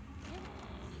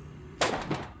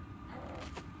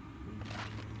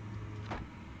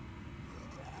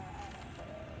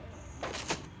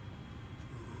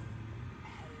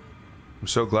 I'm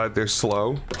so glad they're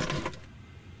slow.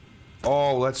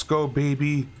 Oh, let's go,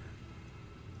 baby.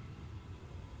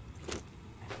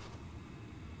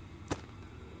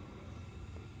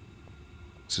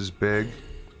 This is big.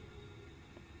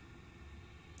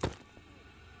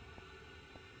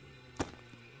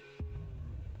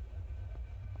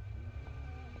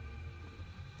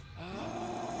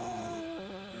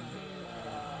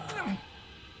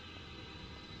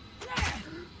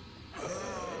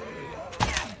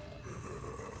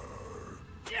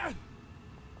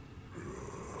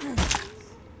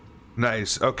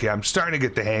 Nice. Okay, I'm starting to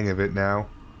get the hang of it now.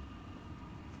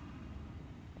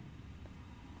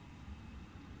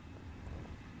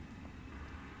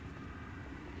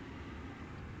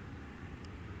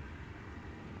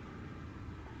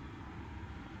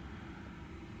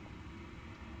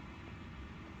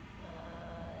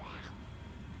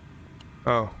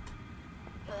 Oh.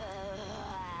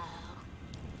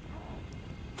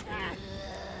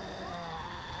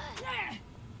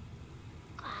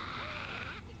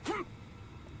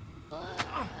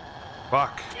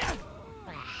 Fuck.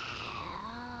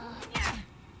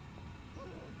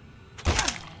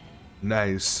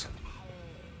 Nice.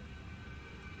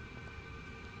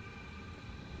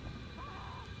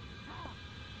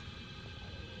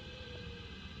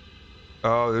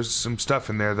 Oh, there's some stuff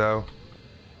in there, though.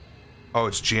 Oh,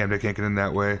 it's jammed. I can't get in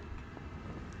that way.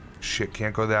 Shit,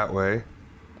 can't go that way.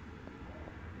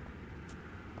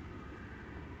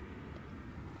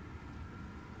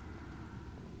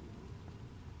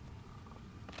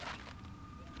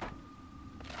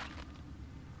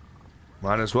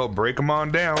 Might as well break them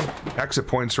on down. Exit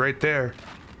point's right there.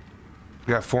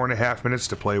 We got 4.5 minutes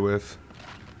to play with.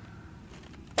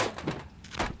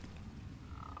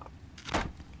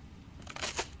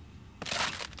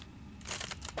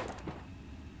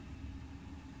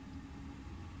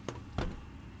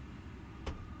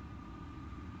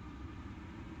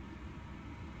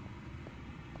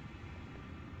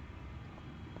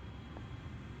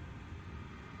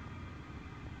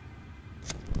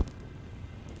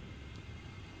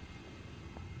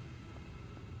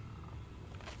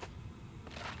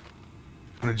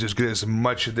 I'm gonna just get as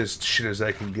much of this shit as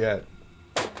I can get.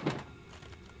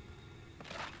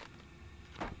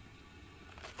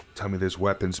 Tell me there's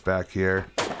weapons back here.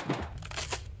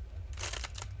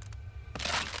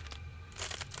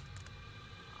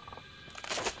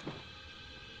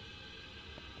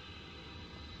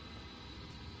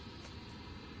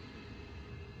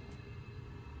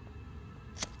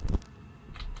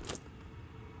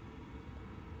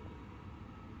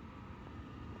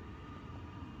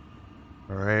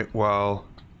 Alright, well,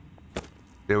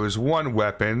 there was one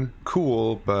weapon.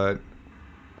 Cool, but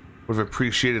would have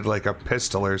appreciated like a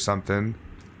pistol or something.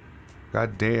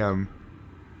 God damn.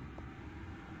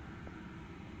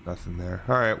 Nothing there.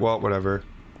 Alright, well, whatever.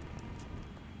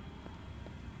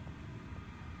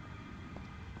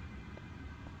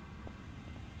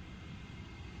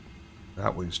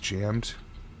 That was jammed.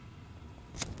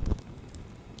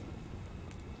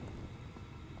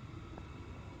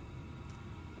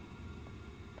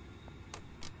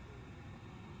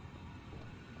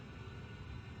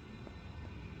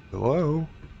 Hello?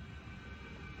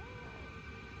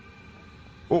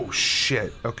 Oh,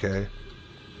 shit. Okay.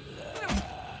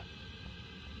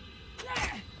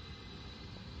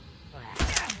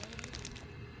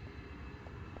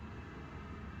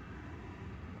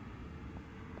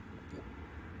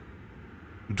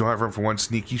 You don't have room for one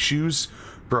sneaky shoes?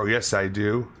 Bro, yes I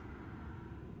do.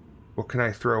 What can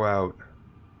I throw out?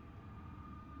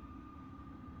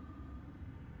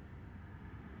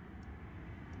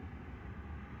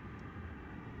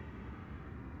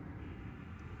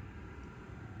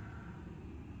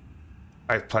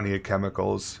 I have plenty of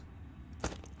chemicals.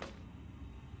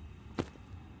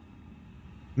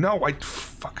 No, I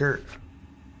fucker.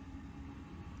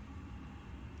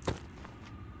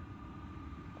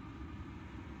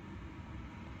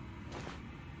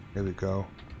 There we go.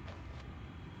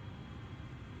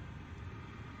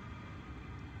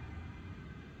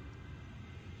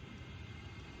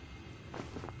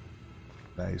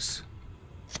 Nice.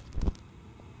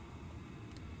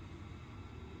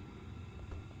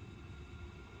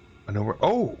 I know where.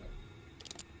 Oh!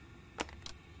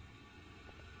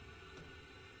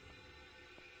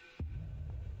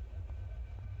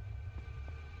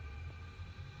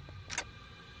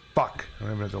 Fuck. I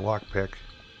don't have another lockpick.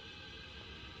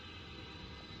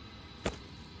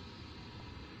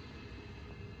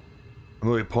 I'm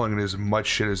really pulling in as much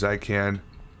shit as I can.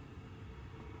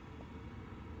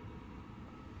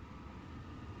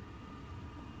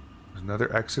 There's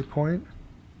another exit point.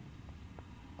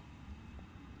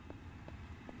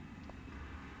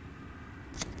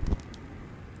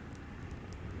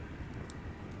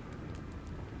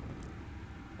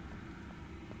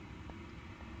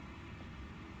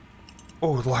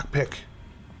 Oh, the lockpick.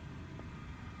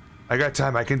 I got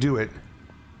time. I can do it.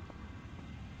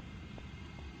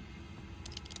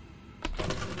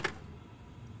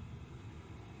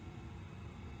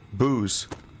 Booze.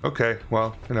 Okay,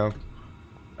 well, you know,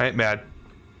 I ain't mad.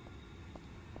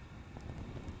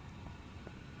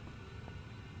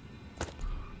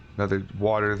 Another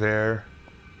water there.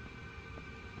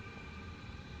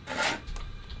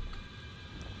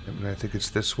 And I think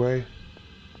it's this way.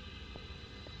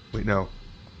 Wait, no.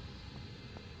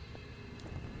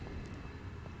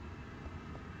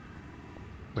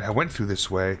 Wait, I went through this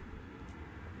way.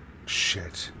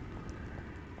 Shit.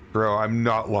 Bro, I'm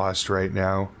not lost right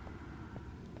now.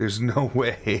 There's no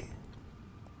way.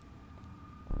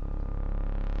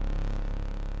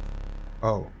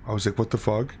 Oh, I was like, what the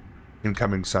fuck?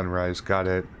 Incoming sunrise, got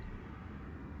it.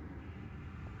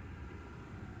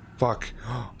 Fuck.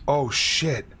 Oh,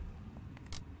 shit.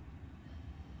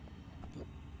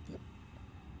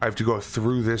 I have to go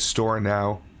through this store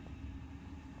now.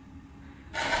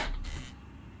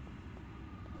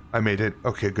 I made it.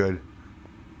 Okay, good.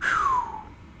 Whew.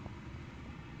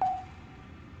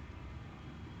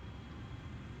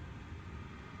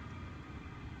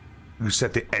 You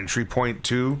set the entry point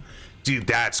too? Dude,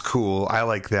 that's cool. I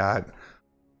like that.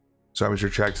 So I was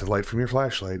retract the light from your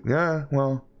flashlight. Yeah,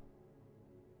 well.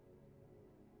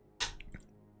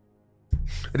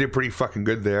 I did pretty fucking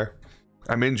good there.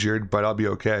 I'm injured, but I'll be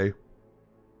okay.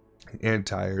 And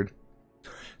tired.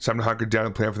 So I'm gonna hunker down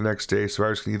and plan for the next day.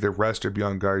 Survivors can either rest or be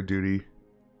on guard duty.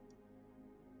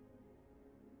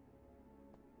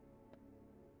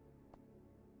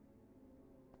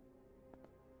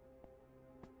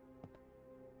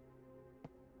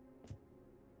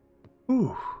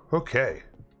 Ooh, okay.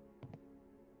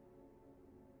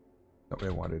 Not what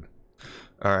I wanted.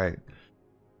 Alright.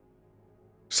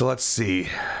 So let's see.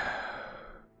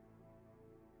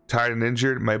 Tired and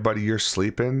injured? My buddy, you're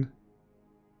sleeping?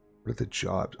 What are the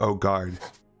jobs? Oh, guard.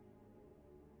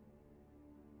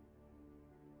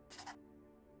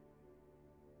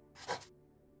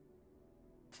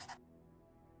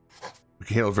 We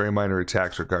can handle very minor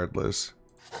attacks regardless.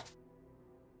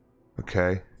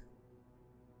 Okay.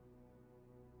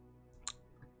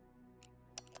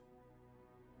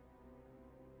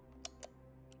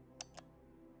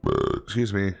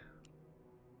 Excuse me.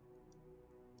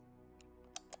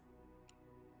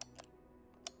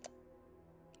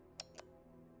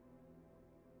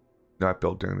 Not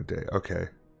built during the day. Okay.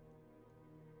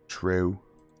 True.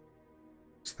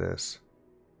 What's this?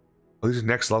 Oh, these are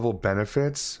next level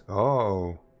benefits?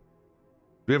 Oh. Do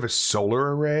we have a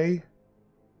solar array?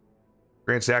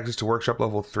 Grants access to workshop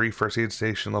level 3, first aid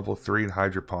station level 3, and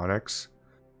hydroponics.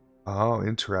 Oh,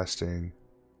 interesting.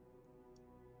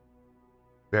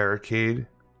 Barricade.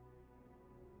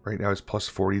 Right now it's plus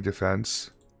 40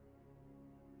 defense.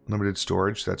 Limited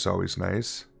storage, that's always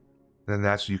nice. And then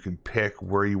that's you can pick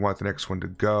where you want the next one to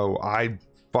go. I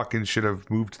fucking should have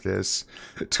moved this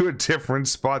to a different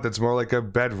spot that's more like a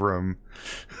bedroom.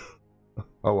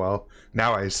 Oh well,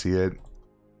 now I see it.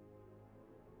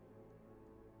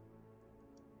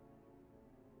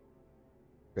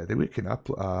 I think we can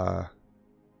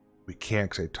we can't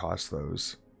because I tossed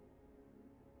those.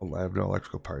 I have no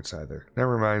electrical parts either.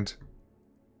 Never mind.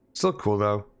 Still cool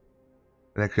though.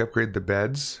 And I could upgrade the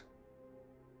beds.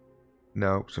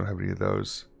 No, we don't have any of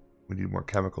those. We need more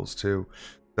chemicals too.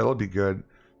 That'll be good.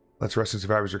 Let's resting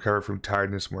survivors recover from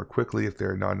tiredness more quickly. If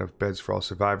there are not enough beds for all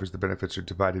survivors, the benefits are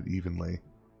divided evenly.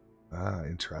 Ah,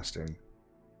 interesting.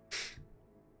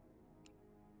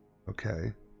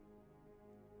 Okay.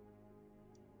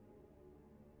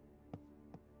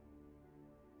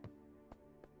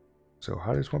 So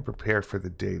how does one prepare for the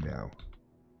day now?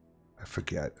 I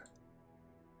forget.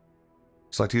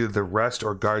 Select either the rest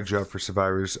or guard job for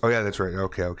survivors. Oh yeah, that's right.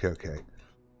 Okay, okay, okay.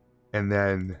 And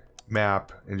then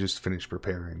map and just finish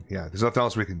preparing. Yeah, there's nothing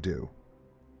else we can do.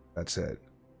 That's it.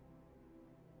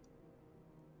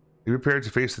 Be prepared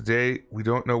to face the day. We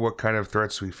don't know what kind of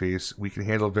threats we face. We can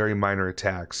handle very minor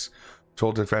attacks.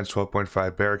 Total defense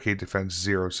 12.5. Barricade defense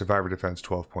 0. Survivor defense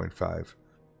 12.5.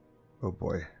 Oh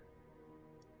boy.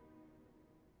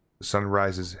 The sun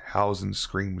rises. Howls and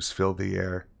screams fill the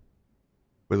air.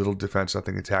 With little defense,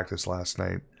 nothing attacked us last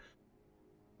night.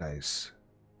 Nice.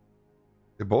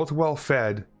 They're both well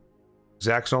fed.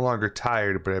 Zach's no longer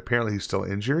tired, but apparently he's still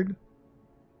injured.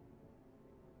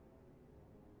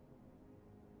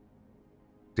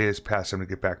 Day has passed. I'm going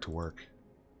to get back to work.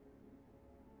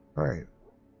 Alright.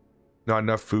 Not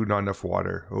enough food, not enough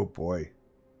water. Oh boy.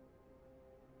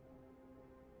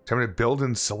 Time to build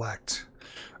and select.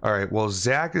 Alright, well,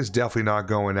 Zach is definitely not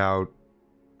going out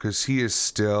because he is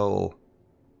still...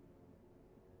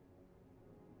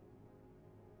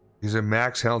 He's a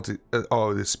max health...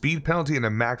 oh, the speed penalty and a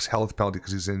max health penalty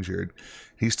because he's injured.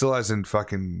 He still hasn't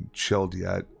fucking chilled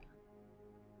yet.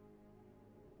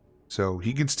 So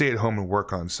he can stay at home and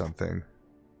work on something.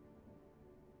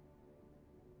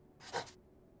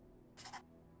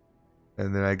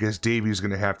 And then I guess Davey's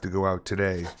going to have to go out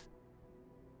today.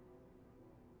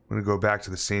 I'm going to go back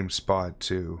to the same spot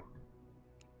too.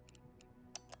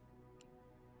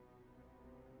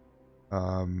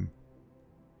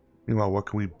 Meanwhile, what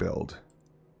can we build?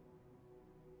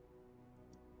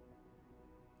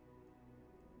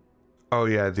 Oh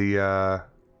yeah,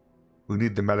 we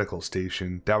need the medical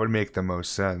station. That would make the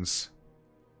most sense.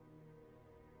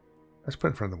 Let's put it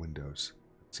in front of the windows.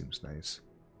 That seems nice.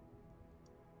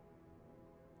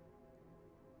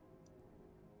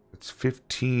 It's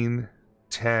 15,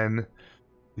 10.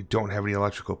 We don't have any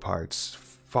electrical parts.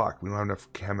 Fuck, we don't have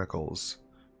enough chemicals.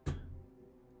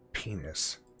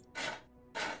 Penis.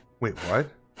 Wait, what?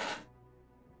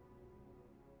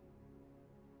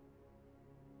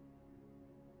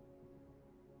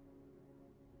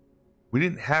 We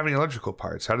didn't have any electrical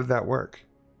parts. How did that work?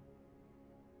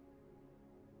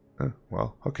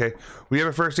 Well, okay. We have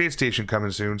a first aid station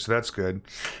coming soon, so that's good.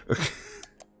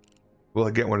 We'll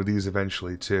get one of these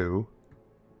eventually, too.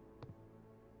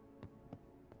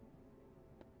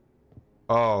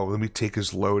 Oh, let me take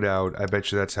his load out. I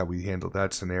bet you that's how we handle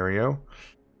that scenario.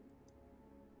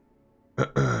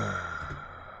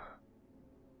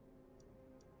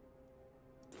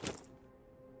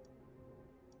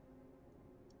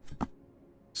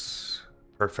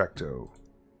 Perfecto.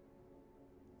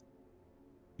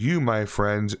 You, my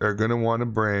friends, are going to want to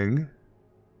bring...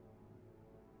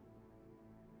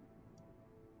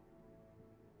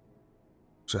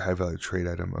 It's a high value trade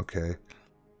item, okay.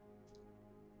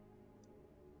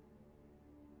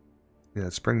 Yeah,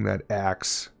 let's bring that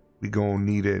axe. We gonna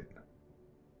need it.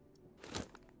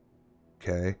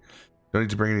 Okay. Don't need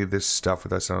to bring any of this stuff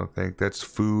with us, I don't think. That's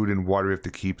food and water we have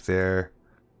to keep there.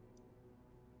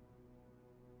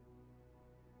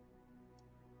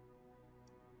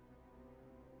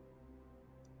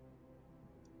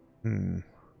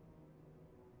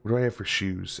 What do I have for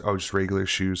shoes? Oh, just regular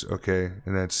shoes. Okay.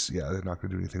 And that's, yeah, they're not going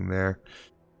to do anything there.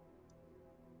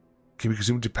 Can be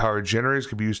consumed to power generators.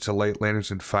 Can be used to light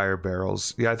lanterns and fire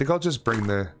barrels. Yeah, I think I'll just bring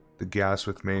the gas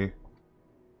with me. I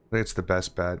think it's the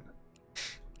best bet.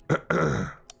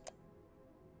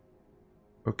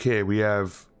 Okay, we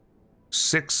have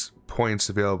 6 points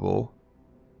available.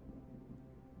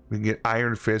 We can get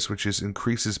Iron Fist, which is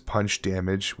increases punch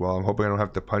damage. Well, I'm hoping I don't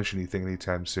have to punch anything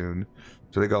anytime soon.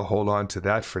 So I think I'll hold on to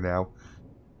that for now.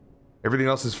 Everything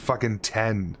else is fucking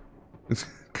 10.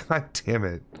 God damn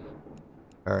it.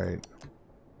 Alright.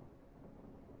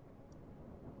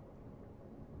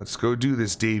 Let's go do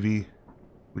this, Davey.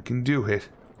 We can do it.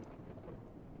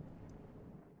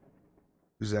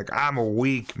 He's like, I'm a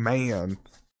weak man.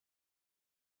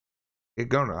 It's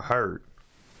gonna hurt.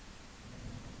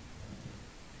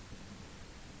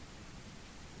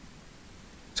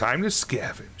 Time to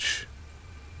scavenge.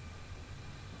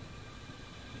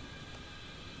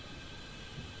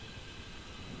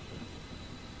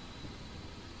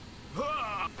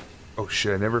 Oh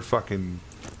shit, I never fucking...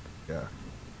 Yeah.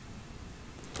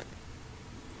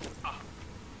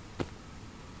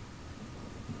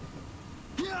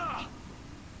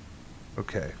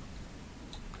 Okay.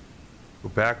 Go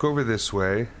back over this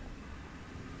way.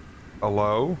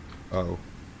 Hello? Oh.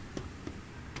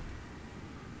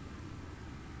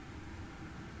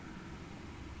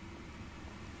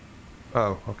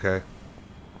 Oh, okay.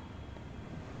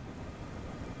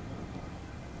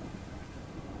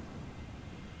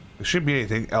 There shouldn't be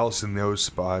anything else in those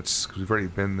spots, because we've already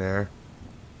been there.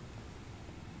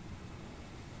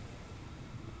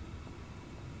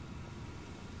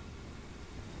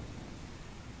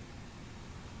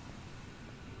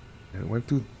 And it went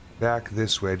through back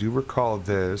this way. I do recall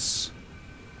this.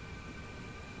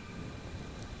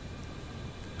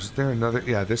 Is there another?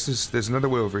 Yeah, there's another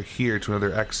way over here to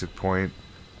another exit point.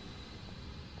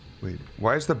 Wait,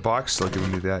 why is the box still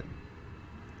giving me that?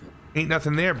 Ain't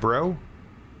nothing there, bro.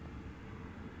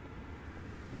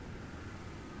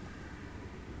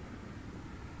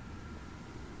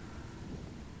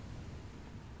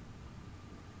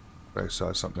 I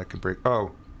saw something that could break.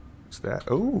 Oh, what's that?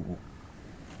 Oh.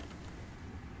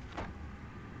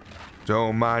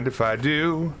 Don't mind if I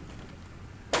do.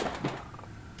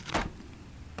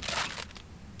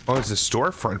 Oh, there's a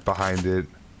storefront behind it.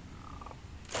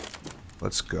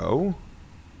 Let's go.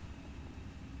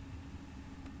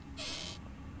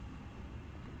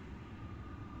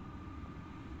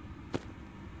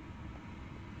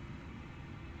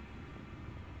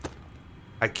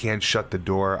 I can't shut the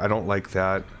door. I don't like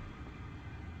that.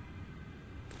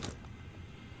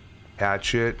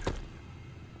 Hatchet.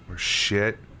 Or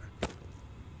shit.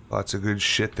 Lots of good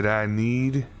shit that I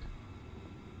need.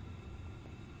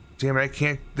 Damn it, I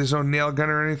can't... There's no nail gun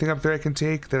or anything up there I can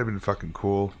take? That'd have been fucking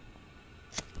cool.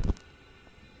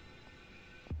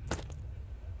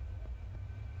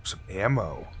 Some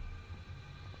ammo.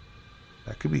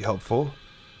 That could be helpful.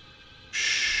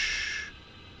 Shh.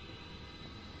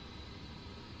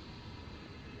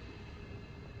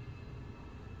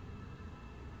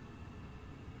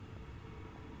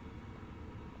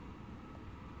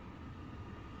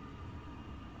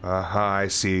 I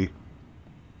see.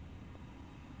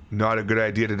 Not a good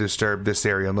idea to disturb this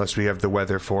area unless we have the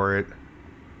weather for it.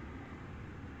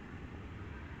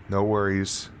 No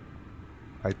worries.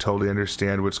 I totally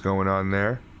understand what's going on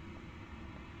there.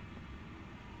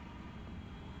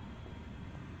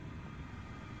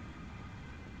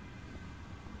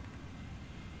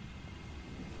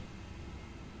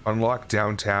 Unlock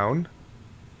downtown.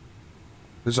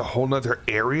 There's a whole nother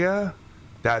area?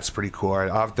 That's pretty cool.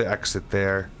 Alright, I'll have to exit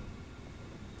there.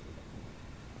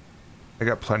 I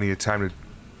got plenty of time to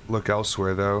look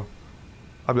elsewhere, though.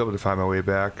 I'll be able to find my way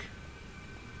back.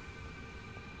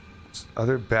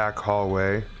 Other back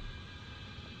hallway.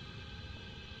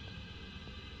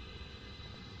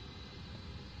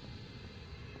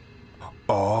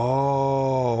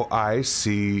 Oh, I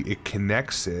see. It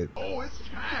connects it. Oh, it's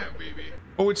time, baby.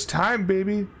 Oh, it's time,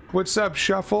 baby. What's up,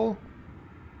 Shuffle?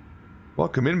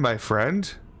 Welcome in, my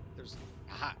friend.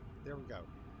 Aha, there we go.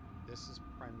 This is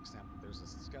prime example. There's a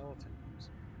skeleton.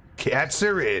 Cats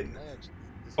are in.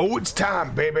 Oh, it's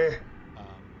time, baby.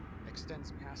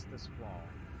 Extends past this wall,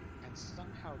 and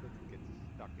somehow they can get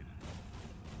stuck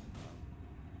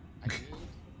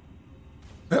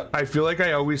in it. I feel like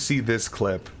I always see this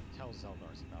clip. Tell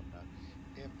Zeldars about that.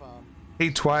 Hey,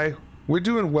 Twy, we're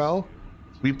doing well.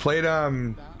 We played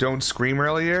Don't Scream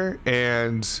earlier,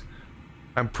 and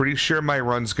I'm pretty sure my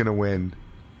run's gonna win.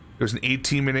 It was an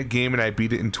 18-minute game, and I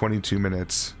beat it in 22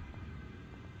 minutes.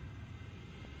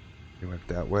 We went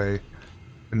that way.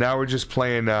 And now we're just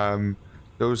playing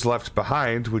Those Left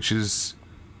Behind, which is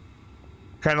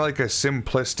kind of like a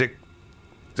simplistic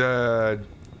 7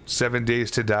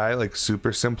 Days to Die, like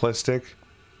super simplistic.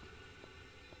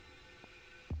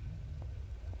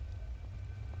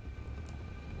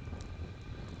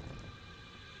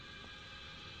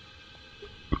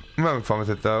 I'm having fun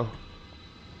with it, though.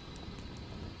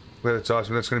 Well, that's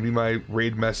awesome. That's going to be my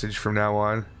raid message from now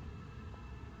on.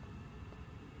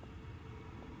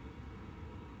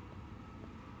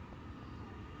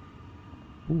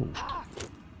 Ooh.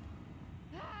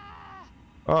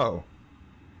 Oh.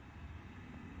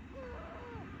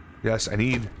 Yes,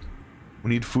 we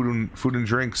need food and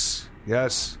drinks.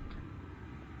 Yes.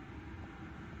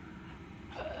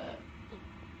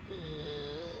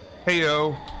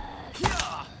 Heyo.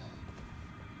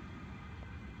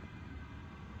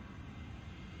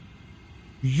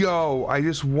 Yo, I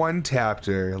just one-tapped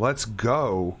her. Let's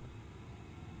go.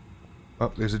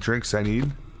 Oh, there's the drinks I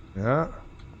need. Yeah.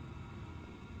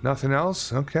 Nothing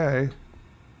else? Okay.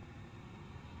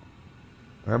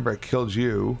 Remember, I killed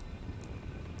you.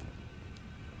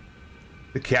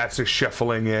 The cats are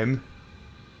shuffling in.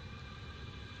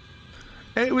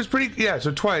 And it was pretty, yeah,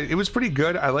 so twice. It was pretty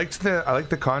good. I liked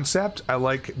the concept. I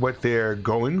like what they're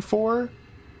going for.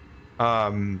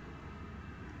 I'm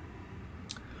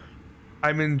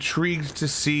intrigued to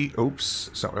see... Oops,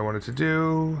 that's not what I wanted to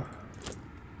do.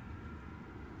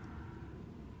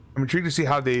 I'm intrigued to see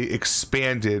how they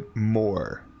expand it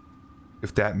more,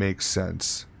 if that makes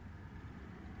sense.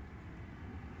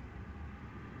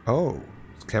 Oh,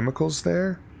 chemicals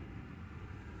there?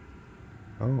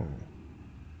 Oh.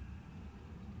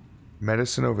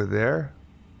 Medicine over there?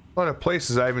 A lot of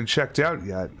places I haven't checked out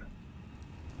yet.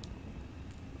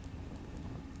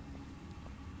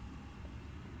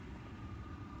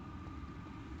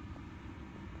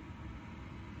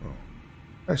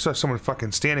 I saw someone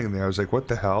fucking standing in there. I was like, what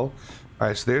the hell?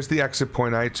 Alright, so there's the exit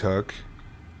point I took.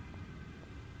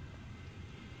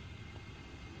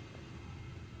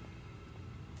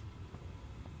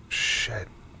 Shit.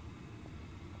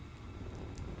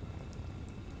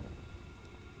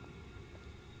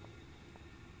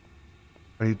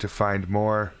 I need to find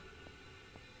more.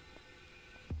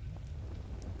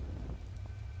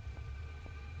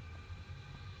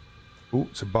 Ooh,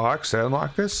 it's a box. Did I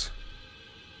unlock this?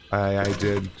 I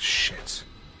did. Shit.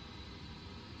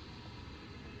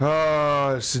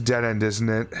 Oh, it's a dead end, isn't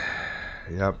it?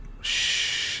 Yep.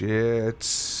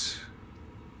 Shit.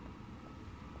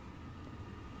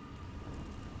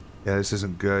 Yeah, this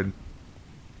isn't good.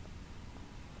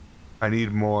 I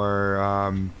need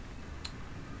more,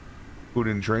 food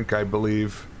and drink, I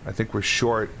believe. I think we're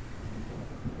short.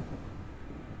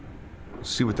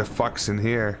 Let's see what the fuck's in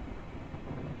here.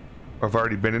 I've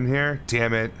already been in here?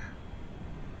 Damn it.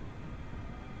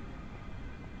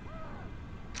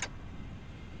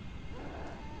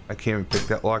 I can't even pick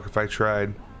that lock if I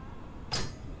tried.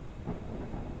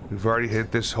 We've already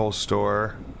hit this whole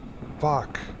store.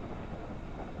 Fuck.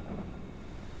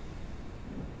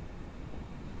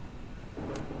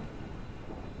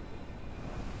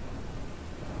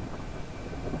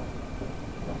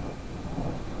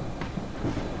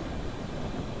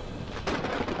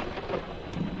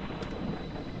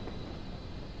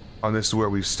 Oh, this is where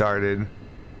we started.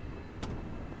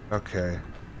 Okay.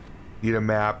 Need a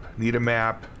map. Need a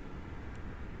map.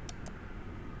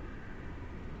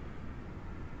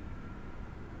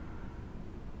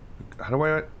 How do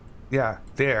I... Yeah,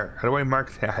 there. How do I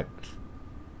mark that?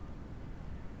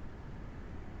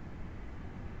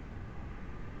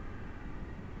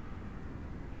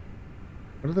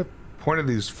 What are the point of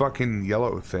these fucking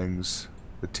yellow things?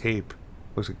 The tape.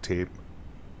 Looks like tape.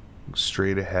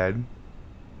 Straight ahead.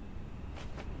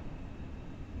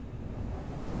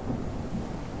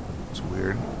 It's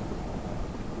weird.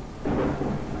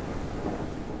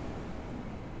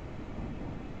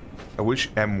 I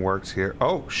wish M worked here.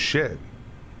 Oh, shit.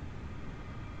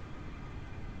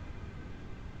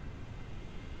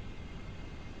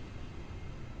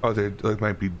 Oh, there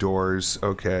might be doors.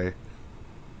 Okay.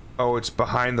 Oh, it's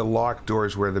behind the locked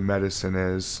doors where the medicine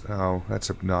is. Oh, that's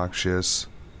obnoxious.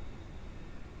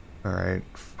 Alright.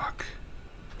 Fuck.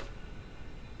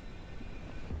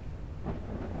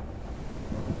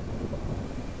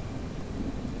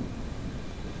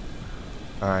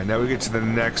 Alright, now we get to the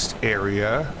next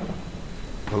area.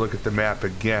 We'll look at the map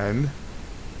again.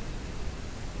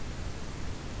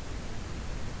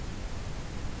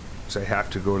 So I have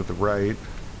to go to the right.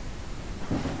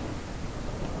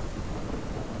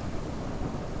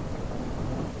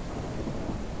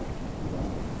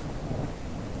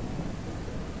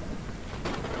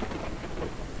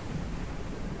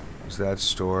 There's that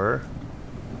store.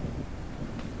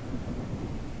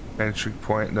 Entry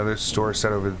point, another store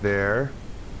set over there.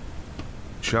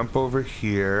 Jump over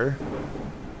here.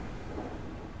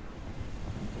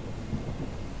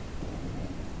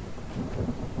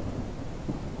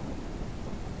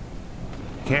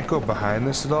 Can't go behind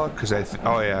this at all because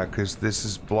oh yeah, because this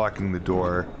is blocking the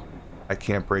door. I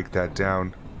can't break that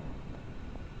down.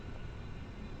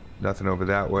 Nothing over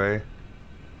that way.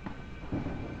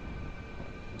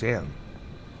 Damn.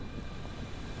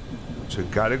 So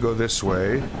gotta go this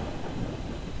way.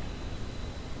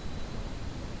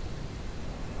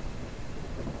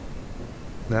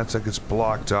 That's like it's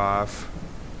blocked off.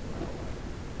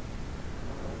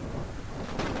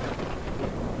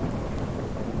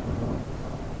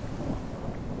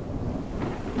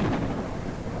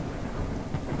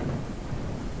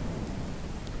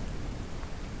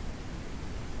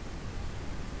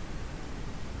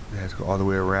 I have to go all the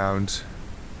way around.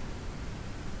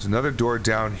 There's another door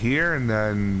down here and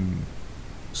then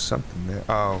something there.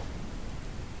 Oh.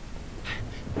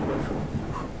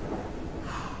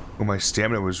 Oh, my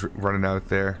stamina was running out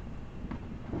there.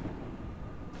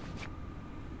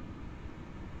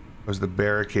 Was the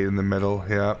barricade in the middle?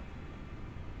 Yeah.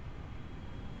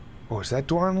 Oh, is that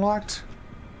door unlocked?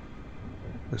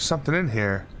 There's something in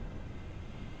here.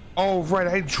 Oh, right,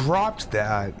 I dropped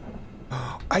that.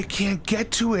 I can't get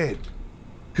to it.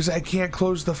 Because I can't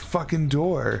close the fucking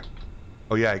door.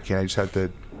 Oh, yeah, I can. I just have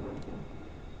to...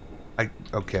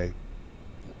 Okay.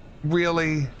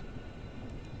 Really?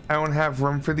 I don't have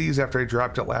room for these after I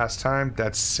dropped it last time?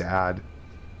 That's sad.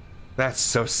 That's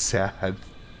so sad.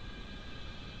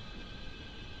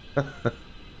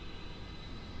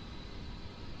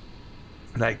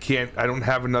 And I don't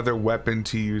have another weapon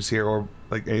to use here or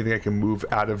like anything I can move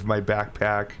out of my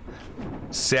backpack.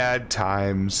 Sad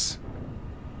times.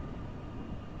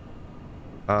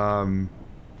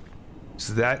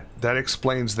 So that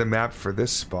explains the map for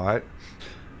this spot.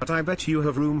 But I bet you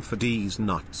have room for D's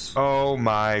nuts. Oh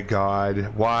my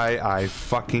god. Why I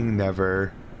fucking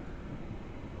never.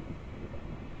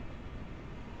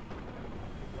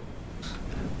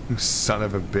 Son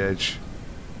of a bitch.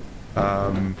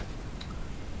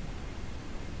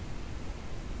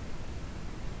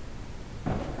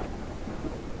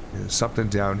 There's something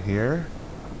down here.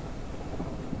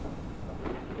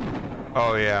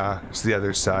 Oh yeah, it's the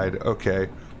other side. Okay,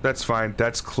 that's fine.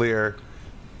 That's clear.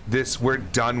 We're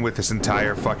done with this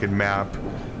entire fucking map.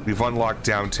 We've unlocked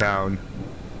downtown.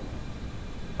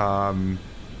 I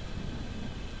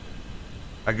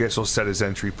guess we'll set his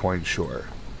entry point, sure.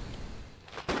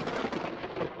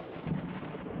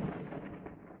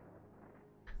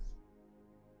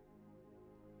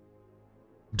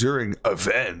 During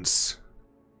events,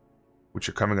 which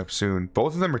are coming up soon,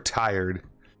 both of them are tired.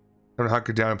 I'm gonna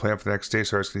hunker down and plan for the next day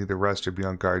so I can either rest or be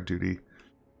on guard duty.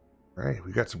 Alright,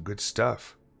 we got some good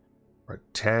stuff. We're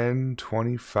at 10,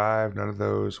 25, none of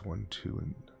those. 1, 2,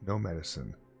 and no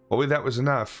medicine. Hopefully that was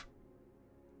enough.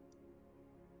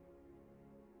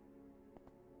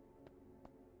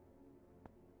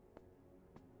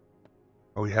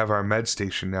 Oh, we have our med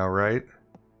station now, right?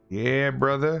 Yeah,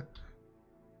 brother.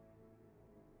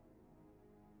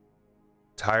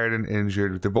 Tired and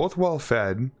injured. They're both well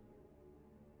fed.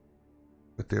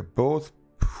 But they're both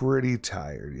pretty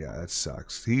tired. Yeah, that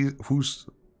sucks.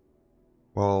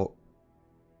 Well,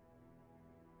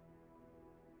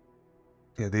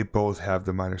 yeah, they both have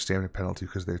the minor stamina penalty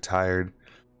because they're tired.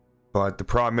 But the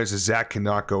problem is Zach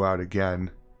cannot go out again.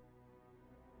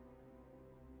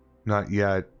 Not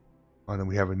yet. Oh, and then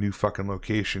we have a new fucking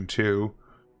location too.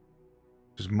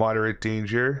 Just moderate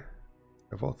danger.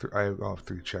 I have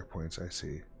 3 checkpoints, I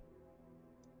see.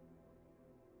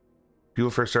 People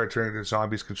first started turning to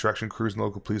zombies. Construction crews and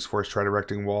local police force tried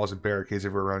erecting walls and barricades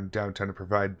everywhere around downtown to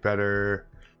provide better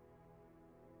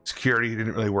security. It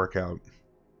didn't really work out.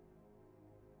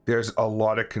 There's a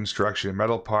lot of construction.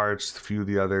 Metal parts, a few of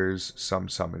the others, some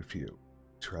and few.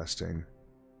 Interesting.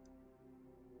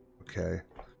 Okay.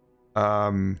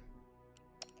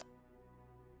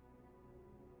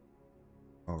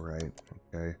 Alright,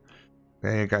 okay. I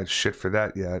ain't got shit for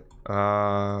that yet.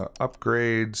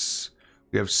 Upgrades.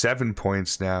 We have 7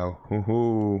 points now.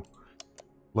 Woohoo.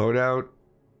 Loadout.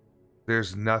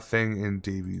 There's nothing in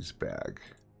Davy's bag.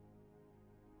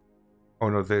 Oh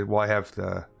no, well I have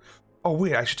the... Oh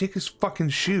wait, I should take his fucking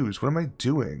shoes. What am I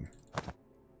doing?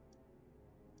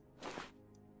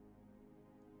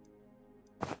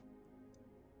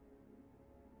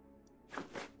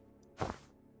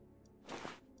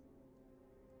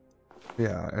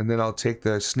 Yeah, and then I'll take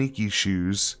the sneaky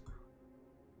shoes.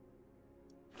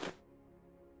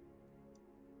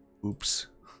 Oops.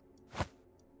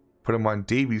 Put them on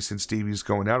Davy since Davy's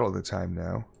going out all the time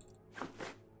now.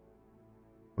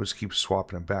 We'll just keep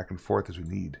swapping them back and forth as we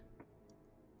need.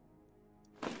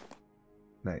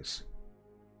 Nice.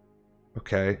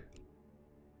 Okay.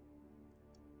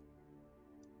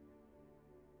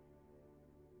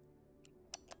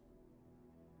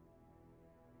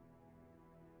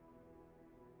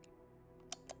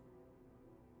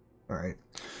 Alright.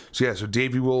 So yeah, so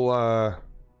Davy will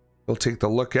take the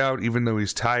lookout even though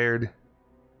he's tired.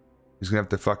 He's gonna have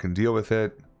to fucking deal with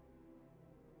it.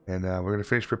 And we're gonna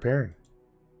finish preparing.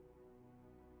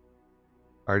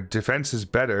 Our defense is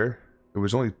better. It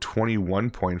was only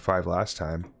 21.5 last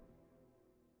time.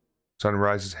 Sun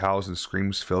rises, howls, and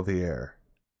screams fill the air.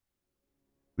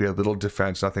 We had little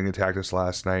defense. Nothing attacked us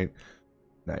last night.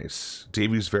 Nice.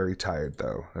 Davy's very tired,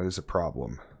 though. That is a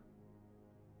problem.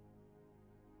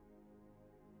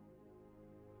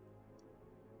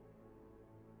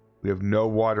 We have no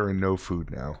water and no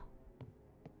food now.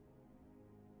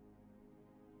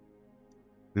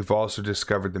 We've also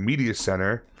discovered the media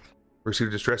center. We received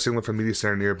a distress signal from the media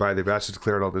center nearby. They've asked us to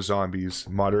clear out all the zombies.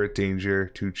 Moderate danger,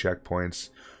 2 checkpoints.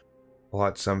 A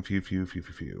lot, some, few.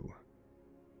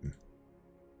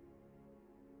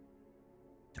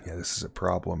 Yeah, this is a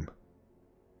problem.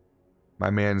 My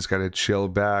man's got to chill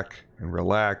back and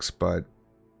relax, but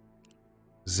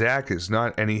Zach is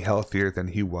not any healthier than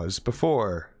he was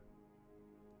before.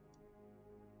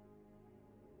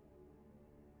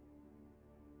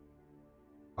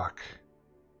 Fuck.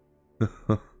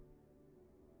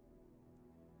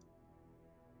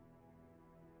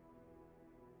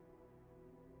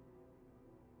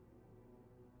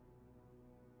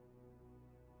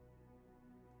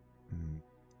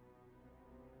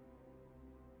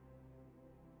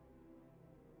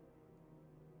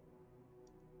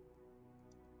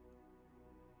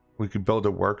 We could build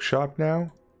a workshop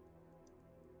now?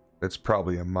 That's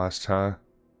probably a must, huh?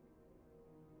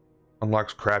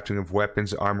 Unlocks crafting of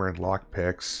weapons, armor, and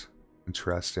lockpicks.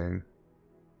 Interesting.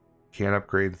 Can't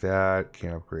upgrade that.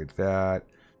 Can't upgrade that.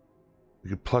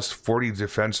 You get plus 40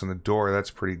 defense on the door.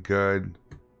 That's pretty good.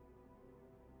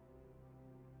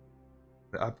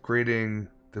 Upgrading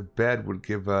the bed would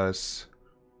give us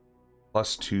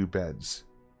plus 2 beds.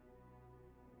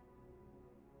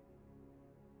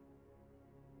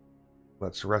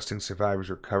 Lets resting survivors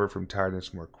recover from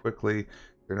tiredness more quickly.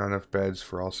 There are not enough beds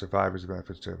for all survivors. The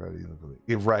benefits to everybody.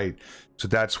 Yeah, right. So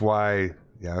that's why.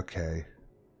 Yeah, okay.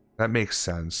 That makes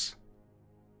sense.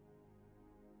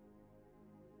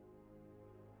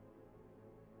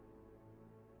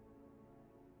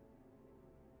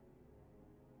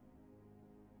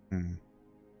 Hmm.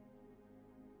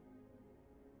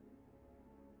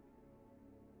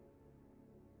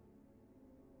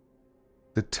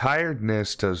 The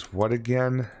tiredness does what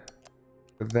again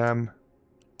for them?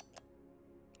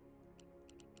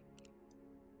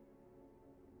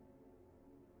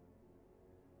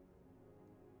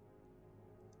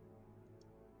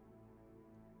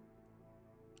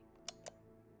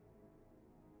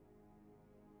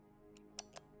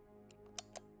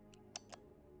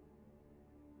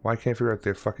 Why can't I figure out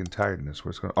their fucking tiredness?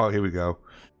 What's going on? Oh, here we go.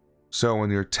 So when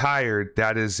you're tired,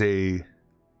 that is a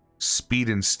speed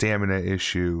and stamina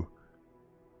issue.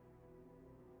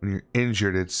 When you're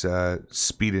injured, it's a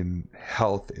speed and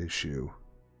health issue.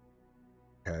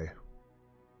 Okay.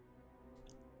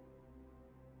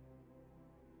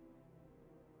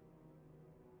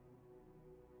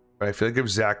 But I feel like if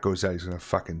Zach goes out, he's gonna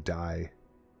fucking die.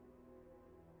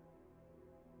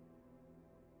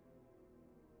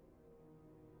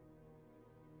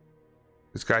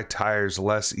 This guy tires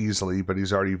less easily, but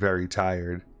he's already very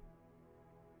tired.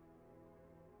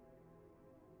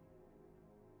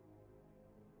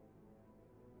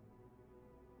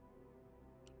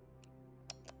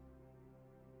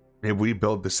 Maybe we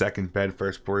build the second bed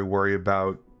first before we worry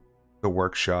about the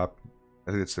workshop.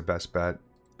 I think it's the best bet.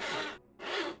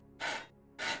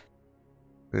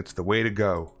 It's the way to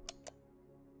go.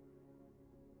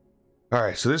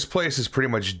 Alright, so this place is pretty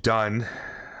much done.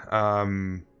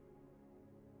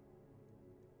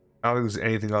 I don't think there's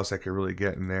anything else I could really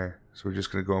get in there. So we're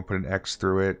just going to go and put an X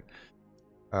through it.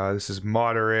 This is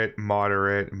moderate,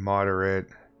 moderate, moderate.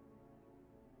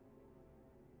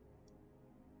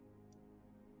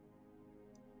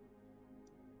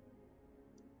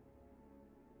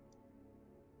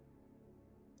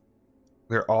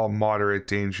 They're all moderate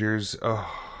dangers.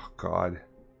 Oh, God.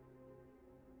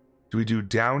 Do we do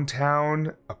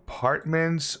downtown,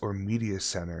 apartments, or media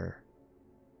center?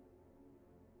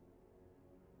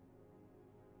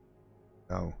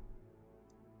 No.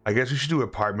 I guess we should do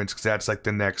apartments because that's like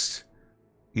the next,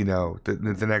 you know,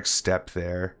 the next step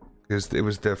there. Because it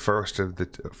was the first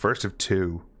of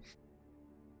two.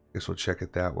 Guess we'll check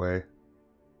it that way.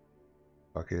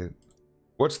 Fuck it.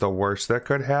 What's the worst that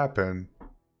could happen?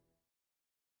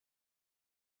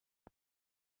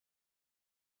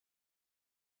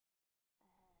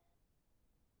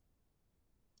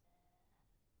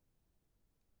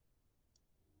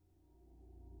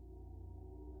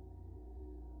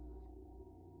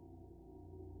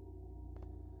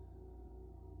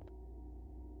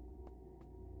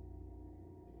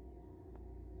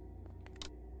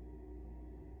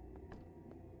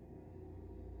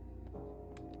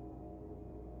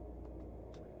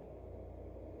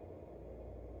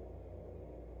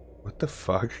 What the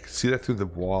fuck? I can see that through the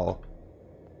wall.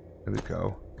 There we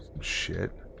go. Some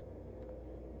shit.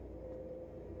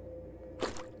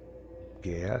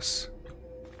 Gas.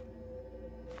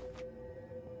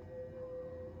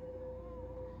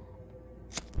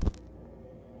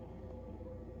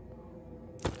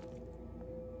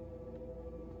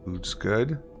 Food's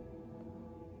good.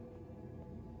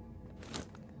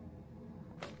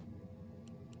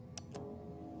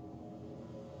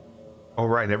 Oh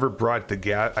right, I never brought the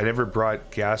gas. I never brought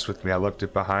gas with me. I left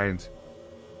it behind.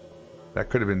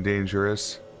 That could have been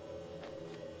dangerous.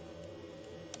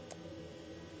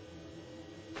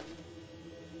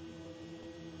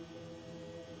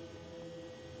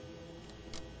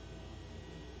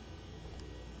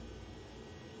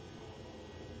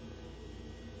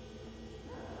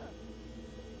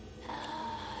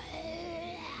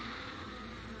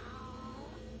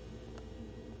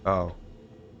 Oh.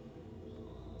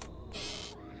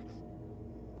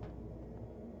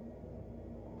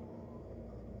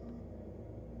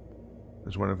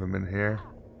 There's one of them in here.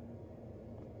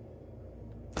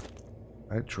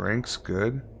 That drink's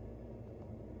good.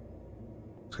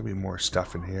 There's gonna be more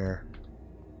stuff in here.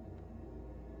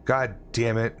 God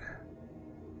damn it.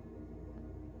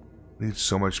 I need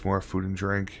so much more food and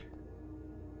drink.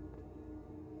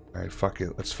 Alright, fuck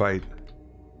it. Let's fight.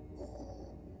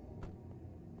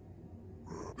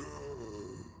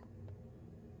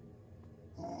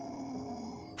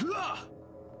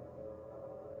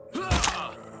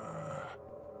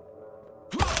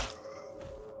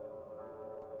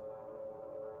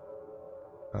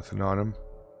 Nothing on him.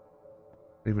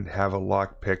 Don't even have a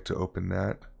lockpick to open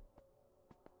that.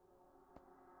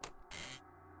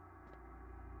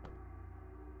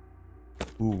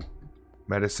 Ooh,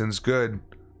 medicine's good.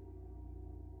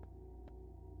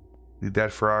 Need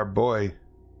that for our boy.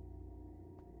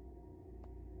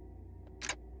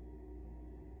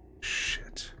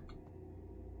 Shit.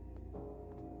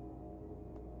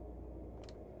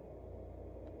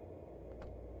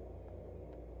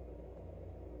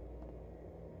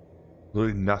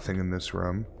 Literally nothing in this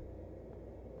room.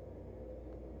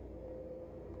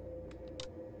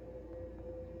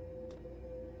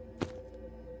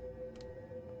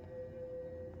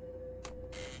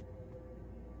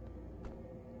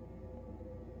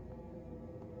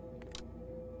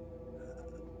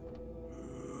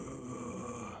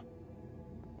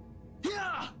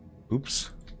 Oops.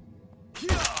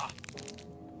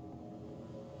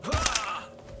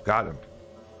 Got him.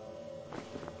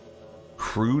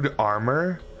 Crude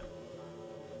armor?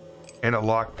 And a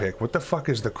lockpick. What the fuck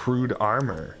is the crude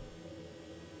armor?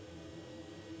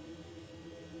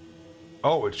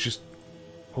 Oh, it's just...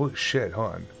 Holy shit,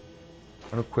 hold on.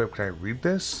 Unequipped, can I read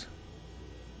this?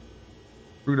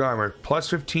 Crude armor. Plus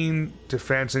 15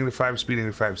 defense, negative 5 speed,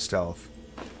 negative 5 stealth.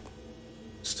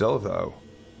 Still, though.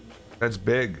 That's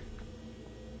big.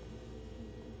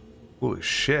 Holy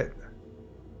shit.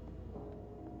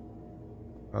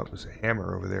 Oh, there's a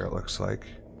hammer over there, it looks like.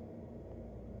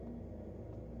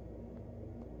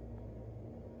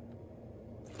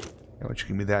 Why don't you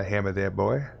give me that hammer there,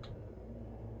 boy?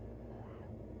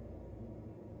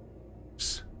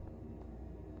 Oops.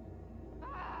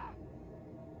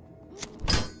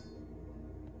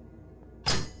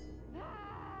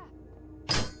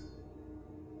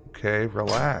 Okay,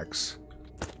 relax.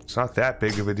 It's not that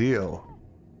big of a deal.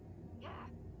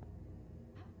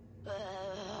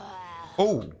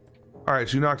 Oh! Alright,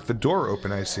 so you knocked the door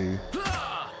open, I see.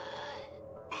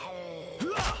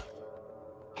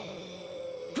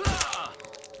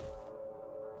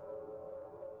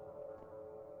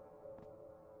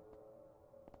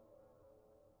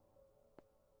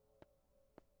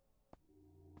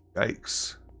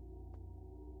 Yikes.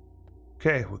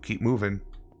 Okay, we'll keep moving.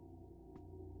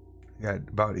 Got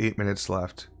about 8 minutes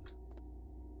left.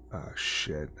 Oh,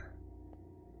 shit.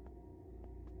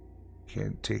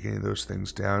 Can't take any of those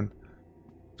things down.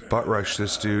 Butt rush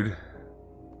this dude.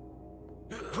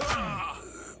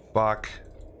 Fuck.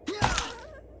 It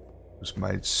was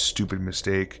my stupid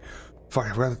mistake. Fuck,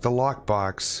 I forgot the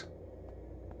lockbox.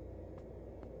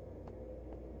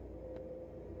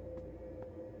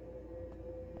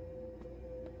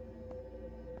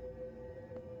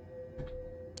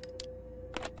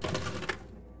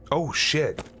 Oh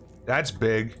shit. That's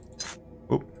big.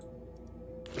 Oop.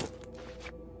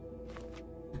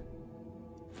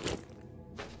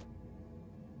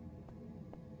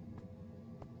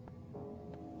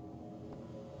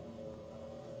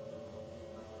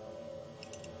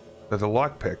 There's a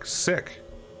lockpick. Sick.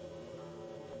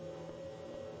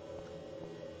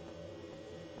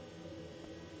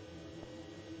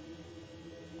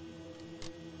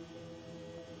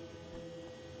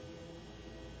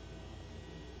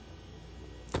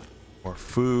 More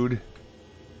food.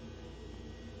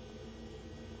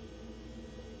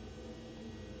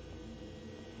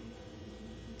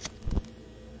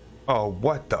 Oh,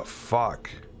 what the fuck?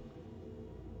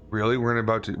 Really? We're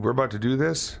about to do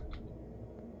this?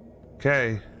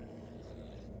 Okay.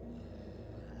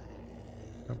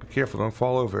 Oh, be careful, don't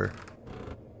fall over.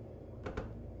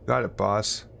 Got it,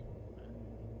 boss.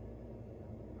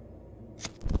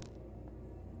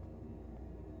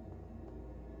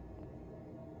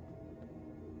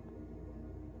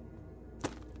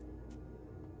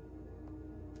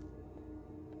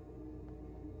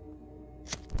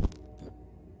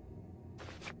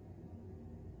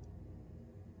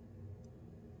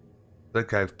 I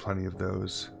think I have plenty of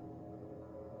those.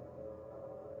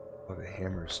 A lot of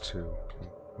hammers too.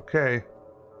 Okay.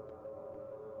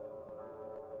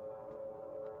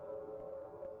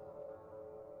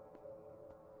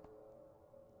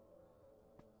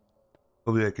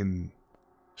 Hopefully I can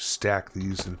stack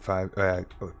these in 5.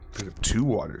 Oh, pick up 2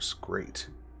 waters. Great.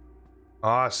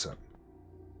 Awesome.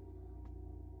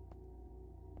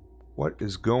 What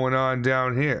is going on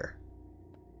down here?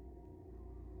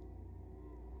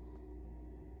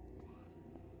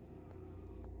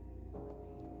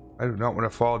 I do not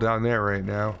want to fall down there right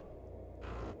now.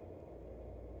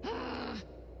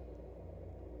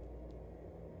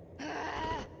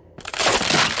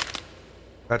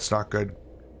 That's not good.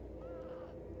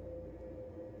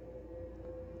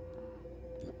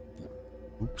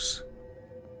 Oops.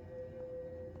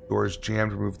 Door's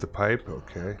jammed, remove the pipe.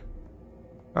 Okay.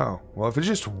 Oh, well, if it's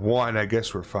just one, I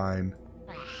guess we're fine.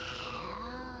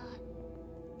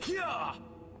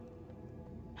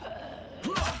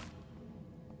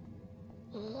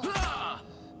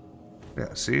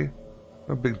 Yeah, see?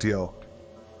 No big deal.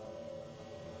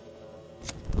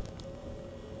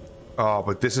 Oh,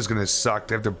 but this is gonna suck.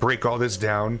 They have to break all this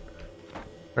down.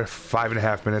 We have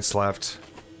 5.5 minutes left.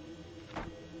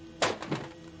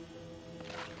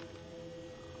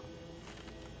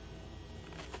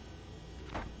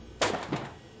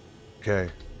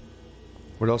 Okay.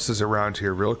 What else is around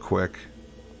here real quick?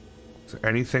 Is there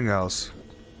anything else?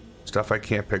 Stuff I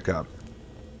can't pick up.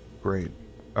 Great.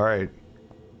 Alright.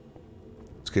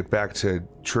 Let's get back to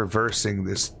traversing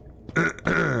this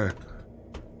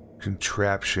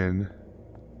contraption.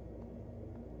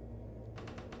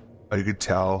 Oh, you could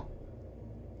tell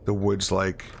the wood's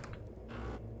like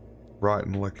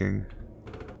rotten looking.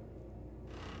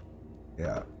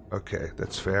 Yeah, okay,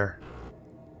 that's fair.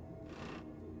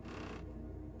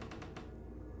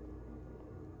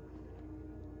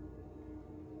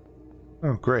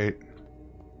 Oh, great.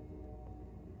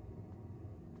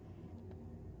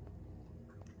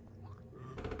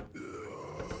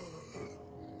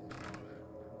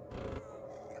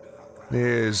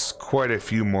 There's quite a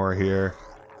few more here.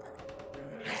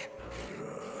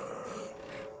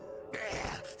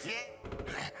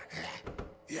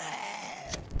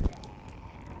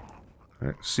 All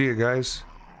right, see you guys.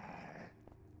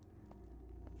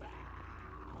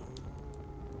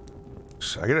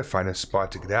 I gotta find a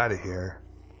spot to get out of here.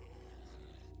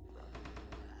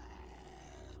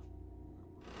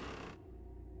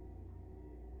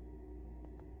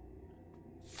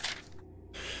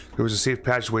 There was a safe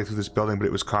passageway through this building, but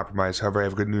it was compromised. However, I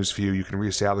have good news for you. You can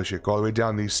reestablish it. Go all the way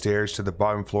down these stairs to the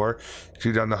bottom floor.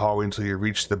 Continue down the hallway until you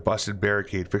reach the busted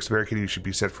barricade. Fix the barricade and you should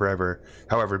be set forever.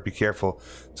 However, be careful.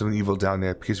 Something evil down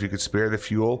there. Because if you could spare the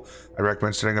fuel, I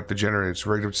recommend setting up the generators.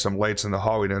 Rigged up some lights in the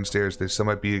hallway downstairs. There still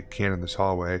might be a can in this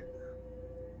hallway.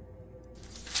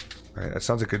 Alright, that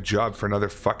sounds like a job for another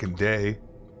fucking day.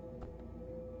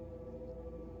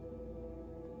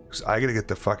 Because I gotta get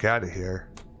the fuck out of here.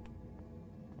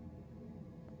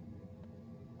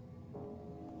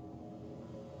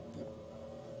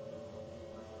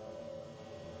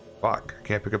 Fuck, I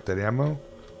can't pick up that ammo?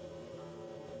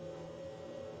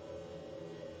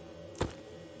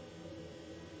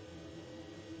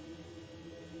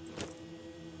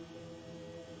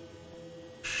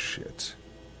 Shit.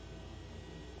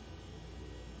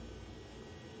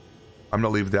 I'm gonna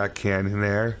leave that can in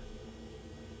there.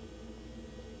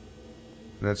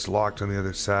 That's locked on the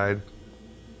other side.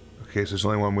 Okay, so there's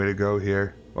only one way to go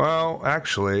here. Well,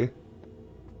 actually, it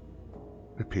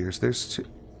appears there's two.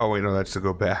 Oh wait, no, that's to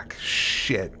go back.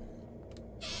 Shit.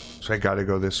 So I gotta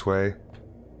go this way.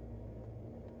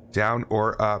 Down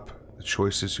or up. The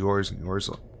choice is yours and yours.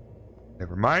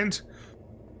 Never mind.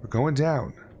 We're going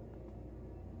down.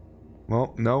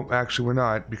 Well, no, actually we're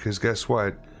not, because guess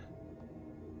what?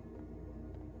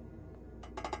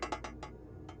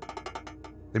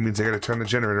 That means I gotta turn the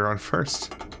generator on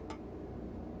first.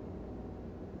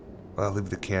 Well, I'll leave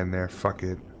the can there. Fuck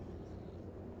it.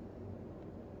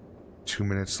 2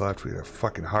 minutes left. We gotta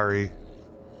fucking hurry.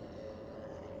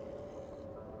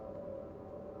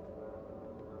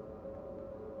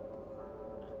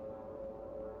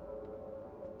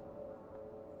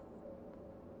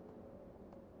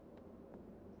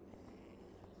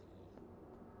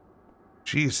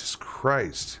 Jesus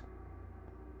Christ.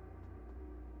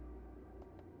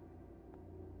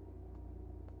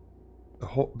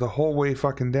 The whole way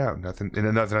fucking down. Nothing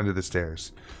under the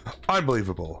stairs.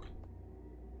 Unbelievable.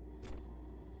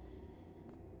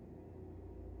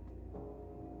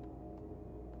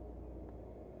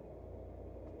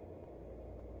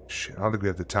 Shit, I don't think we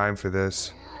have the time for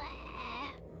this.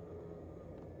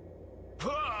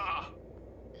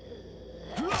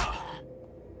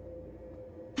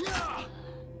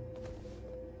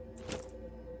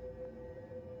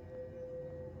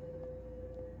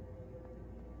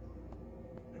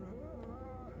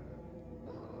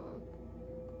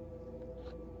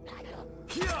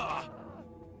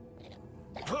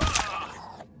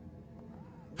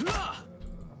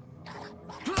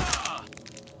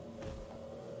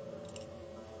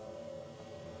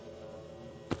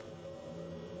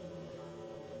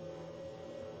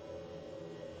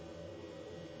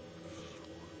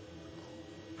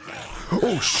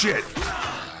 Oh shit!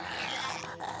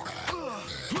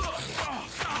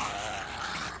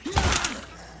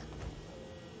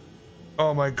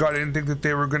 Oh my god, I didn't think that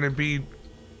they were gonna be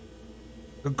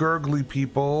the gurgly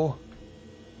people.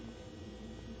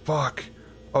 Fuck.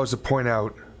 Oh, it's a point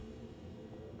out.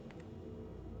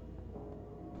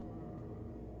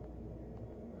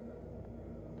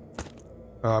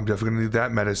 Oh, I'm definitely gonna need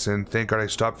that medicine. Thank God I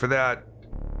stopped for that.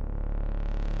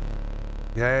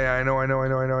 Yeah, I know.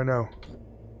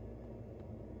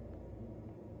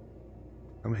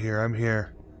 I'm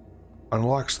here.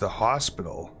 Unlocks the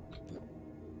hospital.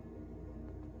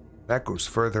 That goes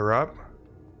further up.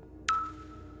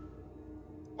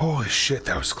 Holy shit,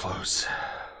 that was close.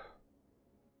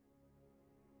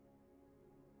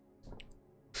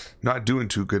 Not doing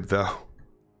too good, though.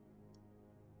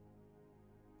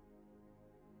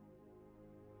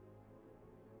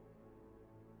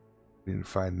 Didn't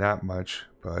find that much,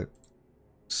 but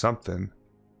something.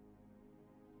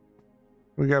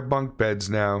 We got bunk beds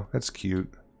now. That's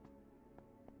cute.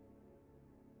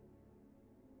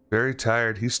 Very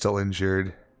tired. He's still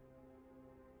injured.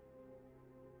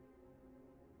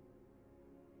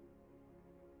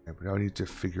 Yeah, but I need to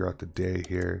figure out the day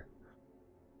here.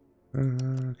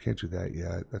 Can't do that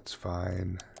yet. That's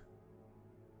fine.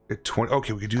 At 20.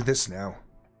 Okay, we can do this now.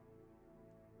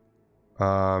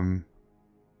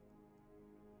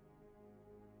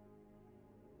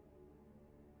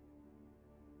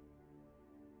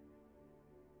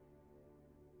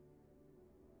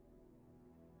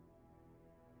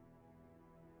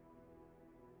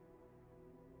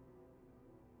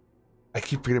 I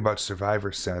keep reading about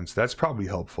Survivor Sense. That's probably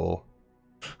helpful.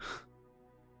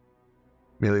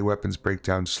 Melee weapons break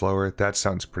down slower. That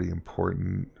sounds pretty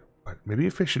important. But maybe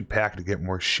efficient pack to get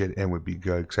more shit in would be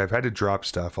good, because I've had to drop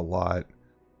stuff a lot.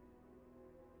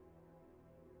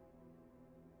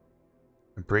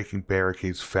 And breaking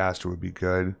barricades faster would be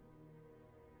good.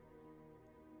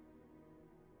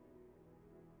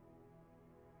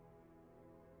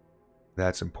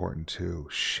 That's important too.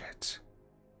 Shit.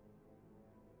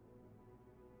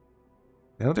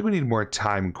 I don't think we need more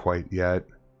time quite yet.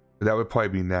 But that would probably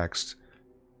be next.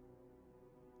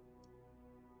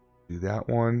 Do that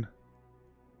one.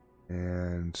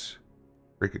 And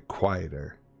break it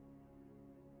quieter.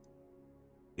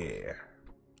 Yeah.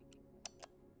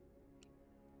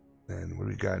 Then what do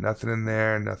we got? Nothing in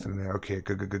there, nothing in there. Okay,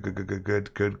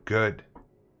 good.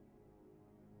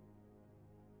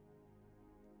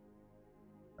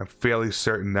 I'm fairly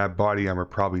certain that body armor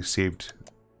probably saved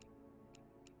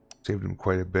him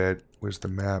quite a bit. Where's the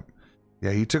map?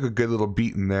 Yeah, he took a good little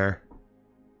beating there.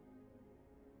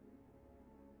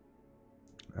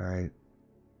 Alright.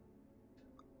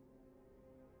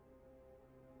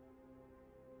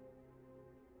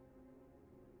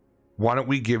 Why don't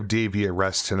we give Davey a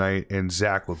rest tonight and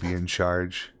Zach will be in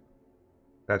charge?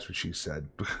 That's what she said.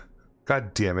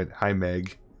 God damn it. Hi,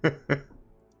 Meg.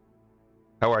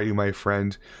 How are you, my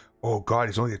friend? Oh, God,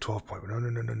 he's only at 12 point.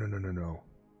 No.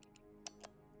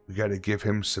 We gotta give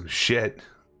him some shit.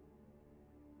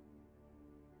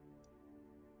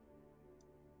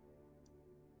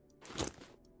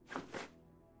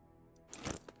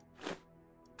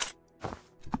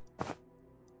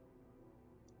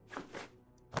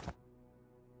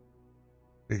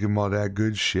 Give him all that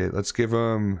good shit. Let's give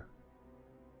him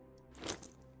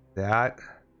that.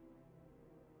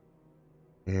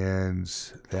 And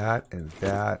that and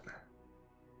that.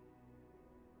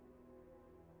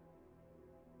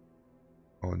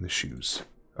 Oh, and the shoes.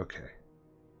 Okay.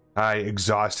 I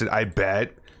exhausted, I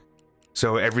bet.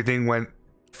 So everything went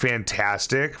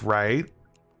fantastic, right?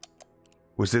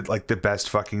 Was it like the best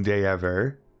fucking day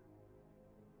ever?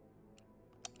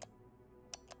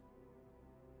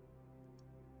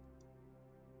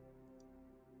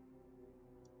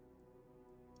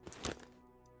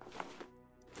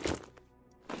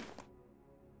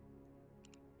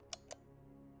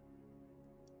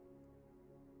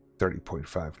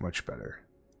 .5, much better.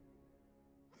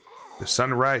 The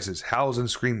sun rises, howls and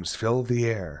screams fill the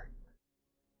air.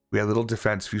 We had little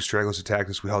defense, few stragglers attacked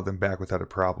us, we held them back without a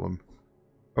problem.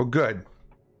 Oh good.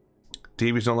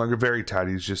 Davey's no longer very tired,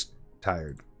 he's just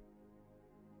tired.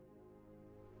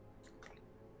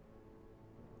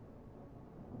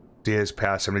 Day has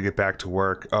passed, I'm gonna get back to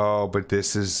work. Oh, but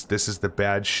this is the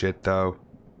bad shit though.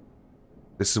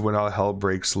 This is when all hell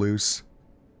breaks loose.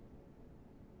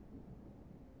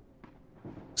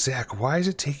 Zach, why is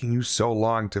it taking you so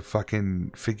long to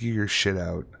fucking figure your shit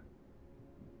out?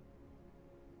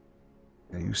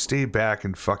 Yeah, you stay back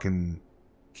and fucking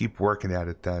keep working at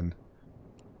it then.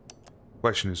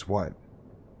 Question is what?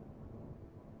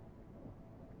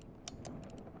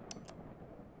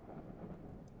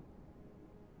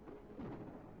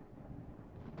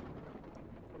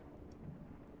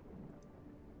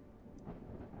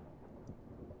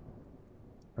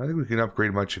 I don't think we can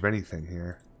upgrade much of anything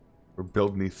here. Or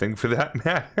build anything for that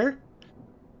matter.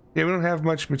 Yeah, we don't have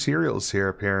much materials here,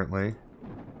 apparently.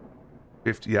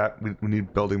 50, yeah, we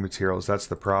need building materials. That's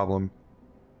the problem.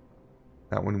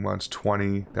 That one wants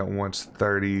 20. That one wants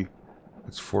 30.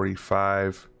 That's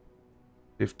 45.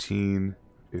 15.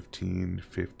 15.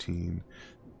 15.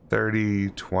 30.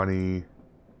 20.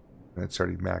 That's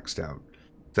already maxed out.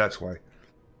 That's why.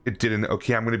 It didn't.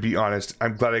 Okay, I'm going to be honest.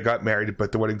 I'm glad I got married,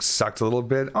 but the wedding sucked a little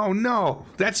bit. Oh, no.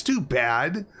 That's too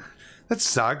bad. That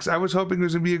sucks. I was hoping it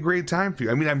was going to be a great time for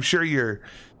you. I mean, I'm sure you're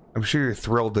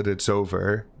thrilled that it's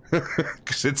over.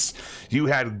 Because you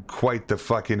had quite the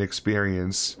fucking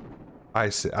experience.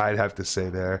 I'd have to say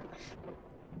there.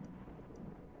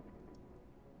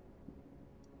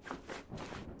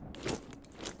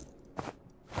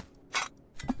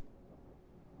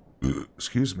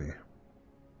 Excuse me.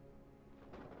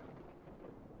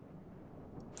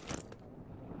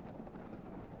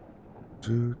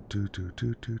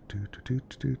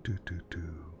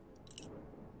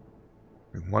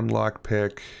 One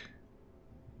lockpick.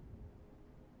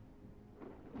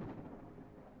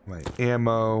 My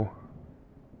ammo.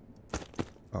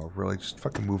 Oh, really? Just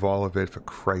fucking move all of it, for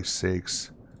Christ's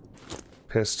sakes.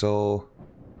 Pistol.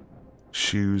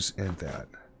 Shoes, and that.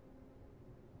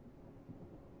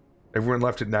 Everyone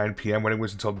left at 9 p.m. When it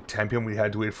was until 10 p.m. we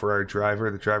had to wait for our driver.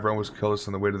 The driver almost killed us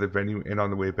on the way to the venue and on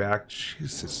the way back.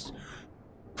 Jesus.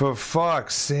 For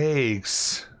fuck's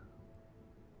sakes.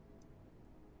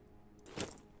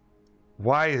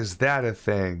 Why is that a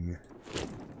thing?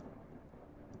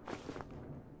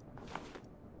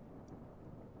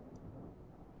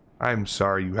 I'm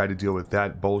sorry you had to deal with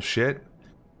that bullshit.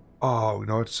 Oh, you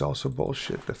know it's also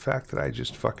bullshit? The fact that I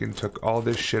just fucking took all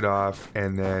this shit off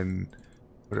and then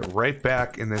put it right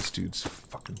back in this dude's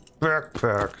fucking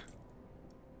backpack.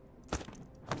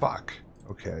 Fuck.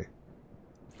 Okay.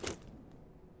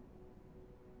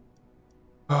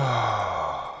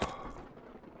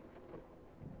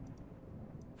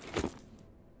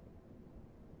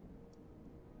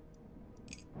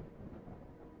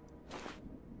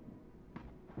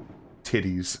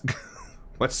 Titties.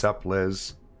 What's up,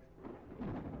 Liz?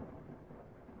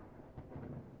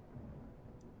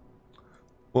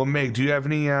 Well, Meg, do you have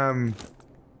any, do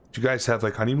you guys have,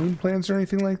 like, honeymoon plans or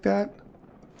anything like that?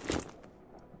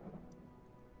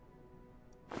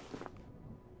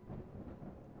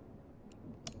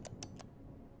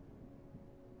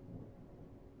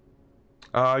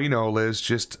 You know, Liz,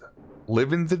 just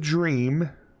living the dream.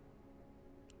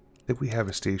 I think we have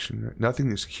a station.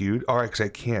 Nothing is queued. Alright, because I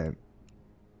can't.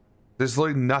 There's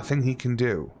literally nothing he can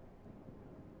do.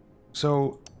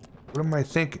 So, what am I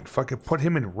thinking? Fucking put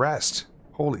him in rest.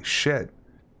 Holy shit.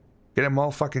 Get him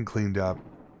all fucking cleaned up.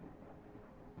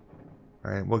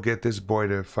 Alright, we'll get this boy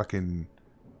to fucking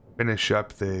finish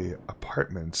up the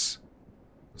apartments.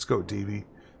 Let's go, Davey.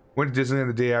 Went to Disneyland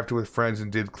the day after with friends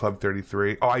and did Club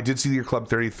 33. Oh, I did see your Club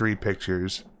 33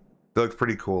 pictures. They look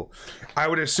pretty cool. I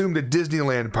would assume the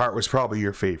Disneyland part was probably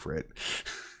your favorite.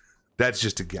 That's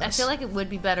just a guess. I feel like it would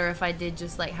be better if I did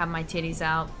just like have my titties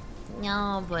out.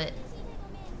 No, but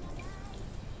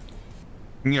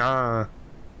yeah.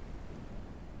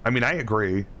 I mean, I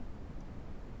agree.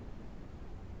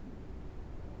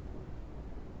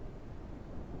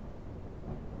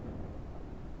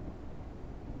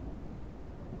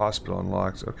 Hospital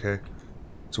unlocked. Okay.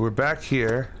 So we're back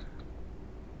here.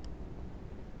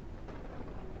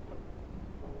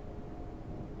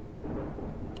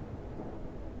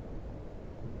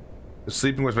 The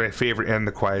sleeping was my favorite and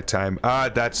the quiet time.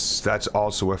 That's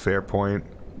also a fair point.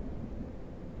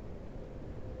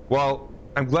 Well,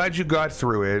 I'm glad you got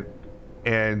through it,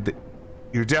 and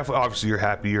you're definitely, obviously you're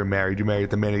happy you're married. You're married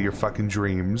the man of your fucking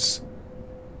dreams.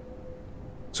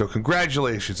 So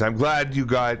congratulations. I'm glad you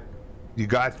got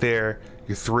there,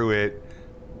 you're through it.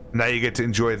 Now you get to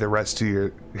enjoy the rest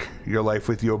of your life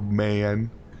with your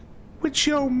man. With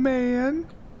your man.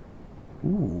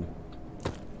 Ooh.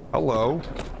 Hello.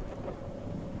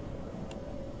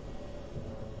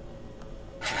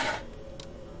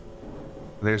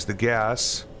 There's the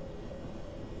gas.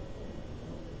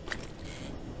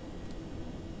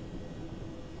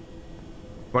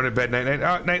 Going to bed, night, night.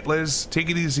 Oh, night, Liz. Take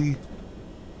it easy.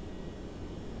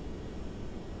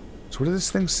 So what does this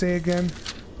thing say again?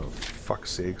 Oh, fuck's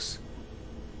sakes.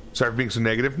 Sorry for being so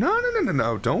negative.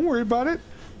 No. Don't worry about it.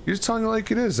 You're just telling it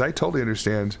like it is. I totally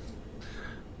understand.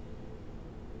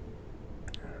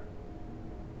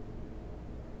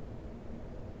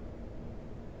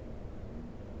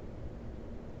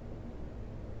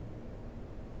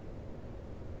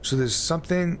 So there's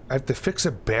something... I have to fix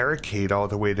a barricade all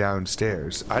the way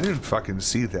downstairs. I didn't fucking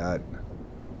see that.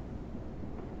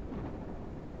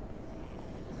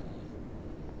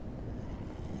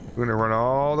 We're gonna run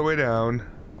all the way down.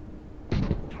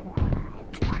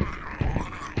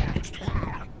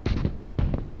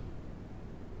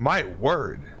 My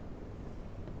word.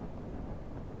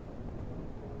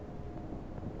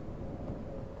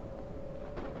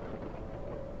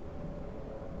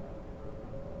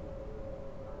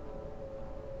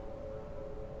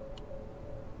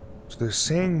 So they're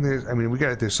saying there's, I mean,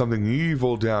 there's something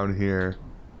evil down here.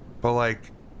 But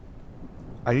like,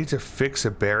 I need to fix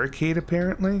a barricade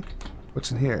apparently?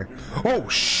 What's in here? Oh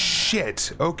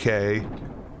shit! Okay.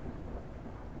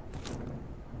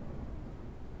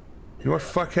 You know what,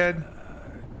 fuckhead?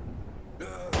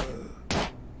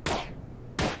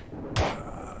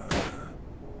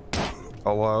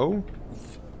 Hello?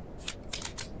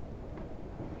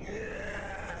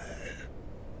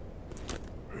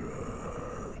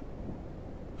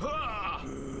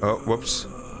 Oh, whoops.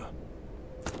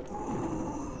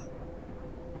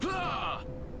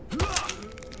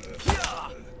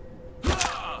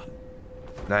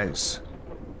 Nice.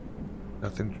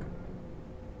 Nothing.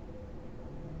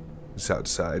 It's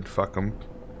outside. Fuck them.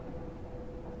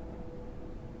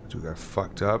 We got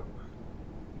fucked up.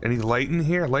 Any light in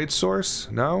here? Light source?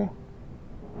 No?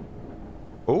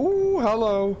 Oh,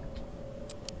 hello.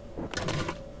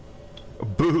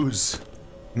 Booze.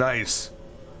 Nice.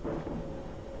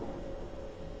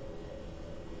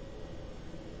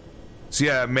 So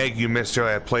yeah, Meg, you missed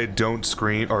earlier. I played Don't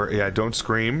Scream, or yeah, Don't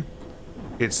Scream.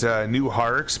 It's a new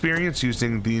horror experience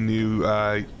using the new,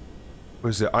 what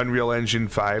is it, Unreal Engine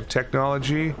 5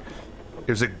 technology.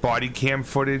 There's like body cam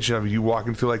footage of you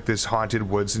walking through like this haunted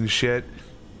woods and shit.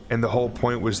 And the whole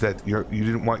point was that you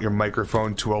didn't want your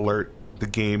microphone to alert the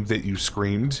game that you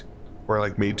screamed or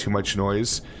like made too much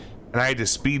noise. And I had to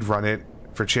speed run it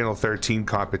for Channel 13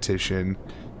 competition.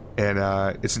 And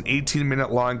it's an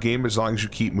 18-minute long game as long as you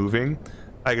keep moving.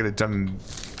 I got it done in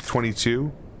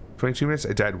 22 minutes.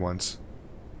 I died once.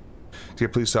 Dear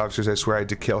police officers, I swear I had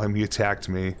to kill him. He attacked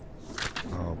me.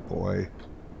 Oh boy.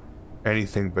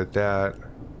 Anything but that.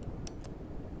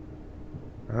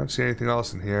 I don't see anything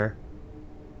else in here.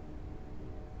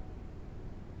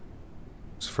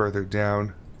 It's further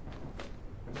down.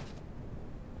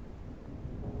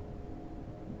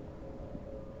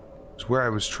 It's where I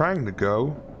was trying to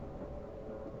go.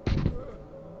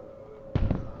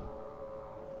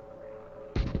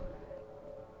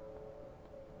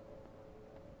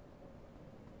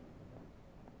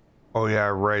 Oh yeah,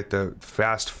 right, the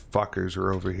fast fuckers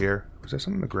are over here. Was there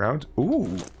something on the ground?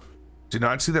 Ooh! Did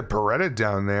not see the Beretta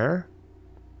down there.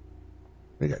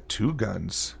 They got two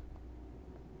guns.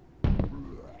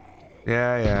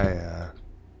 Yeah.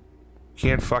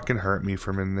 Can't fucking hurt me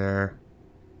from in there.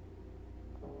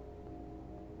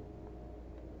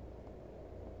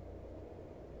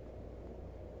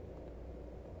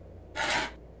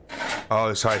 Oh,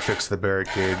 that's how I fixed the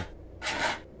barricade.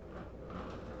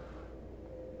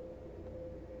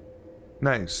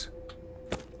 Nice.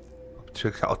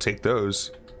 I'll take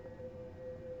those.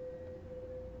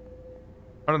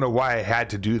 I don't know why I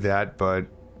had to do that, but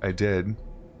I did.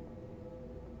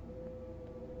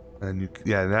 And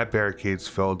yeah, that barricade's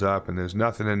filled up, and there's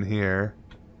nothing in here.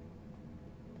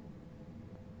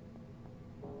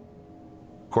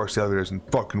 Of course, the elevator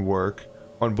doesn't fucking work.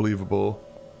 Unbelievable.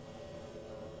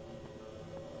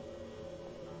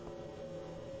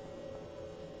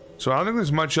 So I don't think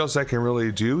there's much else I can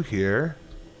really do here.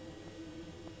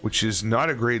 Which is not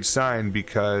a great sign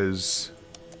because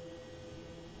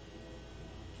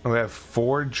we have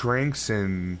 4 drinks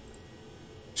and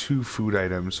 2 food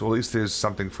items. So at least there's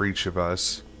something for each of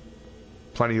us.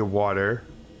 Plenty of water.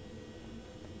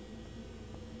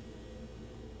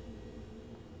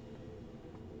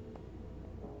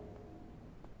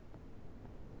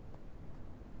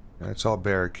 That's all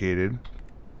barricaded.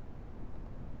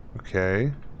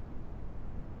 Okay.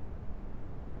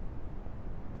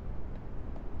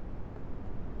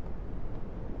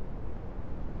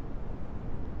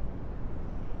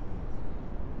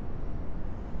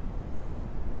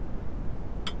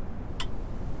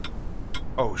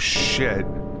 Oh shit.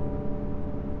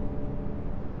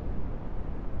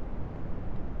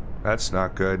 That's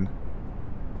not good.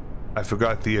 I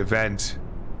forgot the event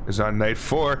is on night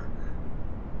 4.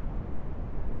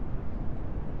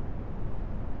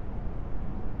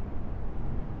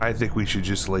 I think we should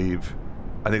just leave.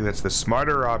 I think that's the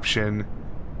smarter option,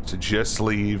 to just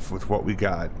leave with what we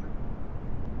got.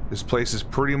 This place is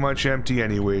pretty much empty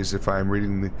anyways, if I'm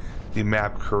reading the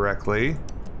map correctly.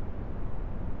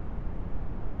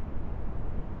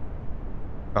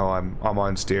 Oh, I'm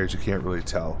on stairs, you can't really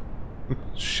tell.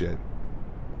 Shit.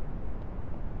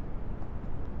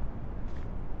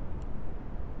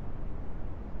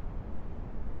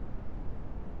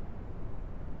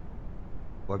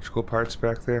 Electrical parts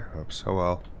back there? Oops, oh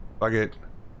well. Fuck it.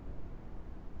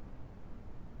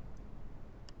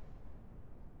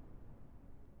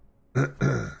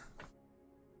 I'm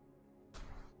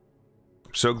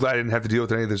so glad I didn't have to deal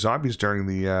with any of the zombies during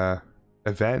the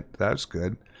event. That's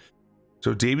good.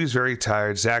 So Davey's very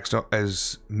tired. Zach's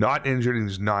is not injured and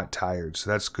he's not tired, so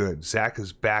that's good. Zach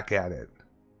is back at it.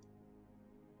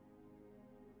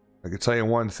 I can tell you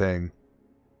one thing.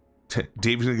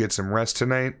 Davey's gonna get some rest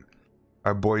tonight.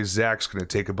 Our boy Zach's gonna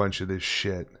take a bunch of this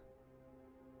shit.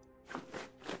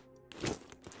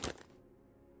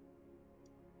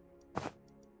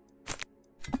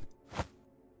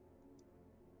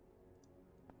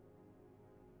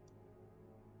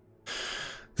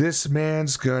 This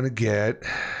man's gonna get...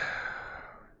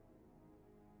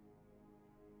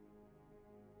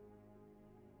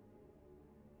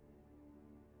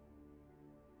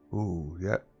 Ooh,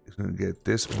 yep. He's gonna get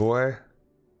this boy.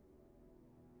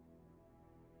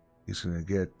 He's gonna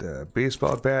get the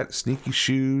baseball bat, sneaky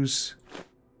shoes.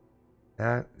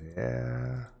 That,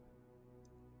 yeah.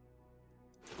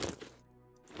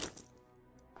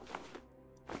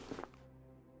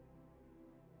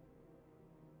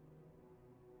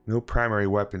 No primary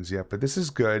weapons yet, but this is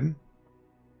good.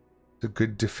 It's a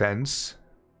good defense.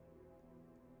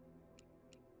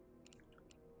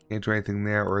 Can't do anything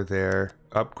there or there.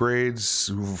 Upgrades,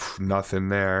 oof, nothing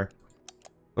there.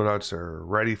 Loadouts are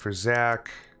ready for Zach.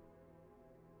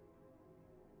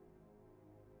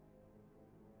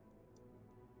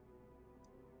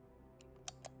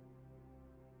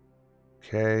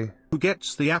 Okay. Who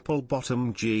gets the apple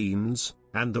bottom jeans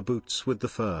and the boots with the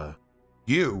fur?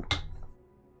 You.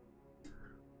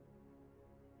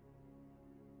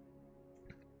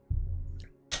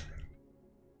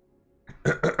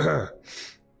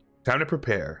 Time to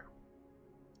prepare.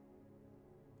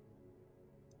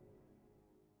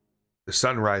 The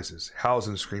sun rises. Howls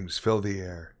and screams fill the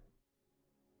air.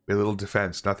 A little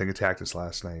defense. Nothing attacked us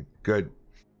last night. Good.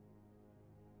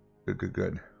 Good, good,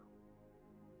 good.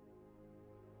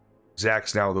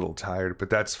 Zach's now a little tired,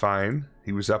 but that's fine.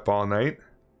 He was up all night.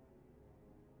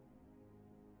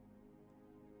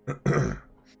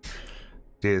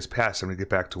 Day has passed. I'm going to get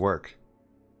back to work.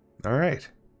 All right.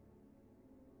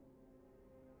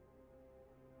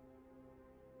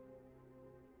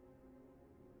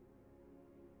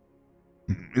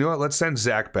 You know what? Let's send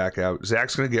Zach back out.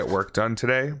 Zach's going to get work done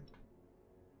today.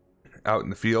 Out in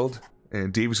the field.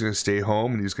 And Dave's going to stay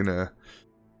home and he's going to...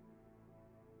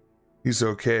 He's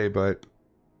okay, but...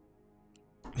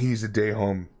 He needs a day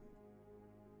home.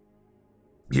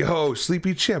 Yo,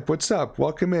 Sleepy Chip, what's up?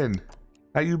 Welcome in.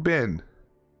 How you been?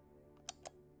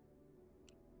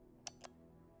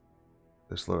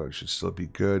 This loadout should still be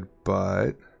good,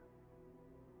 but...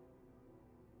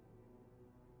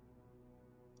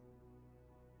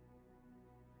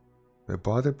 Did I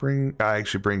bother bringing... I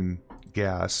actually bring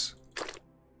gas.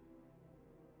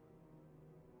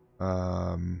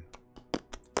 Let's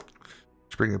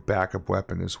bring a backup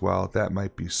weapon as well. That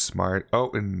might be smart. Oh,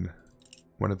 and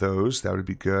one of those. That would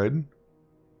be good.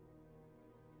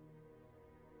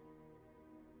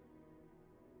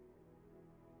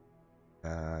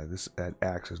 That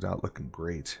axe is not looking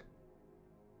great.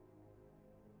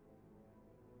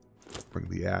 Bring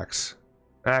the axe.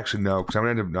 Actually, no, because I'm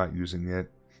going to end up not using it.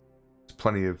 There's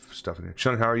plenty of stuff in here.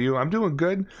 Chung, how are you? I'm doing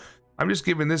good. I'm just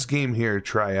giving this game here a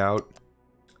try out.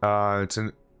 It's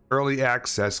an early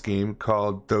access game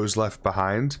called Those Left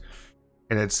Behind.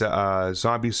 And it's a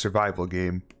zombie survival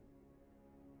game.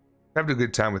 Having a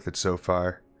good time with it so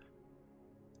far.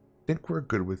 I think we're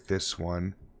good with this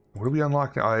one. What do we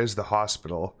unlock now? Oh, it is the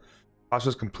hospital.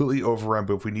 Hospital's completely overrun,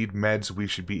 but if we need meds, we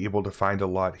should be able to find a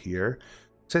lot here.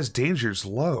 It says danger's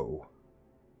low.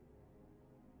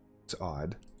 It's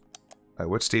odd.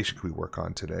 What station can we work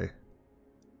on today?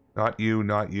 Not you,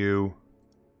 not you.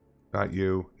 Not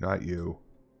you, not you.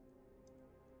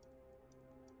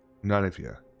 None of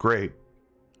you. Great.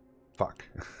 Fuck.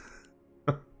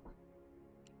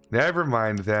 Never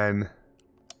mind then.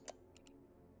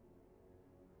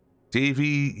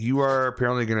 Davey, you are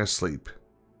apparently gonna sleep.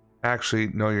 Actually,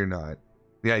 no you're not.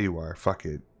 Yeah, you are. Fuck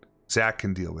it. Zach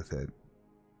can deal with it.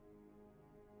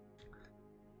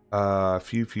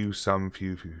 Few, some,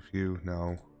 few.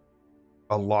 No.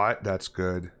 A lot, that's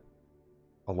good.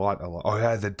 A lot. Oh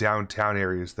yeah, the downtown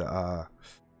area is the,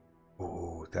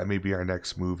 oh, that may be our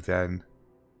next move then.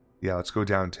 Yeah, let's go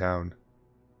downtown.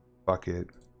 Fuck it.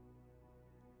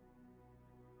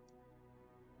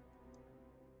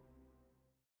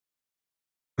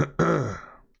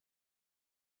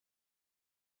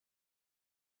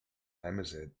 Time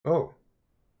is it? Oh,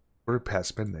 we're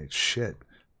past midnight. Shit.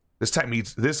 This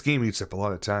game eats up a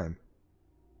lot of time.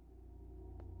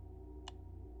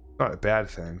 Not a bad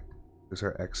thing. There's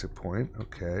our exit point.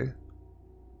 Okay.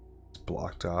 It's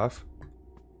blocked off.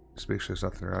 Just make sure there's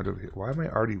nothing around over here. Why am I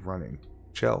already running?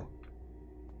 Chill.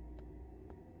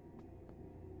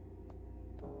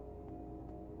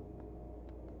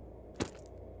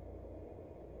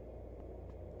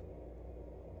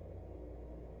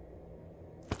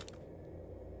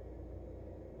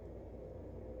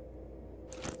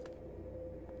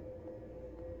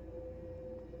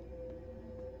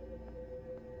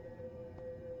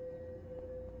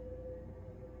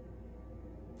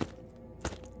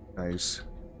 Nice.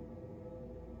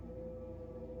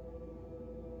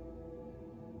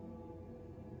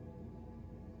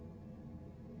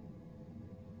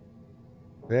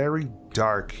 Very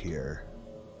dark here.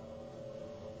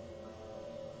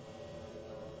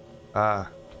 Ah.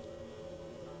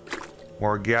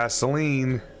 More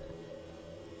gasoline.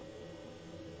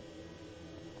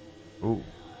 Ooh.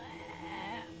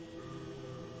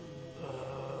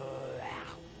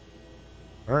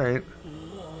 All right.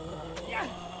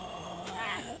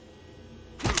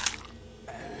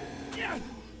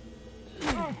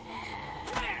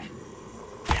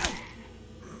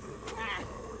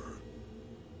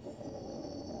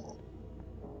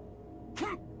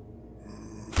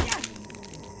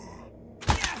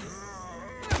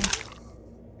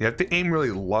 You have to aim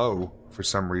really low for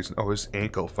some reason. Oh, his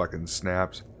ankle fucking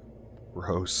snapped.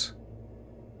 Gross.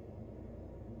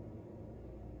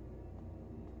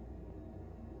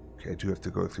 Okay, I do have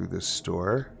to go through this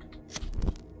store.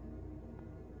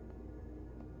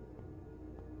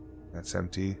 That's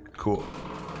empty. Cool.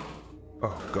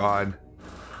 Oh, God.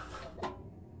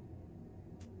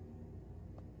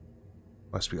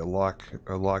 Must be a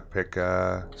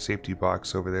lockpick safety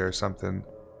box over there or something.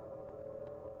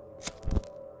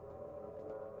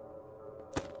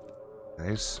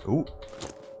 Nice. Ooh.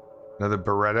 Another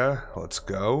Beretta. Let's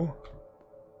go.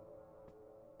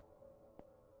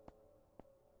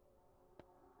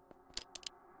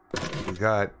 We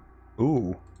got...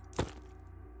 Ooh.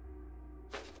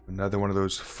 Another one of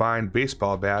those fine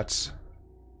baseball bats.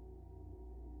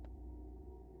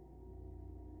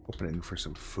 Opening for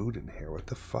some food in here. What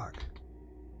the fuck?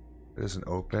 It isn't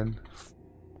open.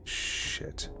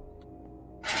 Shit.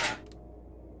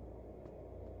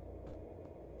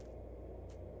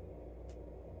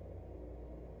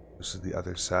 This is the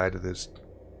other side of this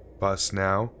bus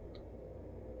now.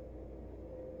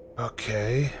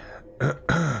 Okay.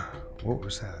 What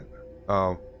was that?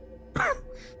 Oh.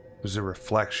 It was a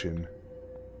reflection.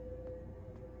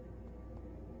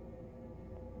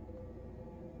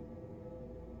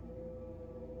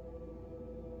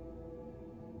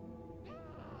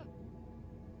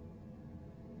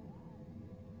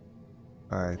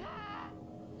 Alright.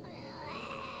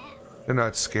 They're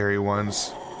not scary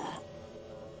ones.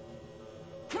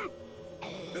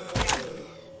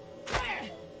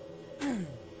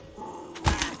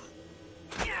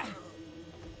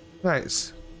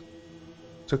 Nice.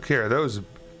 Took care of those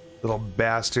little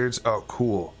bastards. Oh,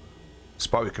 cool.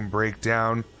 Spot we can break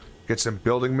down, get some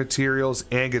building materials,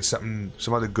 and get some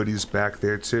other goodies back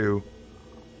there too.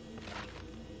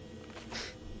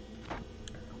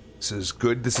 This is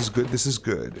good, this is good, this is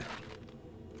good.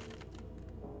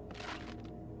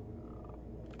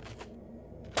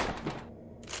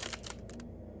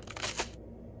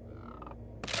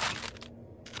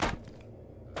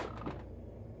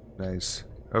 Nice.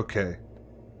 Okay.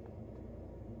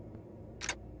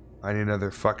 I need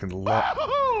another fucking lot.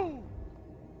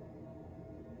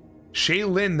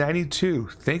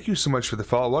 Shaylin92, thank you so much for the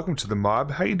follow. Welcome to the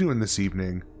mob. How you doing this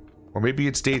evening? Or maybe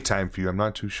it's daytime for you, I'm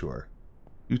not too sure.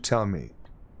 You tell me.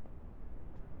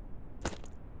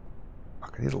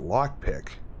 Fuck, I need a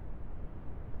lockpick.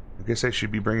 I guess I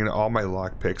should be bringing all my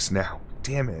lockpicks now.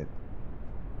 Damn it.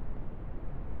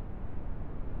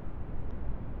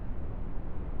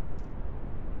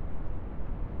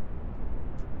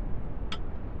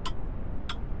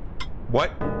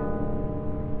 What?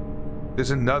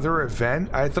 There's another event?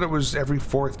 I thought it was every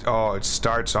fourth... Oh, it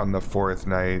starts on the fourth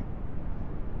night.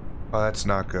 Oh, that's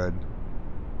not good.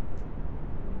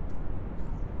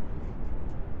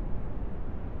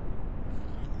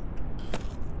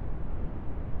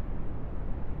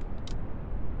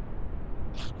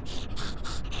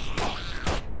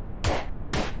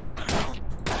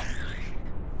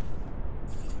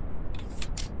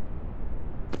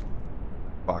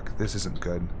 Fuck, this isn't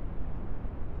good.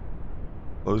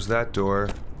 Close that door.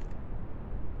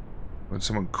 When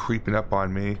someone creeping up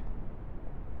on me.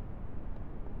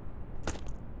 I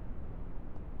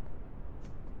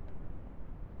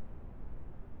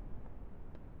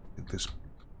think this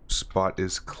spot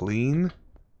is clean.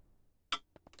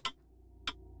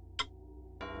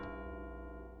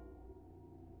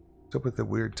 What's up with the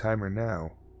weird timer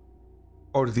now?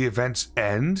 Oh, did the events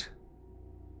end?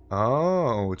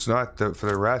 Oh, it's not for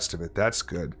the rest of it. That's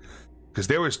good. Because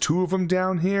there was 2 of them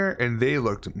down here, and they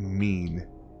looked mean.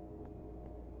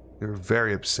 They were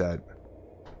very upset.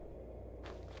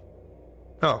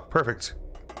 Oh, perfect.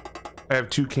 I have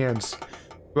 2 cans.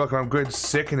 Welcome, I'm good.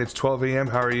 Sick, and it's 12 a.m.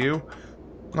 How are you?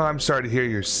 Oh, I'm sorry to hear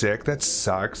you're sick. That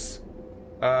sucks.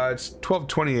 It's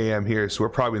 12:20 a.m. here, so we're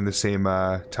probably in the same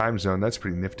time zone. That's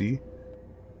pretty nifty.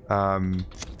 Yeah,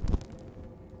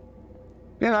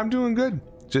 I'm doing good.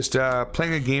 Just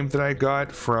playing a game that I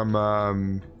got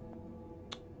from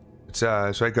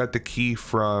so I got the key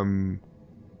from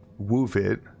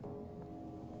Woovit,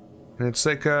 and it's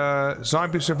like a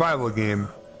zombie survival game.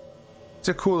 It's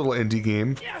a cool little indie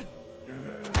game.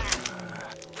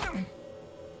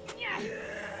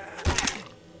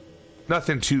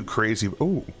 Nothing too crazy.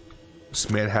 Ooh, this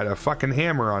man had a fucking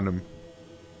hammer on him.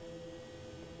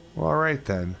 Well, all right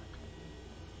then.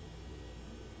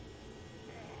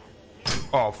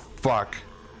 Oh, fuck.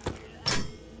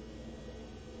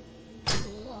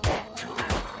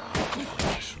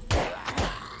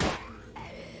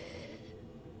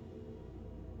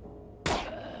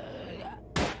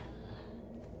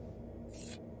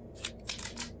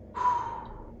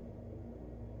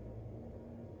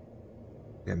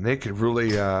 And they could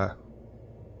really, the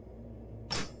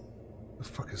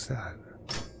fuck is that?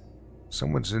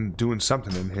 Someone's doing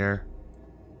something in here.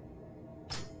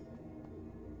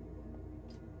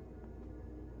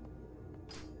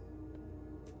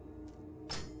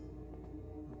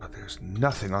 But there's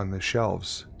nothing on the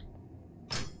shelves.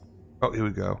 Oh, here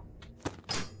we go.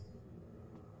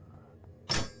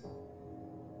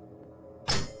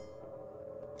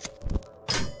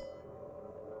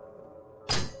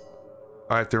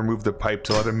 I have to remove the pipe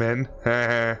to let him in.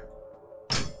 Well,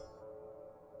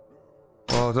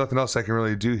 there's nothing else I can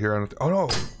really do here. Oh no!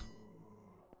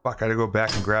 Fuck, I gotta go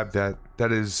back and grab that.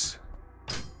 That is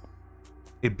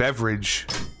a beverage.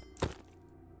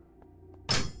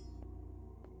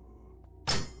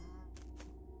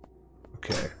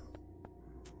 Okay.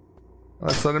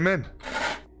 Let's let him in.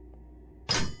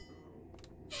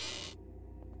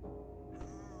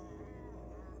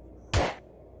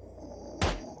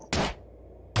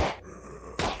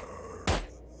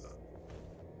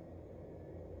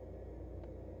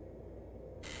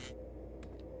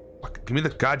 Give me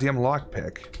the goddamn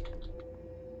lockpick.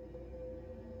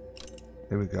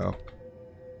 There we go.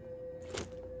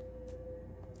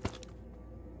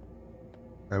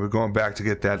 Alright, we're going back to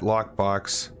get that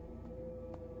lockbox.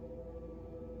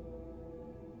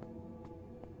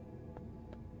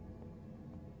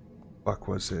 Fuck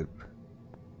was it?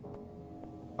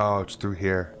 Oh, it's through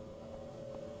here.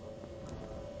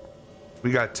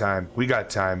 We got time. We got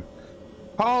time.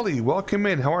 Polly, welcome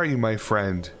in. How are you, my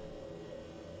friend?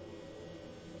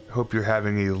 Hope you're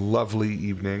having a lovely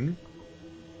evening.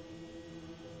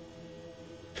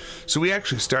 So we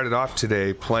actually started off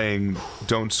today playing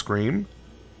Don't Scream,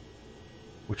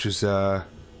 which is a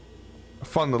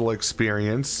fun little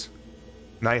experience.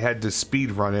 And I had to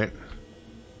speed run it.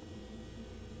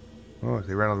 Oh,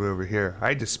 they ran all the way over here. I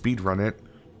had to speed run it.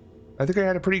 I think I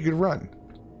had a pretty good run.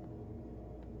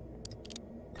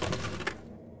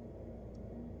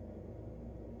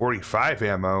 .45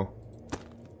 ammo.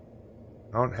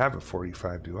 I don't have a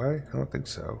 45, do I? I don't think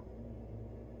so.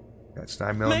 That's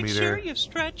 9mm. Make sure you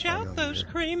stretch out those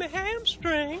creamy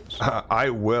hamstrings. I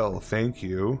will, thank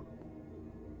you.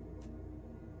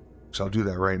 So I'll do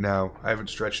that right now. I haven't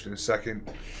stretched in a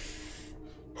second.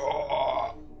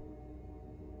 Oh.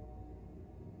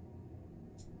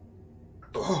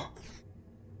 Oh.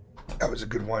 That was a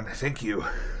good one. Thank you.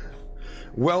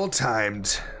 Well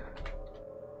timed.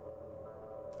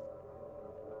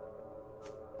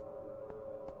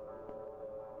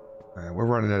 Alright, we're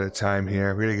running out of time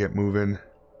here. We gotta get moving.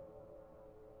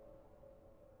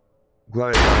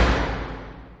 Glad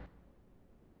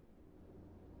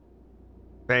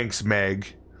Thanks,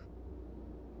 Meg.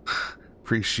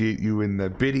 Appreciate you in the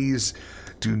biddies.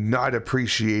 Do not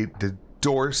appreciate the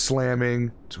door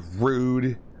slamming. It's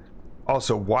rude.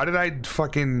 Also, why did I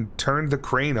fucking turn the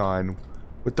crane on?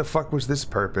 What the fuck was this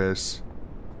purpose?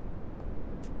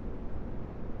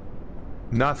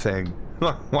 Nothing.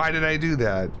 Why did I do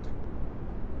that?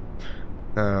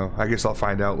 Oh, I guess I'll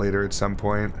find out later at some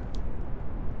point.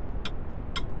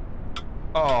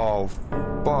 Oh,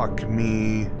 fuck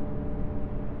me.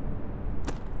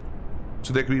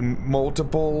 So there could be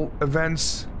multiple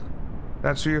events?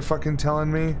 That's what you're fucking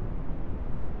telling me?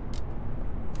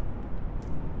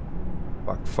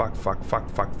 Fuck, fuck, fuck, fuck,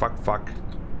 fuck, fuck, fuck.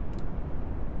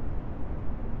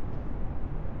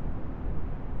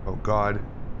 Oh, God.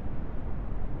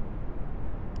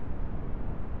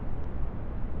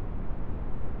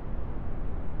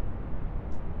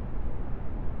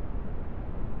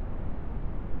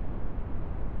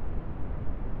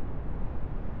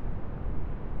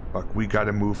 Fuck, we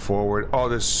gotta move forward. Oh,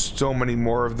 there's so many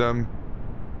more of them.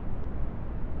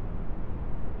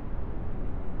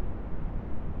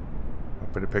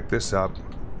 I'm gonna pick this up.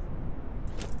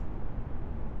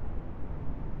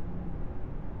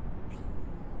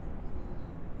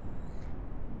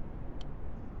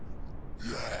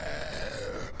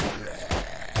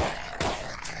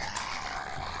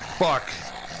 Fuck.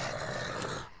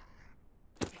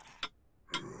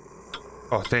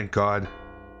 Oh, thank God.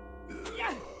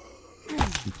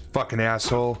 You fucking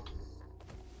asshole.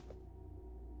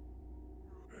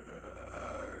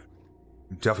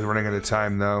 I'm definitely running out of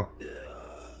time, though.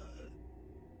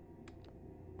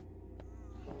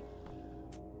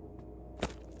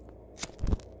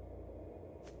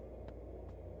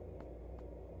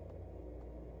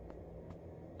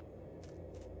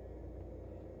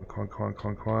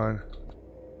 Come on.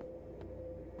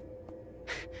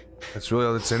 That's really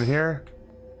all that's in here?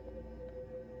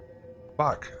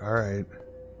 Fuck, alright.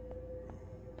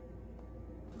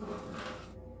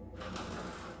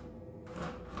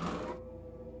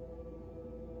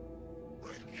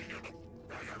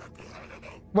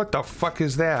 What the fuck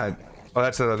is that? Oh,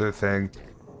 that's that other thing.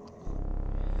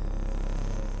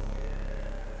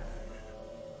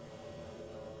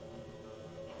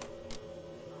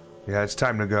 Yeah, it's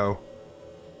time to go.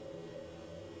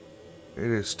 It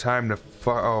is time to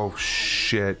oh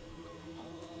shit.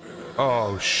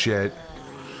 Oh shit.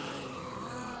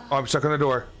 Oh, I'm stuck on the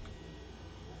door.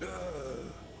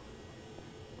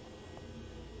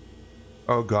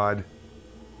 Oh God.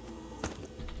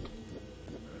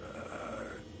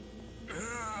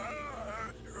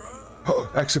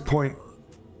 Oh, exit point.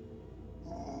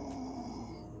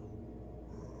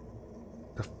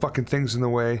 The fucking thing's in the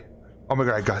way. Oh my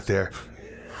God, I got there.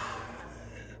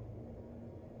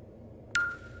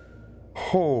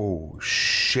 Oh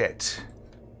shit.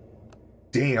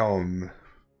 Damn.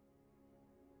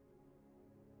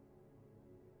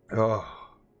 Oh.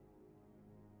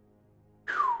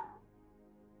 Whew.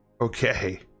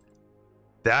 Okay.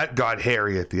 That got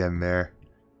hairy at the end there.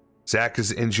 Zach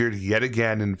is injured yet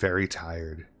again and very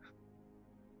tired.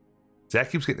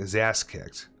 Zach keeps getting his ass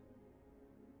kicked.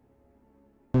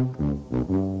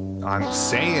 I'm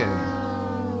saying.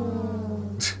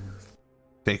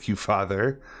 Thank you,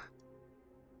 Father.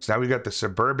 So now we got the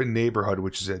suburban neighborhood,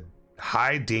 which is a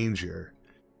high danger.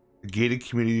 A gated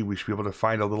community, we should be able to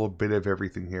find a little bit of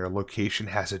everything here. Location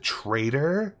has a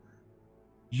trader?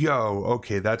 Yo,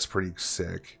 okay, that's pretty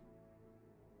sick.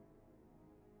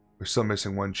 We're still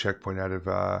missing one checkpoint out of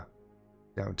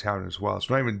downtown as well.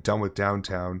 So we're not even done with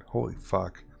downtown. Holy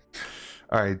fuck.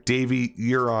 Alright, Davey,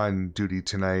 you're on duty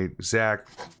tonight. Zach,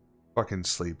 fucking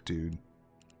sleep, dude.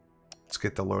 Let's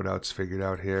get the loadouts figured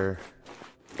out here.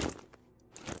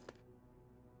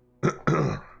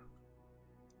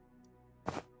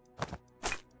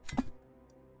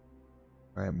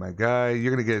 Alright, my guy,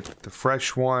 you're gonna get the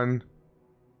fresh one.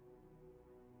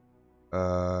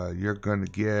 You're gonna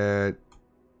get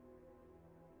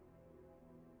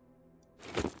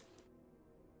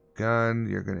gun,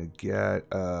 you're gonna get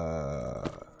oh,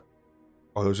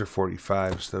 those are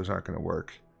 45s, those aren't gonna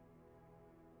work.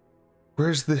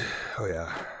 Where's the oh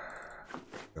yeah.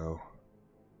 Go.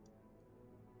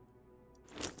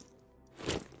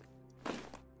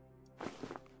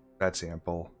 That's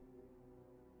ample.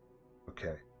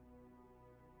 Okay.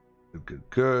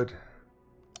 Good.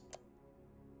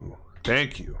 Ooh,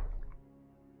 thank you.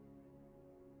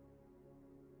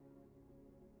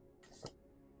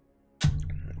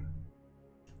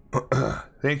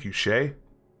 Thank you, Shay.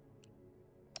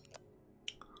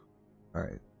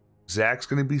 Alright. Zach's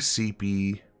gonna be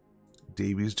CP.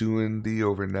 Davey's doing the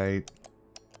overnight.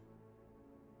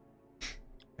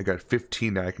 I got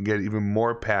 15 now. I can get even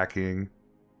more packing.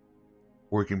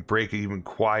 Or we can break it even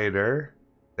quieter.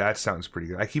 That sounds pretty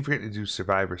good. I keep forgetting to do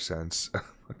Survivor Sense.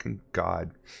 Fucking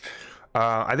God.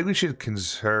 I think we should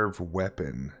conserve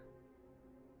weapon.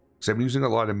 Because I'm using a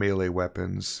lot of melee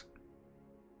weapons.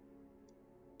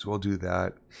 So we'll do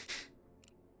that.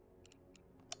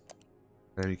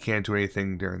 And you can't do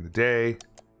anything during the day.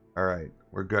 Alright,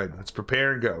 we're good. Let's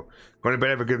prepare and go. Going to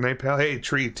bed, have a good night, pal. Hey,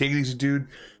 Tree, take it easy, dude.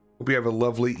 Hope you have a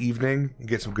lovely evening and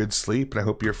get some good sleep. And I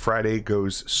hope your Friday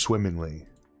goes swimmingly.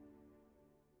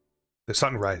 The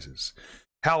sun rises.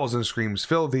 Howls and screams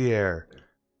fill the air.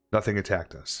 Nothing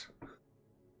attacked us.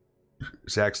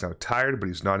 Zach's now tired, but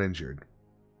he's not injured.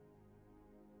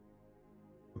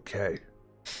 Okay.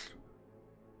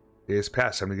 Day has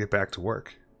passed. Time to get back to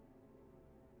work.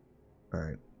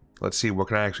 Alright. Let's see. What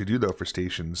can I actually do, though, for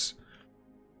stations?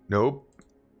 Nope.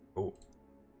 Oh.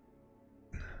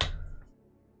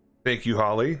 Thank you,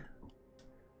 Holly.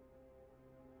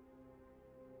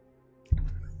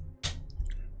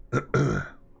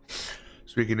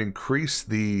 So we can increase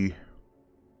the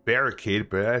barricade,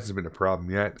 but that hasn't been a problem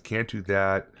yet. Can't do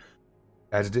that.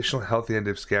 Adds additional health at the end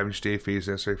of scavenge day phase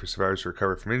necessary for survivors to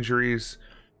recover from injuries.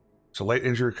 So light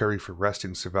injury recovery for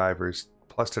resting survivors.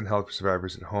 Plus 10 health for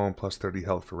survivors at home. Plus 30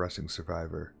 health for resting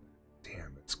survivor.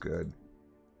 Damn, that's good.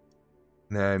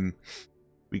 And then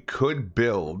we could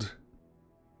build...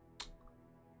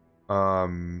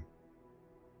 Oh,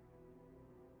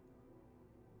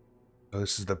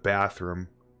 this is the bathroom.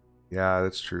 Yeah,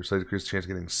 that's true. So decrease the chance of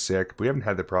getting sick. But we haven't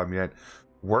had the problem yet.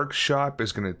 Workshop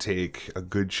is going to take a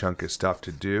good chunk of stuff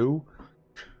to do.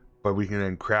 But we can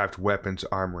then craft weapons,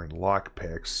 armor, and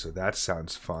lockpicks. So that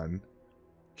sounds fun.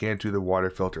 Can't do the water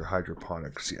filter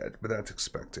hydroponics yet, but that's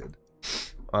expected.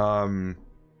 How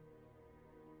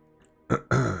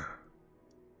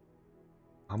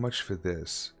much for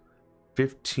this?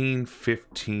 15,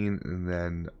 15, and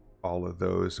then all of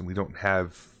those. And we don't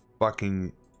have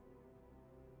fucking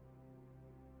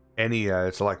any,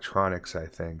 it's electronics, I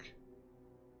think.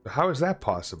 How is that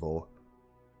possible?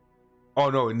 Oh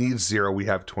no, it needs 0. We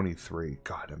have 23.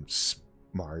 God, I'm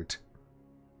smart.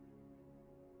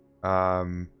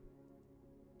 So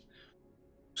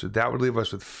that would leave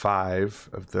us with 5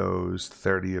 of those,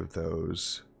 30 of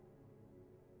those.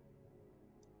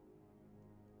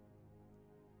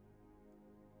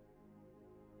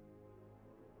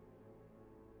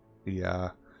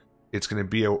 Yeah. It's going to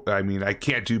be, I mean, I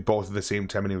can't do both at the same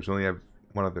time anyways. We only have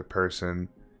one other person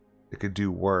that could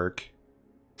do work.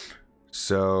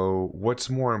 So what's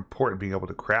more important, being able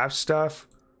to craft stuff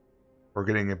or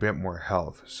getting a bit more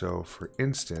health? So for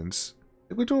instance, I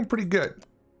think we're doing pretty good.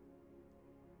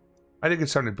 I think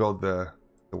it's time to build the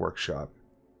workshop.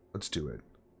 Let's do it.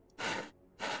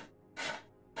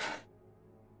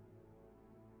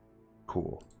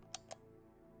 Cool.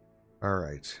 All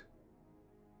right.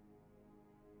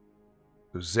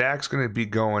 So Zach's going to be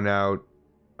going out.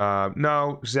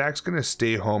 No, Zach's going to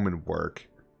stay home and work.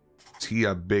 Is he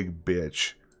a big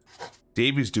bitch?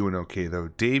 Davey's doing okay, though.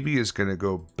 Davey is going to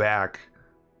go back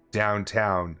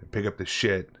downtown and pick up the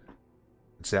shit.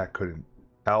 Zach couldn't.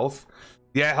 Health?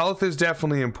 Yeah, health is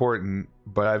definitely important,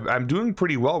 but I'm doing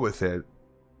pretty well with it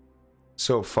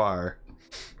so far.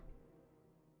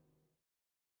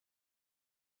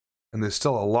 And there's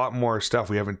still a lot more stuff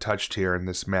we haven't touched here in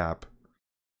this map.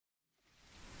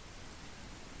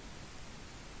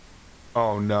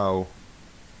 Oh no.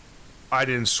 I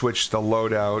didn't switch the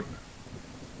loadout.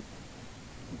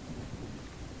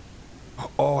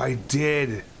 Oh, I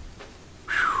did.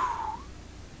 Whew.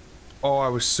 Oh, I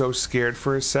was so scared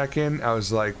for a second. I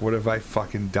was like, what have I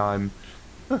fucking done?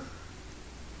 I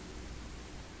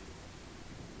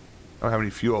don't have any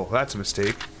fuel. That's a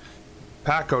mistake.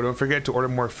 Paco, don't forget to order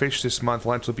more fish this month.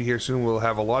 Lunch will be here soon. We'll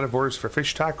have a lot of orders for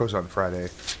fish tacos on Friday.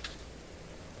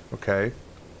 Okay.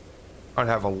 I don't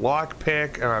have a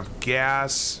lockpick. I don't have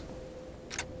gas.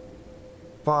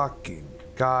 Fucking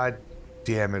god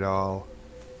damn it all.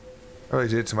 I really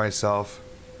did it to myself.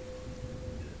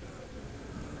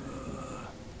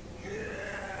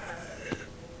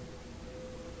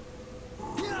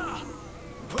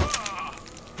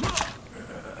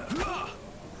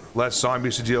 Less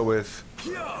zombies to deal with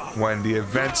when the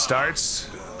event starts.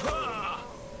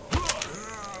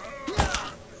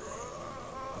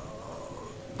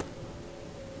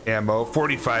 Ammo,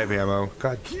 45 ammo.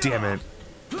 God damn it.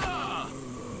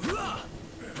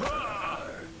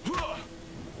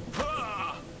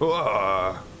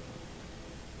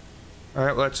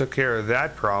 Alright, well, that took care of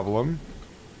that problem.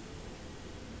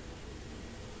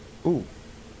 Ooh.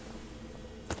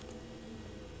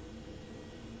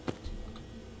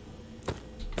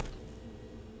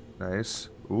 Nice.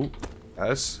 Ooh.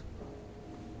 Yes.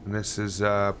 And this is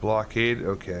blockade.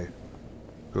 Okay.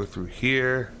 Go through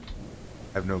here.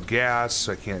 I have no gas,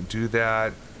 so I can't do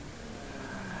that.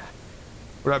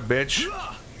 What up, bitch?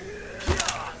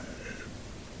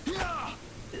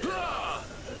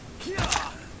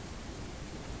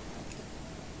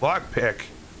 Lockpick.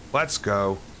 Let's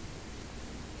go.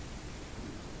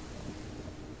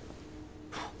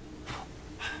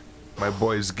 My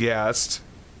boy's gassed.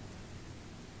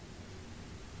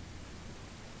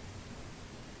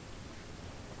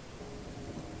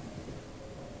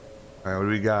 Alright, what do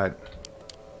we got?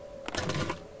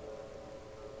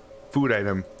 Food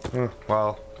item.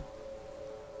 Well,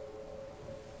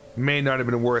 may not have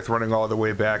been worth running all the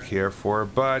way back here for,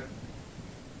 but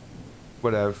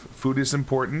whatever. Food is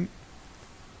important,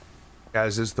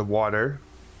 as is the water.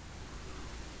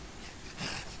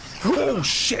 Oh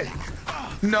shit!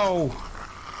 No!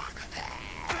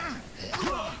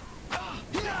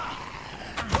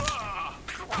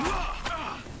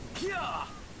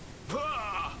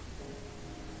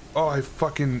 Oh, I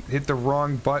fucking hit the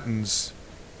wrong buttons.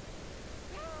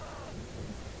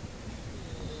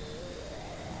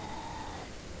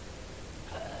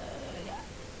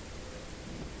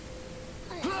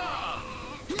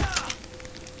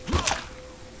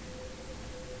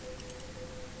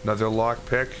 Another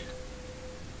lockpick.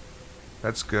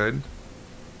 That's good.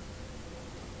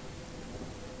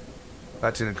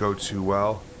 That didn't go too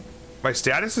well. My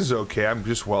status is okay. I'm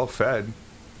just well fed.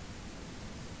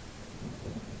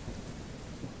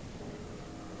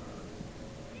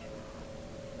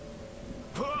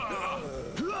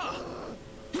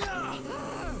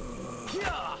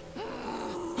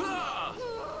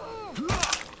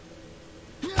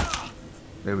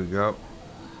 There we go.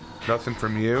 Nothing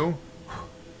from you.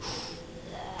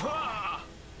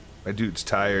 My dude's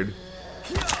tired.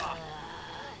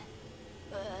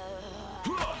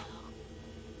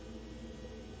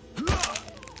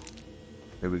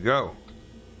 There we go.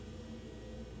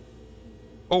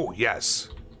 Oh, yes.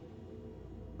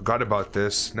 Forgot about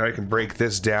this. Now I can break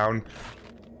this down.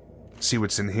 See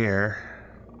what's in here.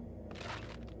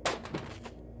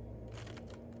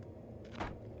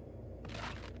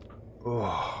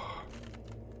 Oh.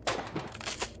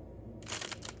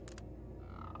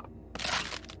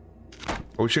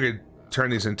 I wish I could turn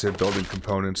these into building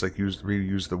components, like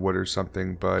reuse the wood or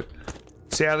something, but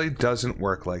sadly doesn't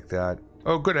work like that.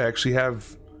 Oh good, I actually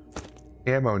have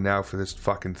ammo now for this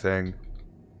fucking thing.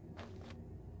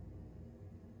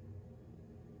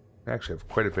 I actually have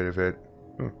quite a bit of it.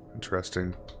 Oh,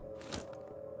 interesting.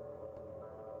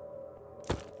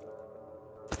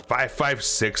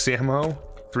 5.56 ammo?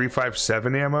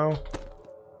 3.57 ammo?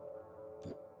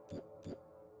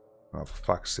 Oh, for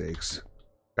fuck's sakes.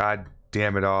 God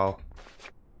damn it all.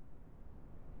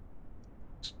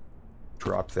 Just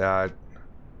drop that.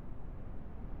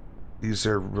 These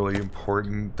are really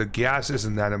important. The gas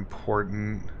isn't that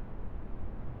important.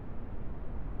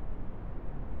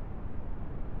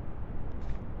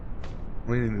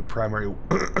 We need a new primary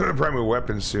primary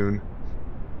weapon soon.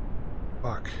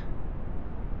 Fuck.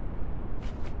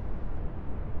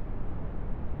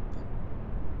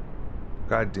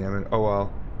 God damn it. Oh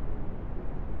well.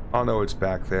 I'll know it's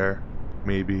back there.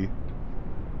 Maybe.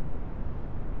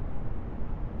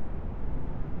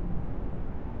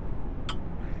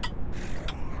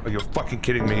 Are you fucking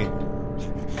kidding me?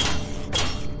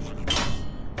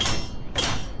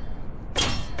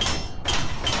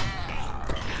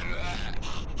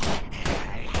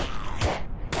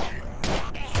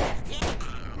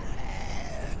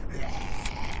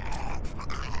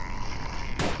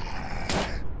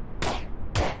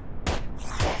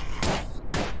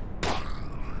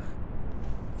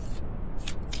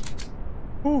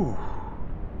 Ooh.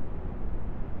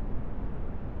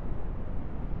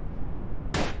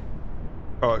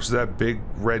 Oh, it's that big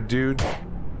red dude.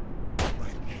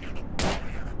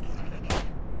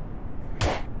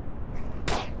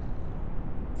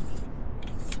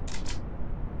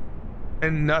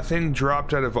 And nothing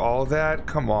dropped out of all that?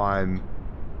 Come on.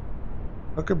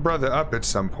 Hook a brother up at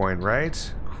some point,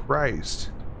 right?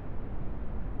 Christ.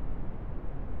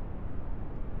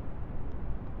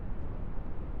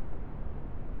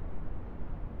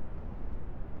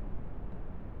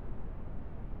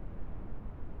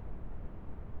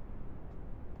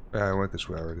 I went this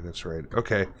way already, that's right.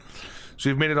 Okay. So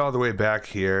we've made it all the way back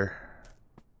here.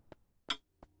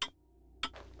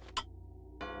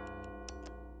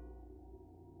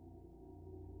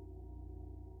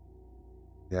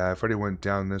 Yeah, I've already went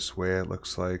down this way, it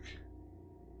looks like.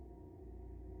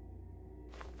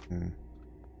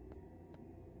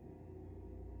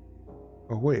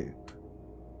 Oh, wait.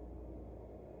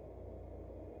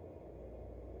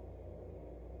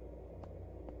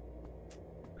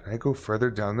 Can I go further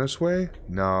down this way?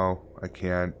 No, I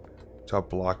can't. It's all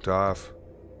blocked off.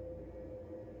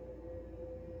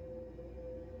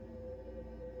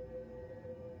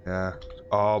 Yeah,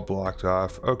 all blocked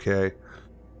off. Okay.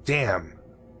 Damn.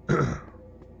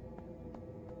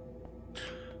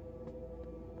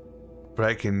 But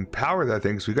I can power that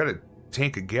thing, so we got a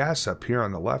tank of gas up here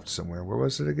on the left somewhere. Where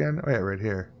was it again? Oh yeah, right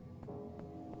here.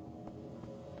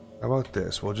 How about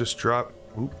this? We'll just drop...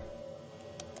 Oop.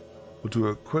 We'll do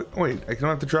a quick... Wait, I don't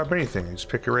have to drop anything. I just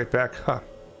pick it right back up.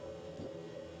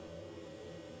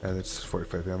 Yeah, that's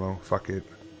 45 ammo. Fuck it.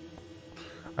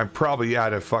 I'm probably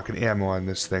out of fucking ammo on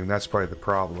this thing. That's probably the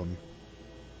problem.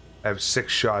 I have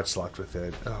 6 shots left with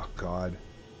it. Oh, God.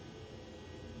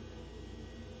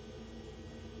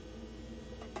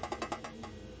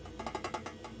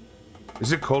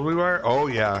 Is it cold where you are? Oh,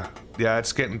 yeah. Yeah,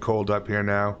 it's getting cold up here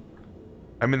now.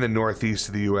 I'm in the northeast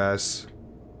of the U.S.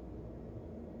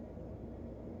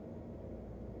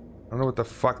 don't know what the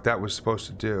fuck that was supposed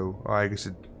to do. Oh, I guess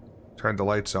it turned the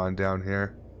lights on down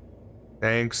here.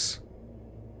 Thanks.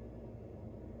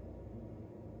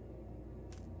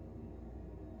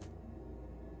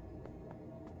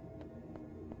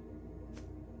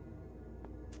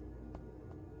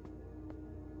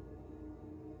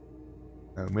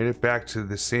 I made it back to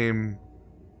the same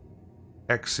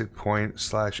exit point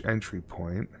 / entry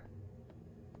point.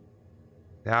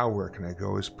 Now where can I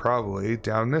go is probably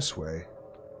down this way.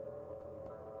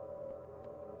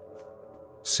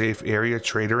 Safe area,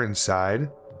 trader inside.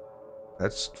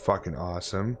 That's fucking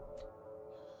awesome.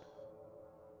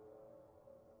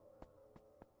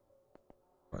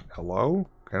 What, hello?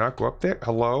 Can I not go up there?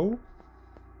 Hello?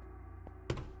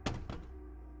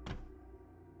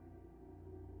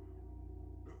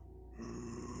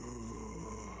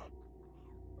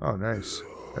 Oh, nice.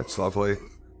 That's lovely.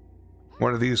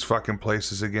 One of these fucking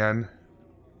places again.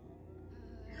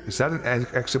 Is that an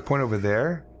exit point over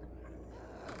there?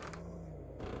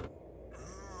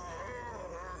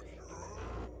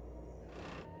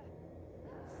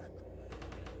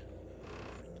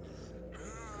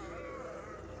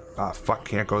 Ah, fuck,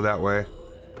 can't go that way.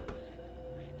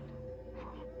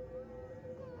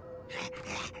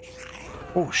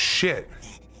 Oh, shit.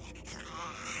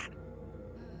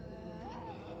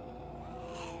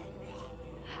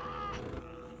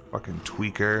 Fucking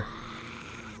tweaker.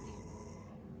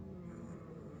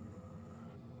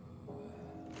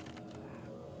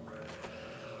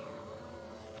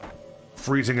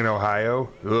 Freezing in Ohio?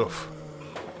 Oof.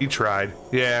 He tried.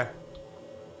 Yeah.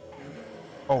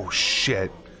 Oh,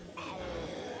 shit.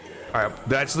 Alright,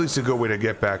 that's at least a good way to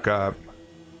get back up.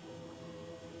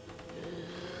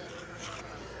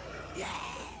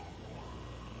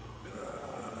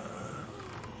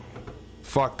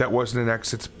 Fuck, that wasn't an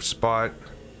exit spot.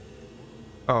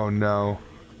 Oh no.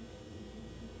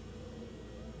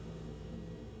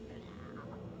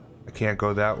 I can't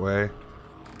go that way.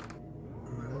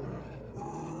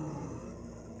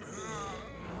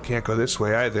 Can't go this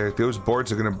way either. Those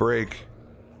boards are gonna break.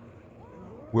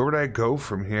 Where would I go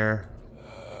from here?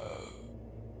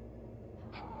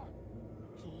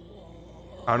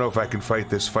 I don't know if I can fight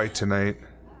this fight tonight.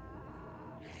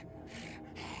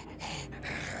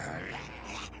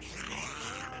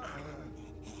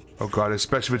 Oh god,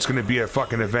 especially if it's gonna be a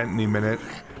fucking event any minute.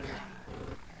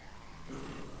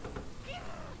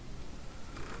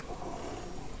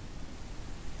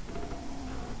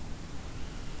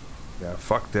 Yeah,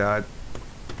 fuck that.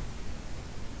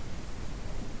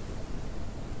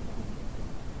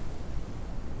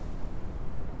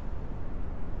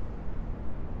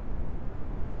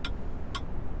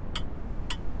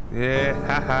 Yeah,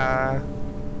 haha.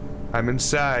 I'm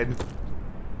inside.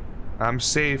 I'm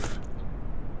safe.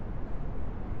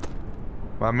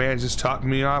 My man just topped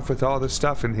me off with all the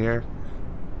stuff in here.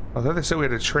 I thought they said we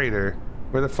had a trader.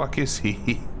 Where the fuck is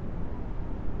he?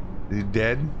 Is he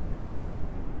dead?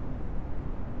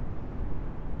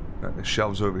 Not the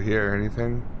shelves over here or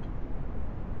anything.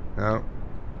 No.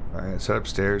 Alright, let's head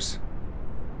upstairs.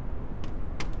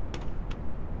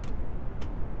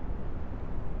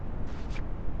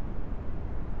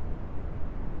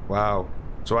 Wow.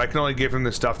 So I can only give him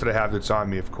the stuff that I have that's on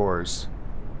me, of course.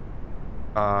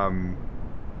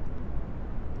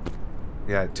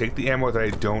 Yeah, take the ammo that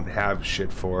I don't have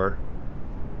shit for.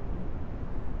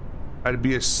 I'd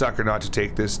be a sucker not to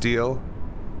take this deal.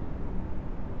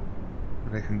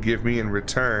 And they can give me in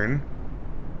return.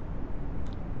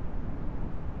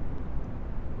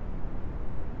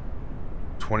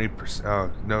 %.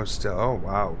 Oh, no, still. Oh,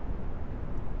 wow.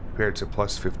 Compared to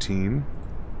plus 15.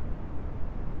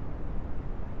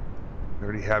 I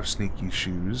already have sneaky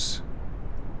shoes.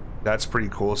 That's pretty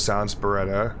cool. Sounds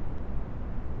Beretta.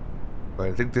 But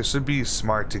I think this would be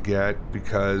smart to get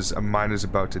because mine is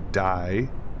about to die.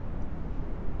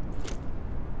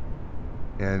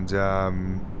 And,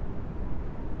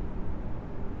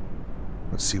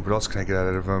 let's see, what else can I get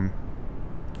out of him?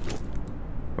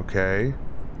 Okay.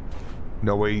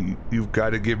 No way, you've got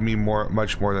to give me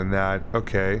much more than that.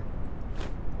 Okay.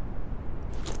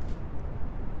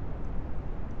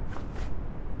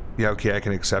 Yeah, okay, I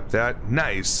can accept that.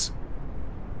 Nice!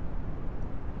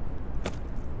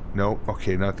 Nope,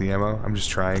 okay, not the ammo. I'm just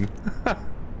trying.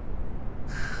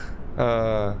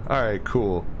 Alright,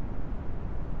 cool.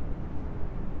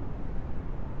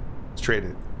 Let's trade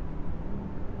it.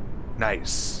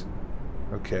 Nice.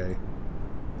 Okay.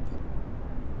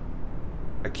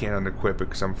 I can't unequip it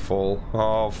because I'm full.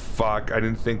 Oh, fuck. I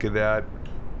didn't think of that.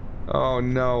 Oh,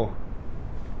 no.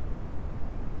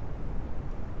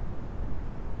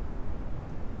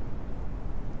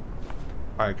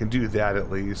 I can do that at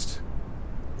least.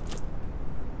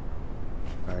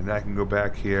 Alright, now I can go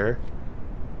back here.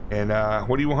 And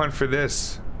what do you want for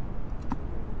this?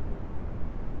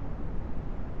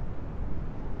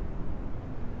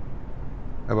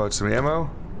 How about some ammo?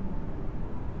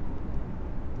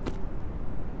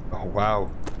 Oh,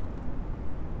 wow.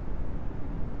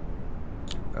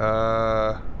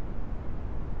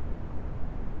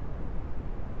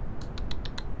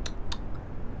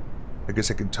 I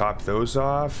guess I can top those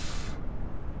off.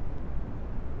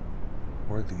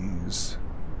 Or these.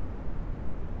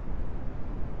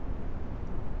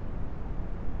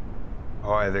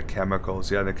 Oh, yeah, the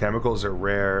chemicals. Yeah, the chemicals are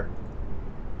rare.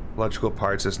 Electrical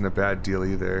parts isn't a bad deal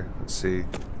either. Let's see.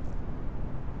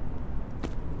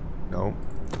 No.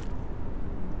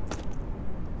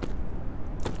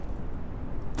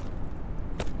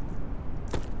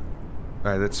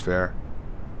 Alright, that's fair.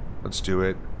 Let's do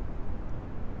it.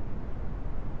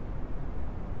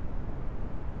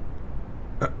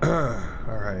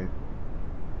 Alright.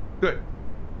 Good.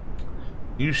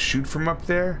 You shoot from up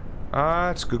there?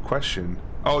 That's a good question.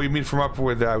 Oh, you mean from up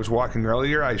where I was walking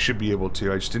earlier? I should be able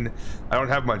to. I just didn't... I don't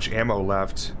have much ammo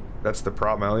left. That's the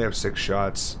problem. I only have 6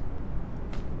 shots.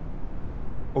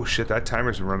 Oh shit, that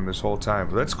timer's been running this whole time.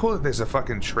 But that's cool that there's a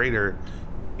fucking trader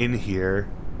in here.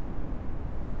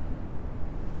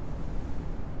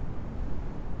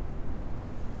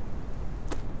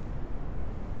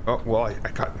 Oh, well,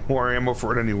 I got more ammo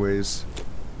for it anyways.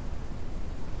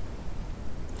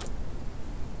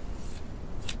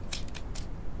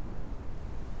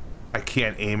 I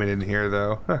can't aim it in here,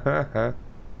 though.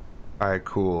 Alright,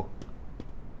 cool.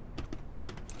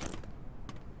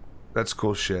 That's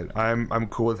cool shit. I'm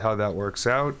cool with how that works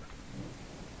out.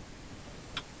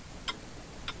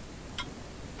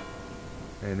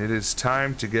 And it is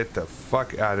time to get the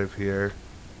fuck out of here.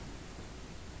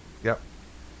 Yep.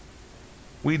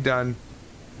 We done.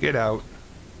 Get out.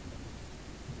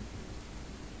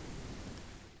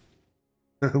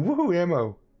 Woohoo,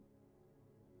 ammo.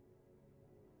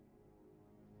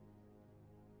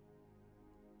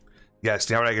 Yes,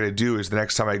 now what I gotta do is the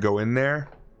next time I go in there,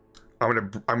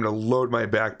 I'm gonna load my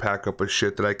backpack up with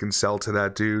shit that I can sell to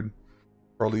that dude.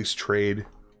 Or at least trade.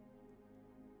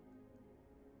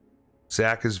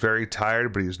 Zach is very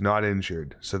tired, but he's not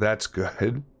injured, so that's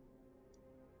good.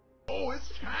 Oh,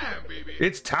 it's time, baby.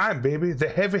 It's time, baby. The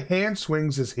heavy hand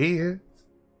swings is here.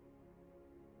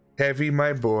 Heavy,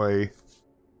 my boy.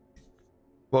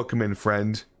 Welcome in,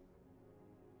 friend.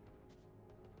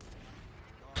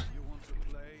 You want to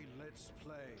play? Let's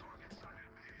play.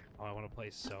 Oh, I want to play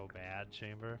so bad,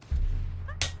 Chamber.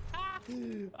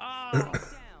 Oh,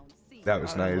 That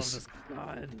was God, I love nice. this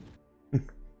gun.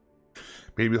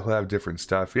 Maybe he'll have different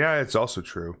stuff. Yeah, it's also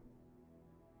true.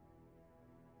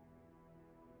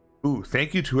 Ooh,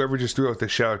 thank you to whoever just threw out the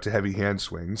shout out to heavy hand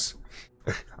swings.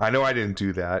 I know I didn't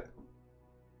do that.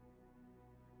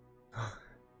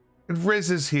 And Riz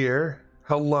is here.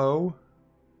 Hello.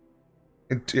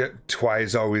 And Twy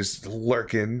is always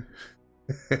lurking.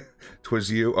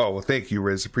 'Twas you. Oh, well, thank you,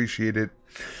 Riz. Appreciate it.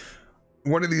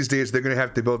 One of these days, they're going to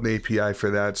have to build an API for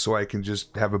that so I can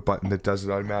just have a button that does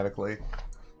it automatically.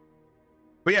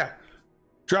 But yeah,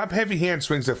 drop heavy hand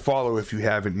swings to follow if you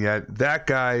haven't yet. That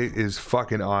guy is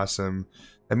fucking awesome.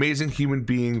 Amazing human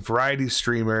being, variety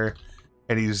streamer,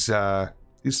 and he's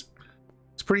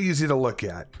pretty easy to look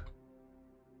at.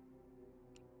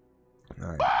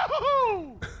 All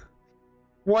right.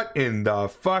 What in the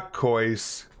fuck,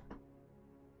 Kois?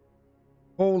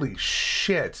 Holy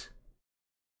shit.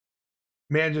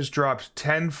 Man just dropped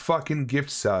 10 fucking gift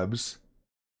subs.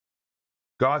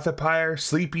 Gothapire,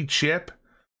 Sleepy Chip,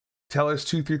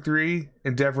 Tellus233,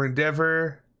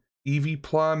 Endeavor, Evie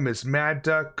Plum, Miss Mad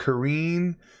Duck,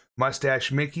 Kareen,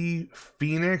 Mustache Mickey,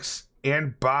 Phoenix,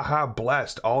 and Baja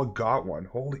Blessed all got one.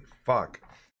 Holy fuck.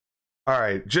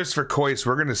 Alright, just for Kois,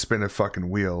 we're gonna spin a fucking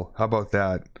wheel. How about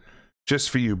that?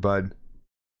 Just for you, bud.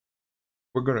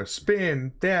 We're gonna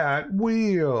spin that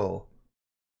wheel.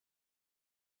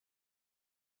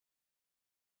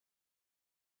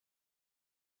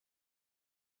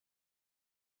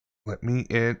 Let me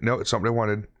in. No, it's not what I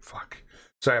wanted. Fuck.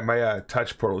 Sorry, my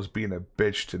touch portal is being a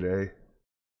bitch today.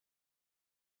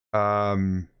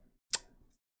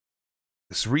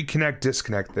 This reconnect,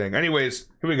 disconnect thing. Anyways,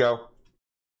 here we go.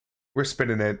 We're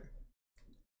spinning it.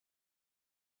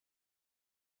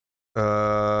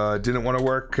 Didn't want to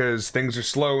work because things are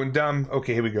slow and dumb.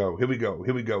 Okay, here we go. Here we go.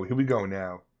 Here we go. Here we go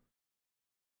now.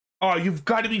 Oh, you've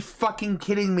got to be fucking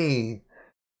kidding me.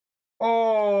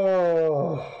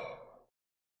 Oh.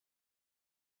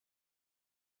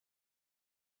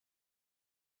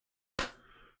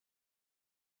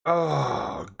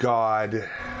 Oh, God.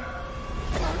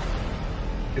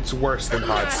 It's worse than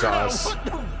hot sauce.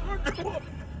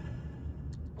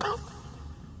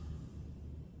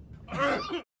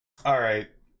 All right.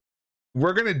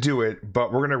 We're going to do it,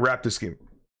 but we're going to wrap this game.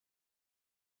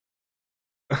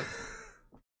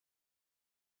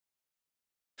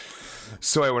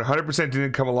 So I 100%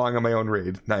 didn't come along on my own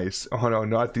raid. Nice. Oh no,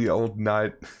 not the old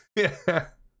nut. Yeah.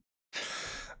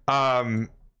 How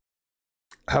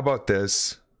about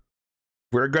this?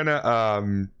 We're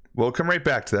gonna we'll come right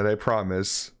back to that, I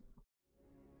promise.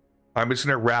 I'm just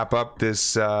gonna wrap up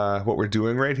this what we're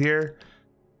doing right here.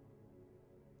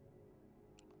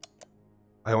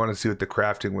 I want to see what the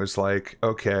crafting was like.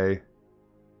 Okay.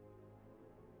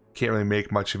 Can't really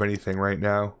make much of anything right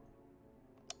now.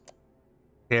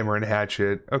 Hammer and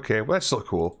hatchet. Okay, well that's still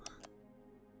cool.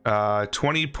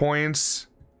 20 points.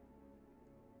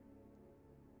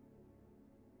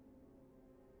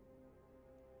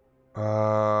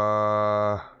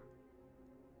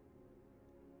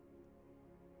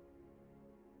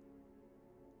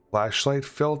 Flashlight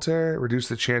filter. Reduce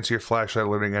the chance of your flashlight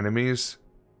alerting enemies.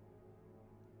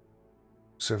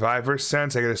 Survivor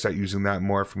sense. I gotta start using that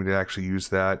more for me to actually use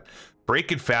that.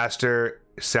 Break it faster.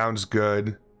 Sounds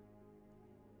good.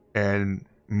 And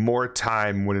more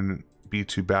time wouldn't be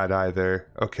too bad either.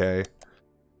 Okay.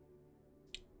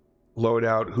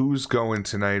 Loadout. Who's going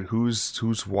tonight?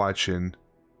 Who's watching?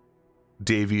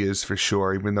 Davey is for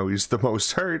sure, even though he's the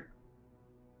most hurt.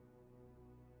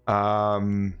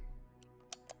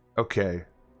 Okay.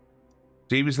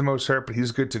 Davey's the most hurt, but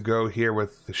he's good to go here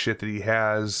with the shit that he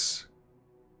has.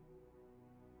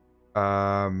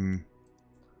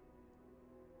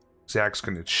 Zach's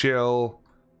gonna chill.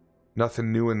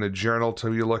 Nothing new in the journal to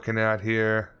be looking at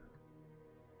here.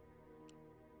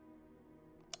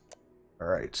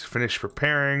 Alright, finish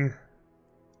preparing.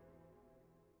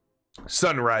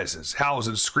 Sun rises. Howls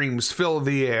and screams fill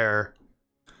the air.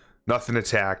 Nothing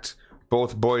attacked.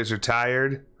 Both boys are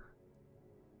tired.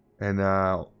 And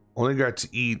only got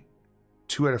to eat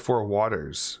 2 out of 4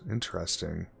 waters.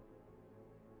 Interesting.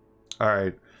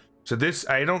 Alright. So this,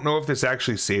 I don't know if this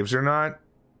actually saves or not.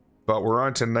 But we're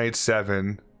on to night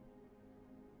 7.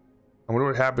 I wonder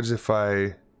what happens if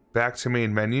I back to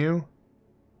main menu.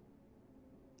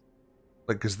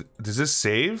 Like, does this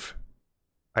save?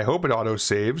 I hope it auto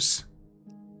saves.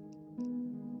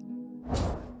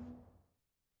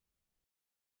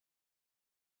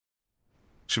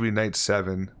 Should be night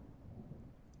 7.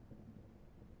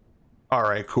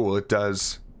 Alright, cool, it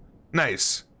does.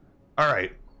 Nice.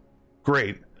 Alright,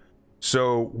 great.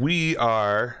 So we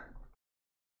are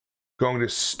going to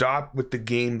stop with the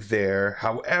game there.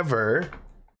 However,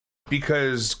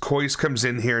 because Kois comes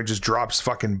in here and just drops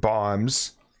fucking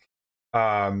bombs,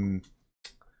 I'm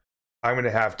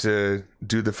gonna have to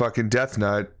do the fucking death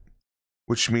nut,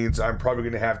 which means I'm probably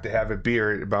gonna have to have a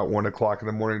beer at about 1 o'clock in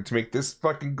the morning to make this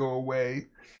fucking go away.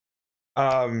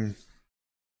 How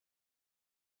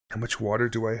much water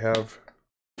do I have?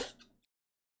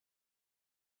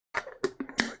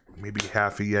 Maybe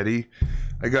half a Yeti.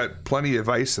 I got plenty of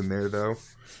ice in there, though.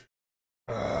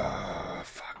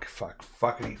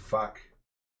 Fuckity fuck.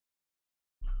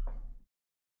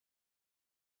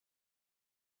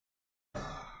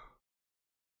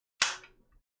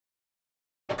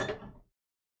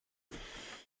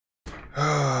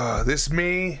 This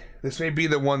may be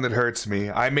the one that hurts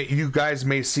me. You guys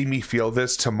may see me feel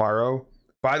this tomorrow.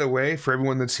 By the way, for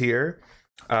everyone that's here,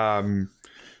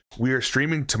 we are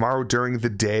streaming tomorrow during the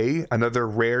day, another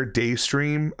rare day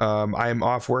stream. I am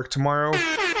off work tomorrow.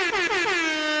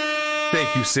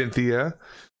 Thank you, Cynthia.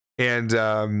 And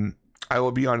I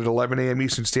will be on at 11 a.m.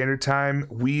 Eastern Standard Time.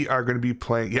 We are going to be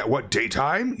playing, what,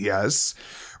 daytime? Yes.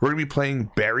 We're going to be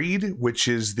playing Buried, which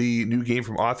is the new game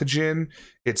from Autogen.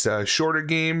 It's a shorter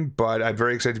game, but I'm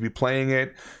very excited to be playing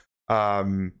it.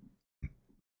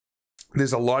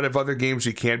 There's a lot of other games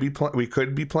we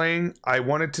could be playing. I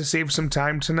wanted to save some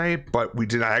time tonight, but we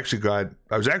didn't. I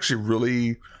was actually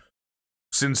really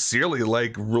sincerely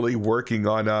really working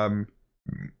on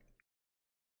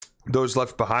Those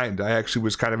Left Behind. I actually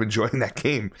was kind of enjoying that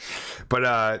game.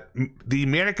 But the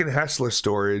Mannequin Hessler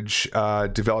Storage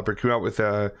developer came out with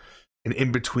an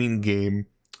in-between game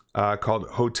called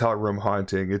Hotel Room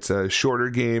Haunting. It's a shorter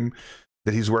game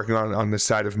that he's working on the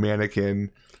side of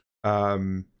Mannequin.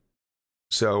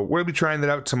 So we'll be trying that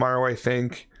out tomorrow, I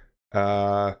think.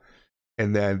 And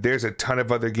then there's a ton of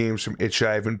other games from Itch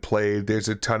I haven't played. There's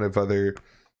a ton of other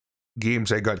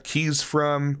games I got keys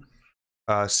from,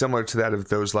 similar to that of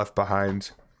Those Left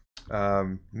Behind.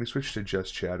 Let me switch to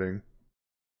just chatting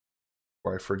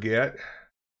before I forget.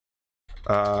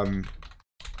 But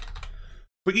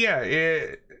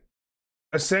yeah,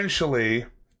 essentially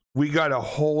we got a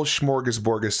whole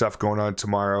smorgasbord of stuff going on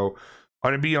tomorrow.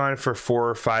 I'm gonna be on for 4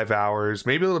 or 5 hours,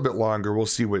 maybe a little bit longer. We'll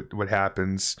see what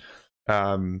happens.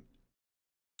 But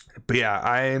yeah,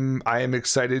 I am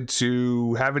excited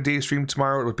to have a day stream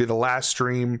tomorrow. It will be the last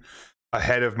stream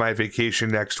ahead of my vacation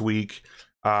next week.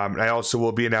 I also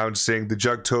will be announcing the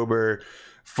Jugtober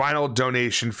final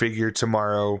donation figure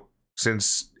tomorrow,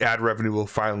 since ad revenue will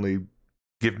finally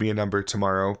give me a number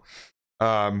tomorrow.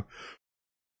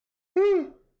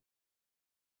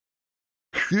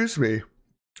 Excuse me.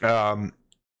 And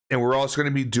we're also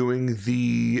going to be doing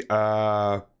the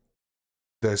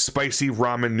spicy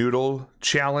ramen noodle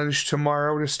challenge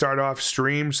tomorrow to start off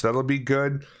stream, so that'll be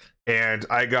good. And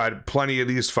I got plenty of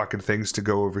these fucking things to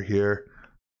go over here.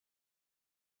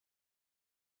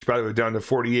 Probably down to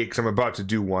 48 because I'm about to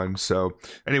do one. So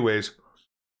anyways,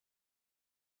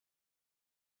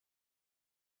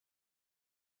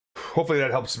 hopefully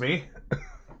that helps me.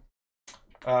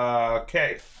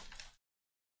 Okay,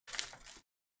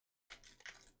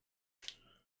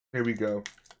 here we go.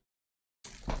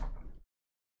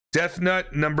 Death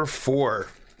Nut number 4.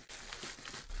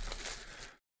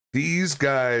 These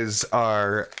guys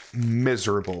are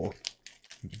miserable,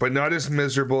 but not as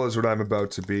miserable as what I'm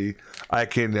about to be. I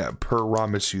can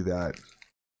promise you that.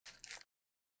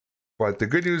 But the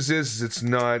good news is it's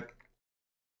not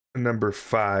number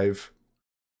 5,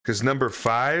 because number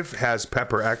 5 has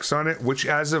Pepper X on it, which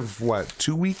as of what,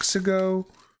 2 weeks ago?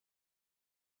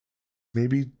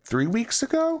 Maybe 3 weeks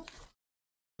ago?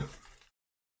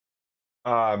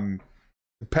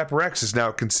 Pepper X is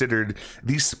now considered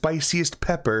the spiciest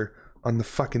pepper on the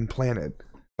fucking planet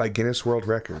by Guinness World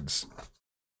Records.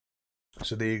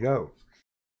 So there you go.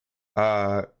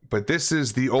 But this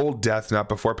is the old Death Nut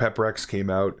before Pepper X came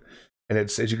out, and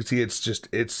it's, as you can see,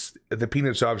 it's the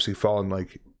peanuts obviously fall in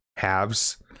like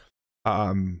halves.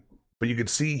 But you can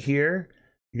see here,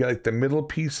 you got like the middle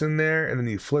piece in there, and then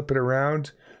you flip it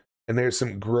around, and there's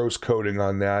some gross coating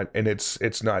on that, and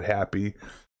it's not happy.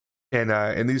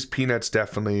 And these peanuts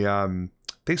definitely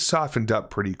they softened up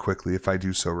pretty quickly, if I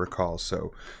do so recall.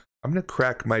 So I'm gonna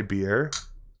crack my beer.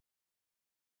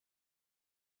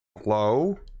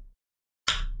 Hello.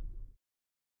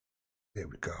 There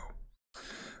we go.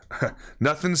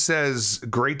 Nothing says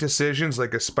great decisions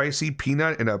like a spicy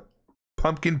peanut and a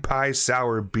pumpkin pie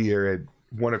sour beer at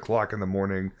 1 o'clock in the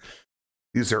morning.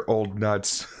 These are old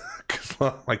nuts.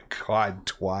 Oh my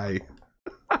god, why?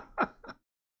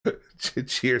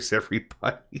 Cheers,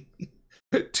 everybody.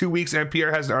 2 weeks,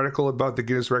 NPR has an article about the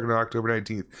Guinness record on October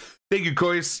 19th. Thank you,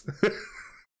 Kois.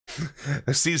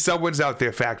 I see someone's out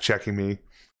there fact-checking me.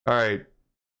 All right.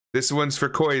 This one's for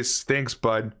Kois. Thanks,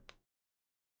 bud.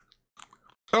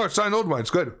 Oh, it's not an old one.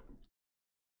 It's good.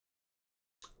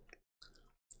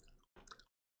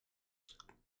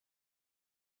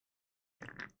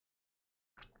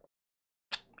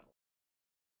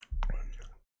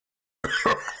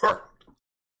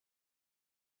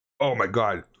 Oh my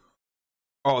god.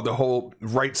 Oh, the whole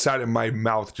right side of my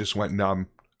mouth just went numb.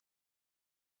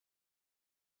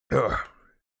 Ugh.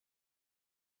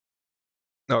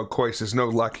 No, Kois, there's no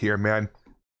luck here, man.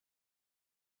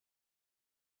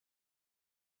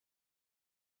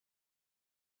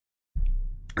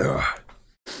 Ugh.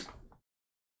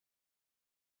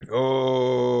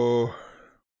 Oh.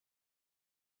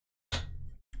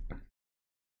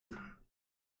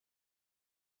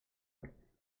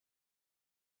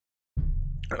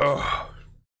 Oh.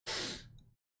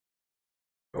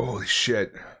 Holy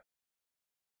shit.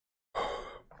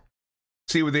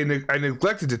 See, what I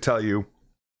neglected to tell you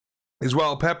is,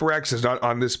 while Pepper X is not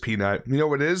on this peanut, you know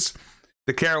what it is?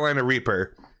 The Carolina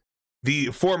Reaper. The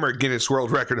former Guinness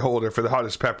World Record holder for the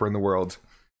hottest pepper in the world.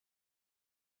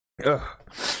 Ugh.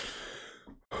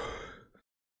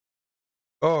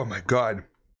 Oh my god.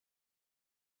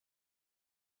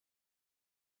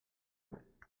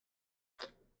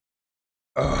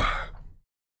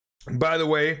 By the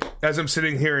way, as I'm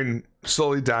sitting here and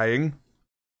slowly dying,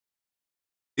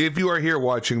 if you are here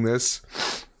watching this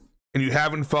and you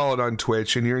haven't followed on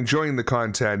Twitch and you're enjoying the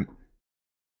content,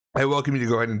 I welcome you to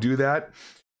go ahead and do that.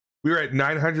 We are at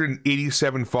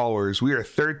 987 followers. We are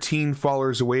 13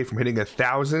 followers away from hitting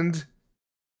 1,000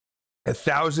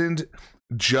 Jugg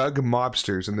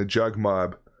mobsters in the Jugg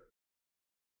mob,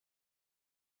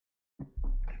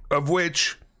 of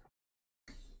which,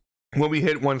 when we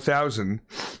hit 1,000,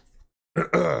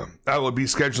 I will be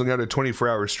scheduling out a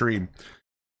 24-hour stream.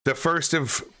 The first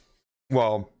of,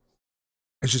 well,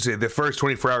 I should say the first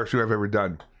 24-hour stream I've ever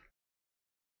done.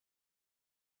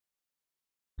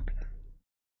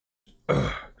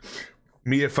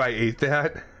 Me if I ate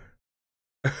that.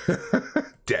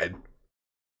 Dead.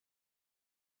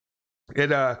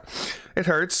 It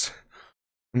hurts.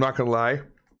 I'm not gonna lie.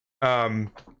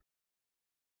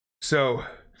 So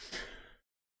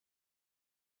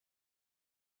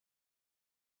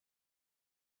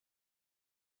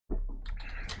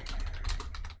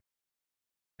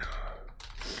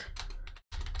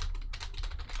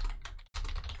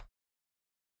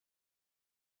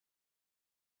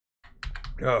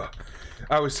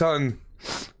I was telling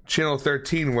Channel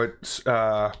 13 what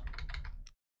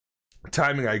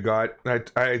timing I got.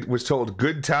 I was told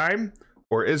good time,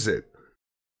 or is it?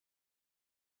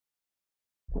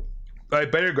 I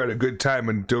better got a good time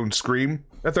and don't scream.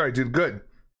 I thought I did good.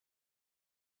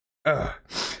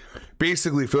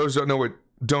 Basically, for those who don't know what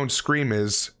don't scream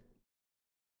is,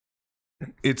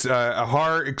 it's a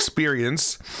horror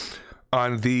experience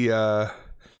on the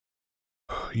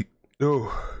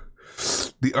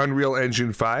the Unreal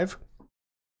Engine 5,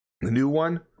 the new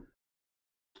one.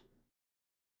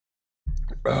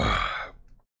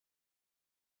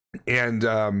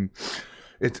 And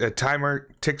it's a timer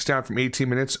ticks down from 18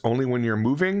 minutes only when you're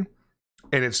moving,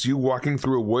 and it's you walking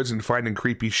through a woods and finding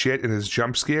creepy shit, and there's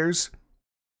jump scares,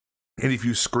 and if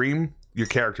you scream, your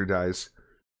character dies.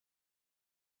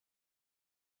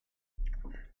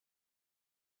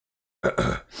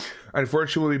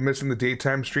 Unfortunately, we'll be missing the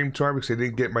daytime stream tomorrow because I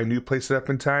didn't get my new place set up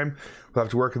in time. We'll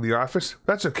have to work in the office.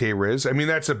 That's okay, Riz. I mean,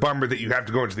 that's a bummer that you have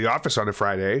to go into the office on a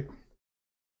Friday.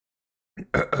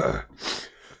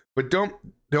 But don't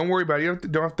worry about it. You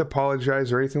don't have to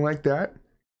apologize or anything like that.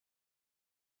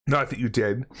 Not that you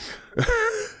did.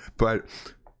 But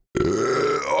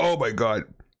oh my god.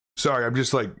 Sorry, I'm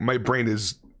just like, my brain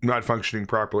is not functioning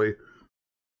properly.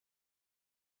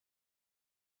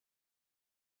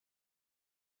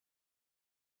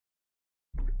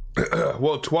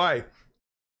 Well, Twy,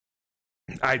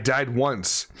 I died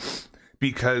once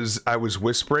because I was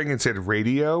whispering and said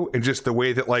radio, and just the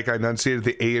way that like I enunciated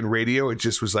the A in radio, it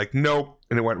just was like nope,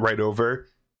 and it went right over.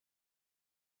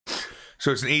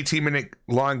 So it's an 18-minute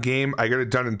long game. I got it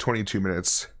done in 22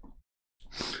 minutes.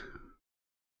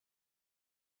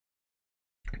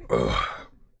 Ugh.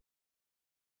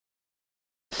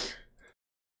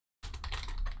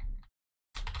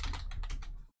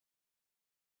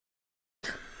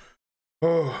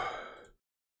 Oh.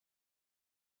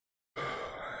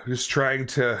 Just trying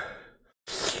to...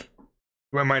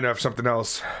 I might have something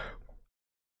else.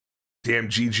 Damn,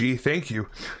 GG, thank you.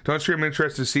 Don't stream, I'm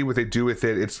interested to see what they do with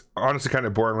it. It's honestly kind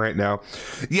of boring right now.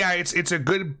 Yeah, it's a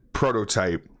good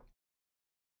prototype.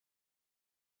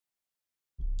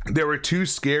 There were two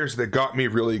scares that got me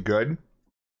really good,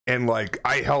 and like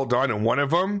I held on, and one of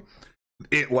them,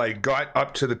 it like got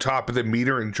up to the top of the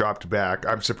meter and dropped back.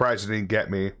 I'm surprised it didn't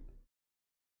get me.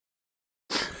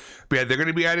 But yeah, they're going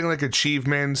to be adding like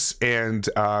achievements and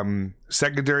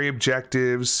secondary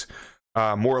objectives,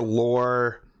 more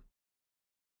lore.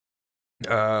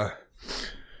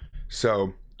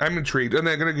 So I'm intrigued, and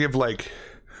they're gonna give like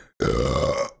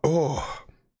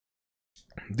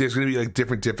there's gonna be like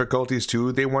different difficulties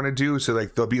too they want to do, so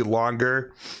like they'll be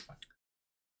longer.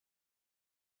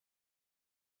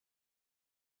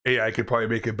 Yeah, I could probably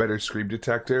make a better scream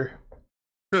detector.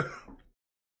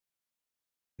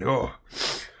 Oh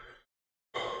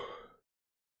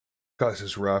god, this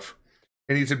is rough.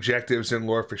 It needs objectives and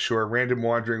lore for sure. Random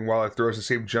wandering while it throws the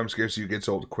same jump scares so you get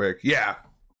old quick. Yeah.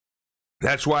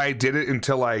 That's why I did it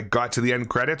until I got to the end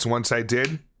credits. Once I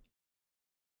did.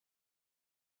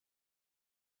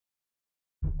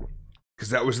 Because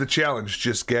that was the challenge.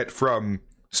 Just get from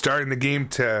starting the game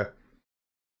to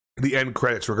the end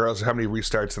credits, regardless of how many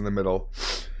restarts in the middle.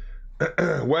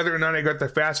 Whether or not I got the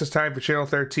fastest time for Channel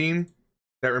 13,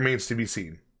 that remains to be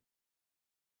seen.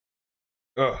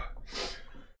 Ugh.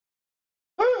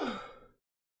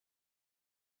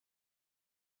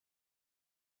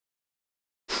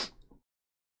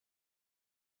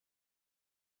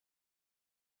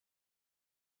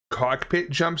 Cockpit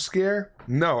jump scare?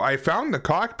 No, I found the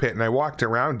cockpit and I walked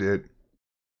around it.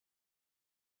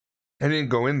 I didn't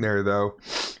go in there though.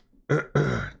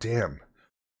 Damn.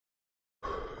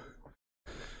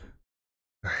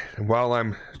 And while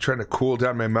I'm trying to cool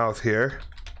down my mouth here,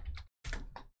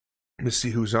 let me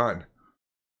see who's on.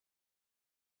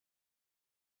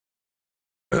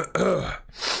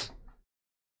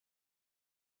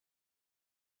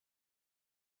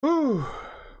 Ooh.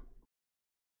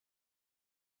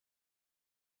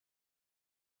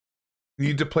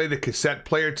 Need to play the cassette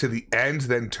player to the end,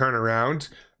 then turn around.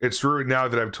 It's ruined now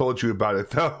that I've told you about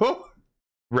it, though.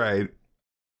 Right.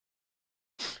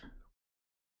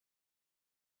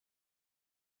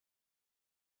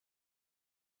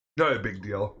 Not a big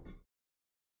deal.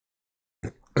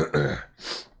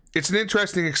 it's an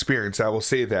interesting experience, I will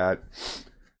say that.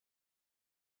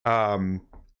 Because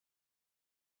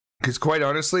quite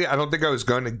honestly, I don't think I was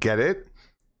going to get it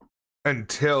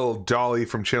until Dolly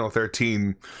from Channel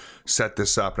 13 set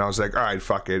this up, and I was like, all right,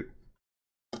 fuck it.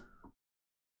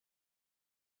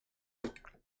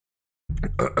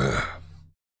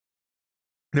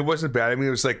 It wasn't bad. I mean,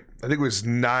 it was like, I think it was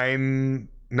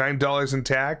 $9 in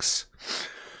tax.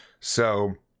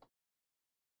 So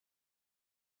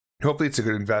hopefully it's a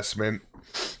good investment.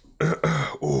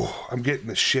 Oh, I'm getting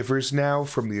the shivers now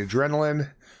from the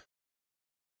adrenaline.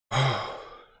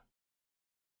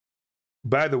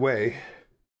 By the way,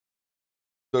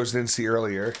 those didn't see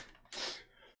earlier,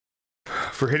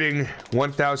 for hitting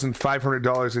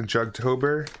 $1,500 in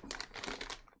Jugtober,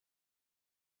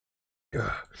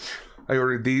 I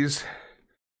ordered these.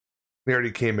 They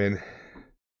already came in.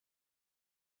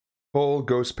 Whole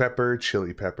ghost pepper,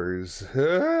 chili peppers.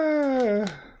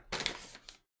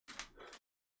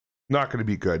 Not going to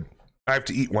be good. I have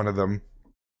to eat one of them.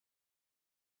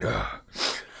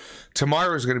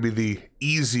 Tomorrow is going to be the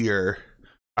easier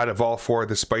out of all 4 of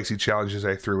the spicy challenges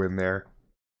I threw in there.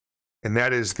 And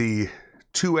that is the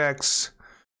 2x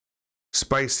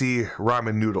spicy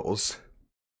ramen noodles.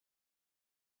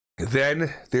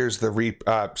 Then there's the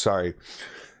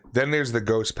Then there's the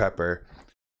ghost pepper.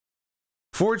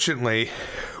 Fortunately,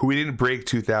 we didn't break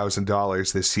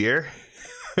 $2,000 this year.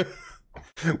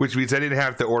 Which means I didn't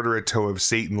have to order a Toe of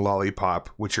Satan lollipop,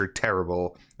 which are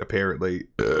terrible, apparently.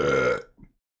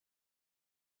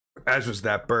 As was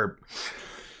that burp.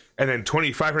 And then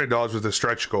 $2,500 was the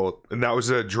stretch goal, and that was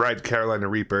a dried Carolina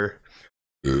Reaper.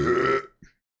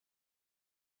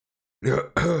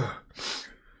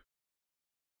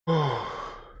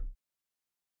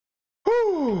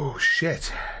 Oh,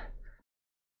 shit.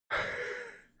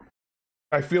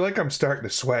 I feel like I'm starting to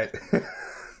sweat.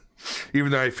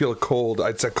 Even though I feel cold.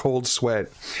 It's a cold sweat.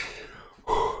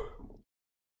 Oh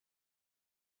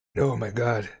my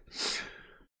god.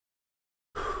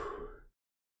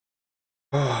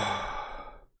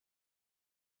 Oh,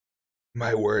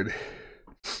 my word.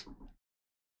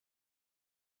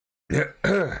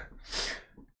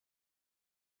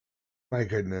 My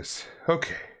goodness.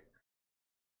 Okay.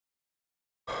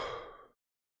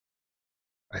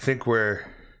 I think we're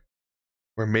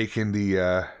making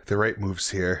the right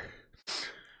moves here.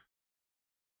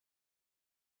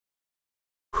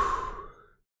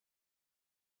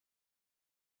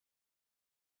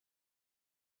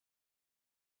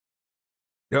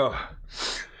 Oh.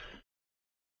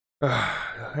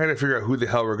 I had to figure out who the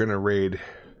hell we're gonna raid.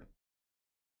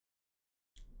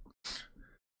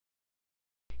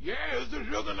 Yeah, it's the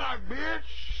Juggernaut, bitch.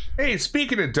 Hey,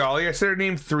 speaking of Dolly, I said her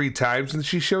name 3 times and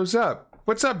she shows up.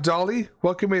 What's up, Dolly?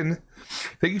 Welcome in.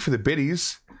 Thank you for the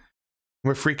biddies.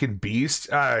 I'm a freaking beast.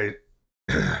 Should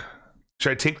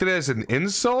I take that as an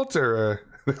insult or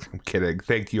I'm kidding.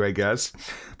 Thank you, I guess.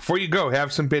 Before you go,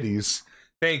 have some biddies.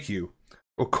 Thank you.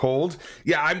 Oh, cold?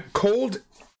 Yeah, I'm cold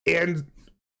and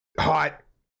hot.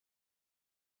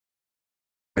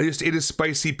 I just ate a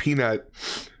spicy peanut.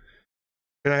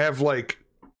 And I have, like,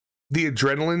 the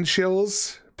adrenaline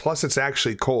chills. Plus, it's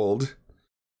actually cold.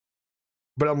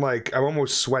 But I'm like, I'm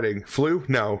almost sweating. Flu?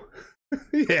 No.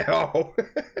 Yeah, oh.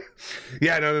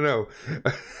 Yeah, no.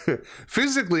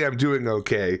 Physically, I'm doing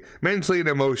okay. Mentally and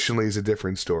emotionally is a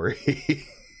different story.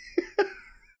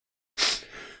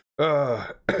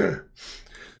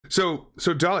 So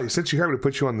Dolly, since you're here, I'm gonna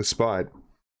put you on the spot.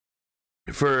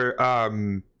 For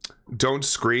Don't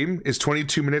Scream, is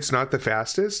 22 minutes not the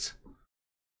fastest?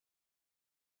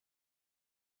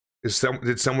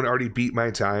 Did someone already beat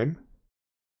my time?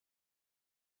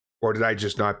 Or did I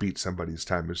just not beat somebody's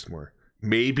time this more?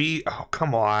 Maybe? Oh,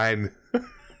 come on.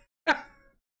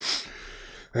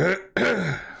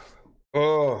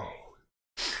 Oh.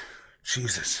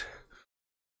 Jesus.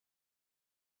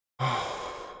 Oh.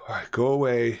 All right, go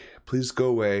away. Please go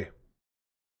away.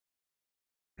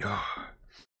 Oh.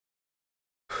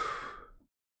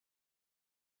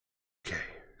 Okay,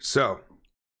 so.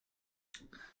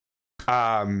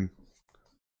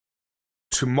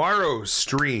 Tomorrow's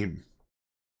stream.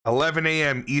 11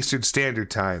 a.m. Eastern Standard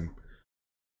Time.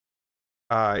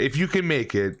 If you can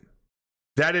make it,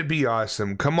 that'd be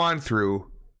awesome. Come on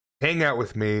through. Hang out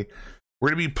with me. We're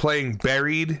going to be playing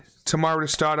Buried tomorrow to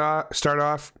start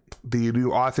off. The new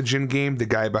Autogen game, the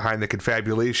guy behind the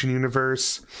Confabulation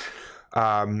universe.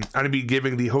 I'm going to be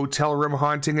giving the Hotel Room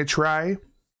Haunting a try.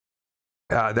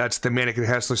 That's the Mannequin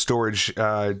Hessler Storage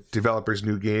developer's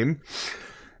new game.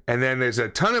 And then there's a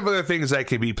ton of other things I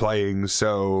could be playing,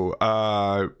 so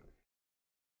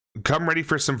come ready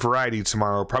for some variety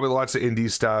tomorrow. Probably lots of indie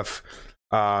stuff.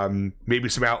 Maybe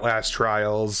some Outlast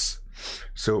trials.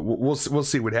 So we'll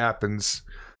see what happens.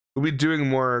 We'll be doing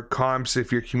more comps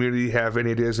if your community have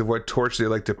any ideas of what torture they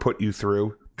like to put you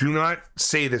through. Do not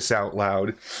say this out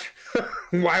loud.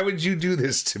 Why would you do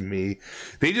this to me?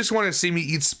 They just want to see me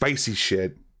eat spicy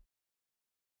shit.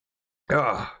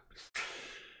 Ugh.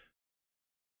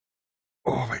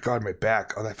 Oh my god, my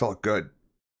back. Oh, that felt good.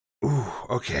 Ooh,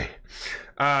 okay.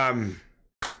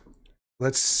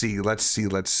 Let's see.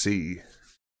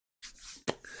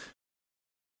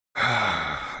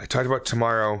 I talked about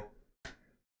tomorrow.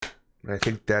 I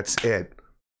think that's it.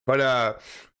 But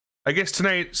I guess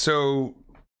tonight, so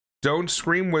Don't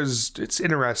Scream it's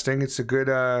interesting. It's a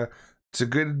good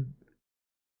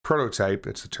prototype.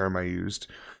 That's the term I used.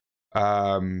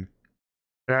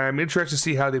 And I'm interested to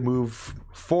see how they move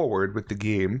forward with the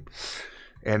game.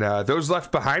 And Those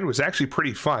Left Behind was actually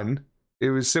pretty fun. It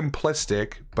was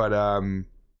simplistic, but I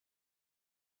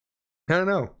don't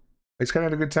know. I just kind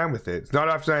of had a good time with it. It's not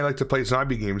often I like to play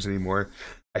zombie games anymore.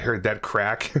 I heard that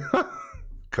crack.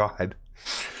 God.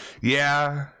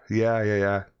 Yeah.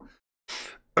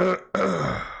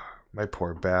 My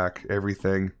poor back.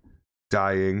 Everything.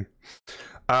 Dying.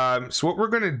 So what we're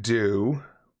going to do...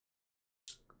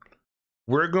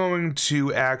 We're going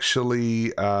to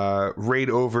actually raid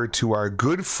over to our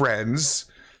good friends,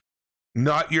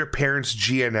 Not Your Parents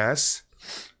GNS.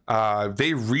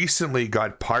 They recently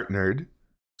got partnered,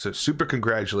 so super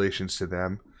congratulations to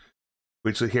them.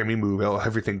 Wait till you hear me move,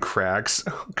 everything cracks.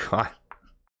 Oh god.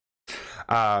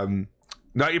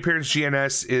 Not Your Parents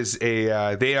GNS is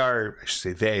a they are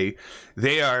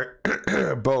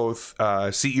both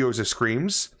CEOs of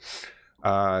Screams.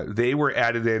 They were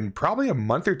added in probably a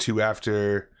month or two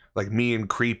after like me and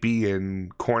Creepy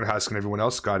and Cornhusk and everyone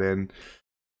else got in.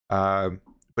 But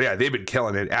yeah, they've been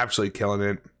killing it, absolutely killing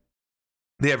it.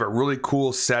 They have a really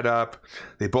cool setup.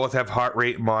 They both have heart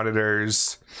rate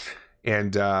monitors,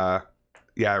 and yeah,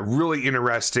 really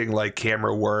interesting like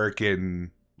camera work, and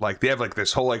like they have like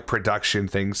this whole like production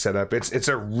thing set up. It's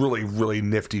a really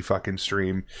nifty fucking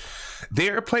stream. They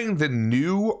are playing the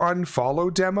new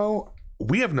Unfollow demo.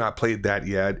 We have not played that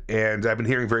yet, and I've been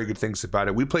hearing very good things about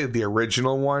it. We played the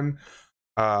original one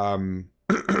a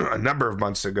number of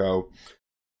months ago.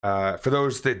 For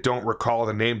those that don't recall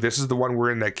the name, this is the one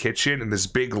we're in that kitchen, and this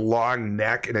big long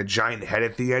neck and a giant head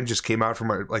at the end just came out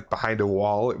from like behind a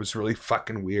wall. It was really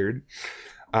fucking weird.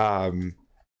 But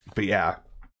yeah,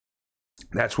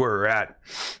 that's where we're at.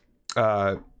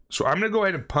 So I'm gonna go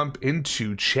ahead and pump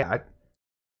into chat.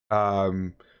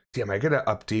 Damn, I gotta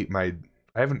update my...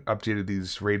 I haven't updated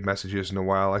these raid messages in a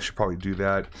while. I should probably do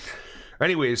that.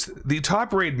 Anyways, the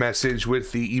top raid message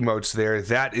with the emotes there,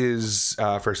 that is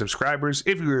for subscribers.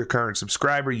 If you're a current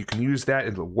subscriber, you can use that.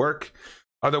 It'll work.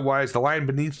 Otherwise, the line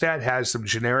beneath that has some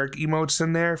generic emotes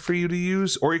in there for you to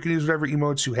use, or you can use whatever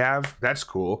emotes you have. That's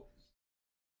cool.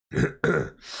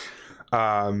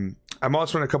 I'm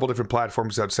also on a couple different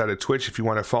platforms outside of Twitch if you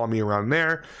want to follow me around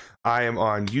there. I am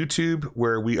on YouTube,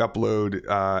 where we upload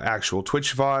actual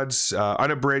Twitch VODs,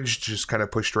 unabridged, just kind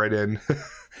of pushed right in.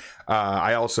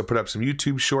 I also put up some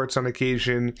YouTube shorts on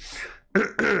occasion.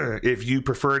 If you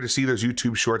prefer to see those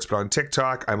YouTube shorts but on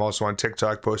TikTok, I'm also on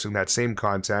TikTok posting that same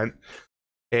content.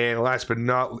 And last but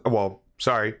not, well,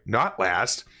 sorry, not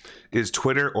last, is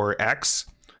Twitter or X.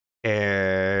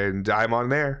 And I'm on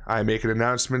there. I make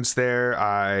announcements there.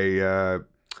 I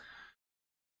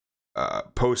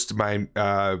post my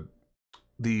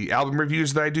the album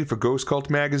reviews that I do for Ghost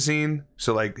Cult magazine.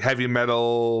 So like heavy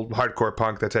metal, hardcore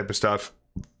punk, that type of stuff.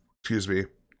 Excuse me.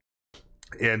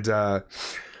 And oh,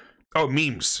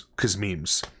 memes, because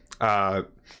memes.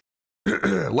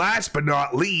 Last but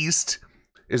not least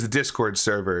is the Discord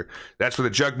server. That's where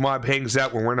the Jugg mob hangs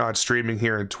out when we're not streaming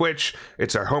here on Twitch.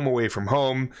 It's our home away from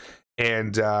home.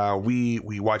 And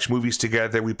we watch movies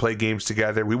together. We play games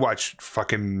together. We watch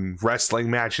fucking wrestling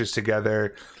matches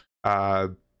together.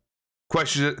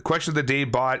 Question of the Day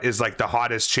bot is like the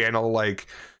hottest channel. Like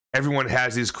everyone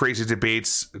has these crazy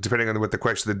debates depending on what the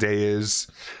question of the day is.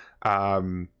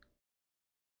 And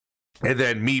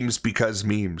then memes because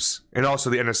memes. And also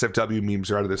the NSFW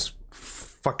memes are out of this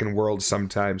fucking world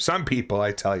sometimes. Some people,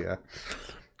 I tell you.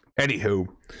 Anywho,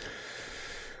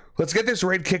 let's get this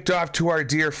raid kicked off to our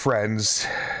dear friends.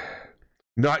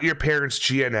 Not Your Parents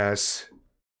GNS.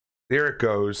 There it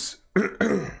goes.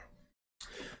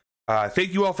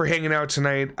 Thank you all for hanging out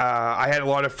tonight. I had a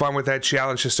lot of fun with that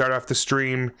challenge to start off the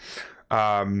stream.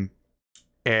 And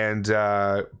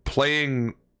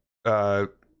playing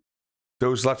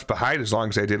Those Left Behind as long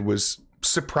as I did was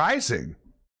surprising.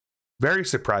 Very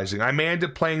surprising. I may end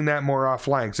up playing that more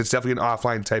offline, because it's definitely an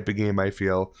offline type of game, I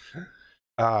feel.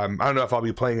 I don't know if I'll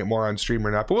be playing it more on stream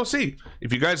or not, but we'll see.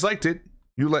 If you guys liked it,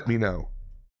 you let me know.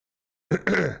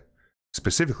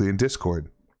 Specifically in Discord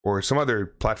or some other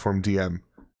platform DM.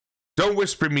 Don't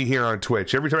whisper me here on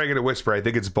Twitch. Every time I get a whisper, I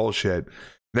think it's bullshit.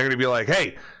 They're going to be like,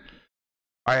 hey,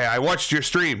 I watched your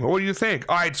stream. What do you think?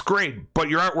 Oh, it's great, but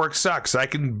your artwork sucks. I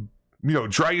can,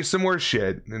 draw you some more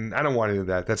shit. And I don't want any of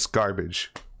that. That's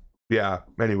garbage. Yeah,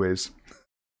 anyways.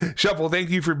 Shuffle, thank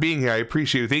you for being here. I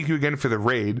appreciate it. Thank you again for the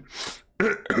raid.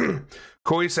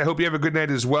 Kois, I hope you have a good night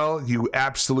as well. You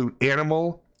absolute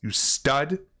animal. You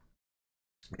stud.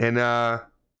 And, yeah,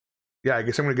 I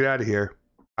guess I'm going to get out of here.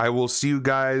 I will see you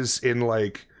guys in,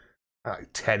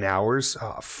 10 hours.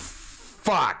 Oh,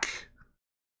 fuck.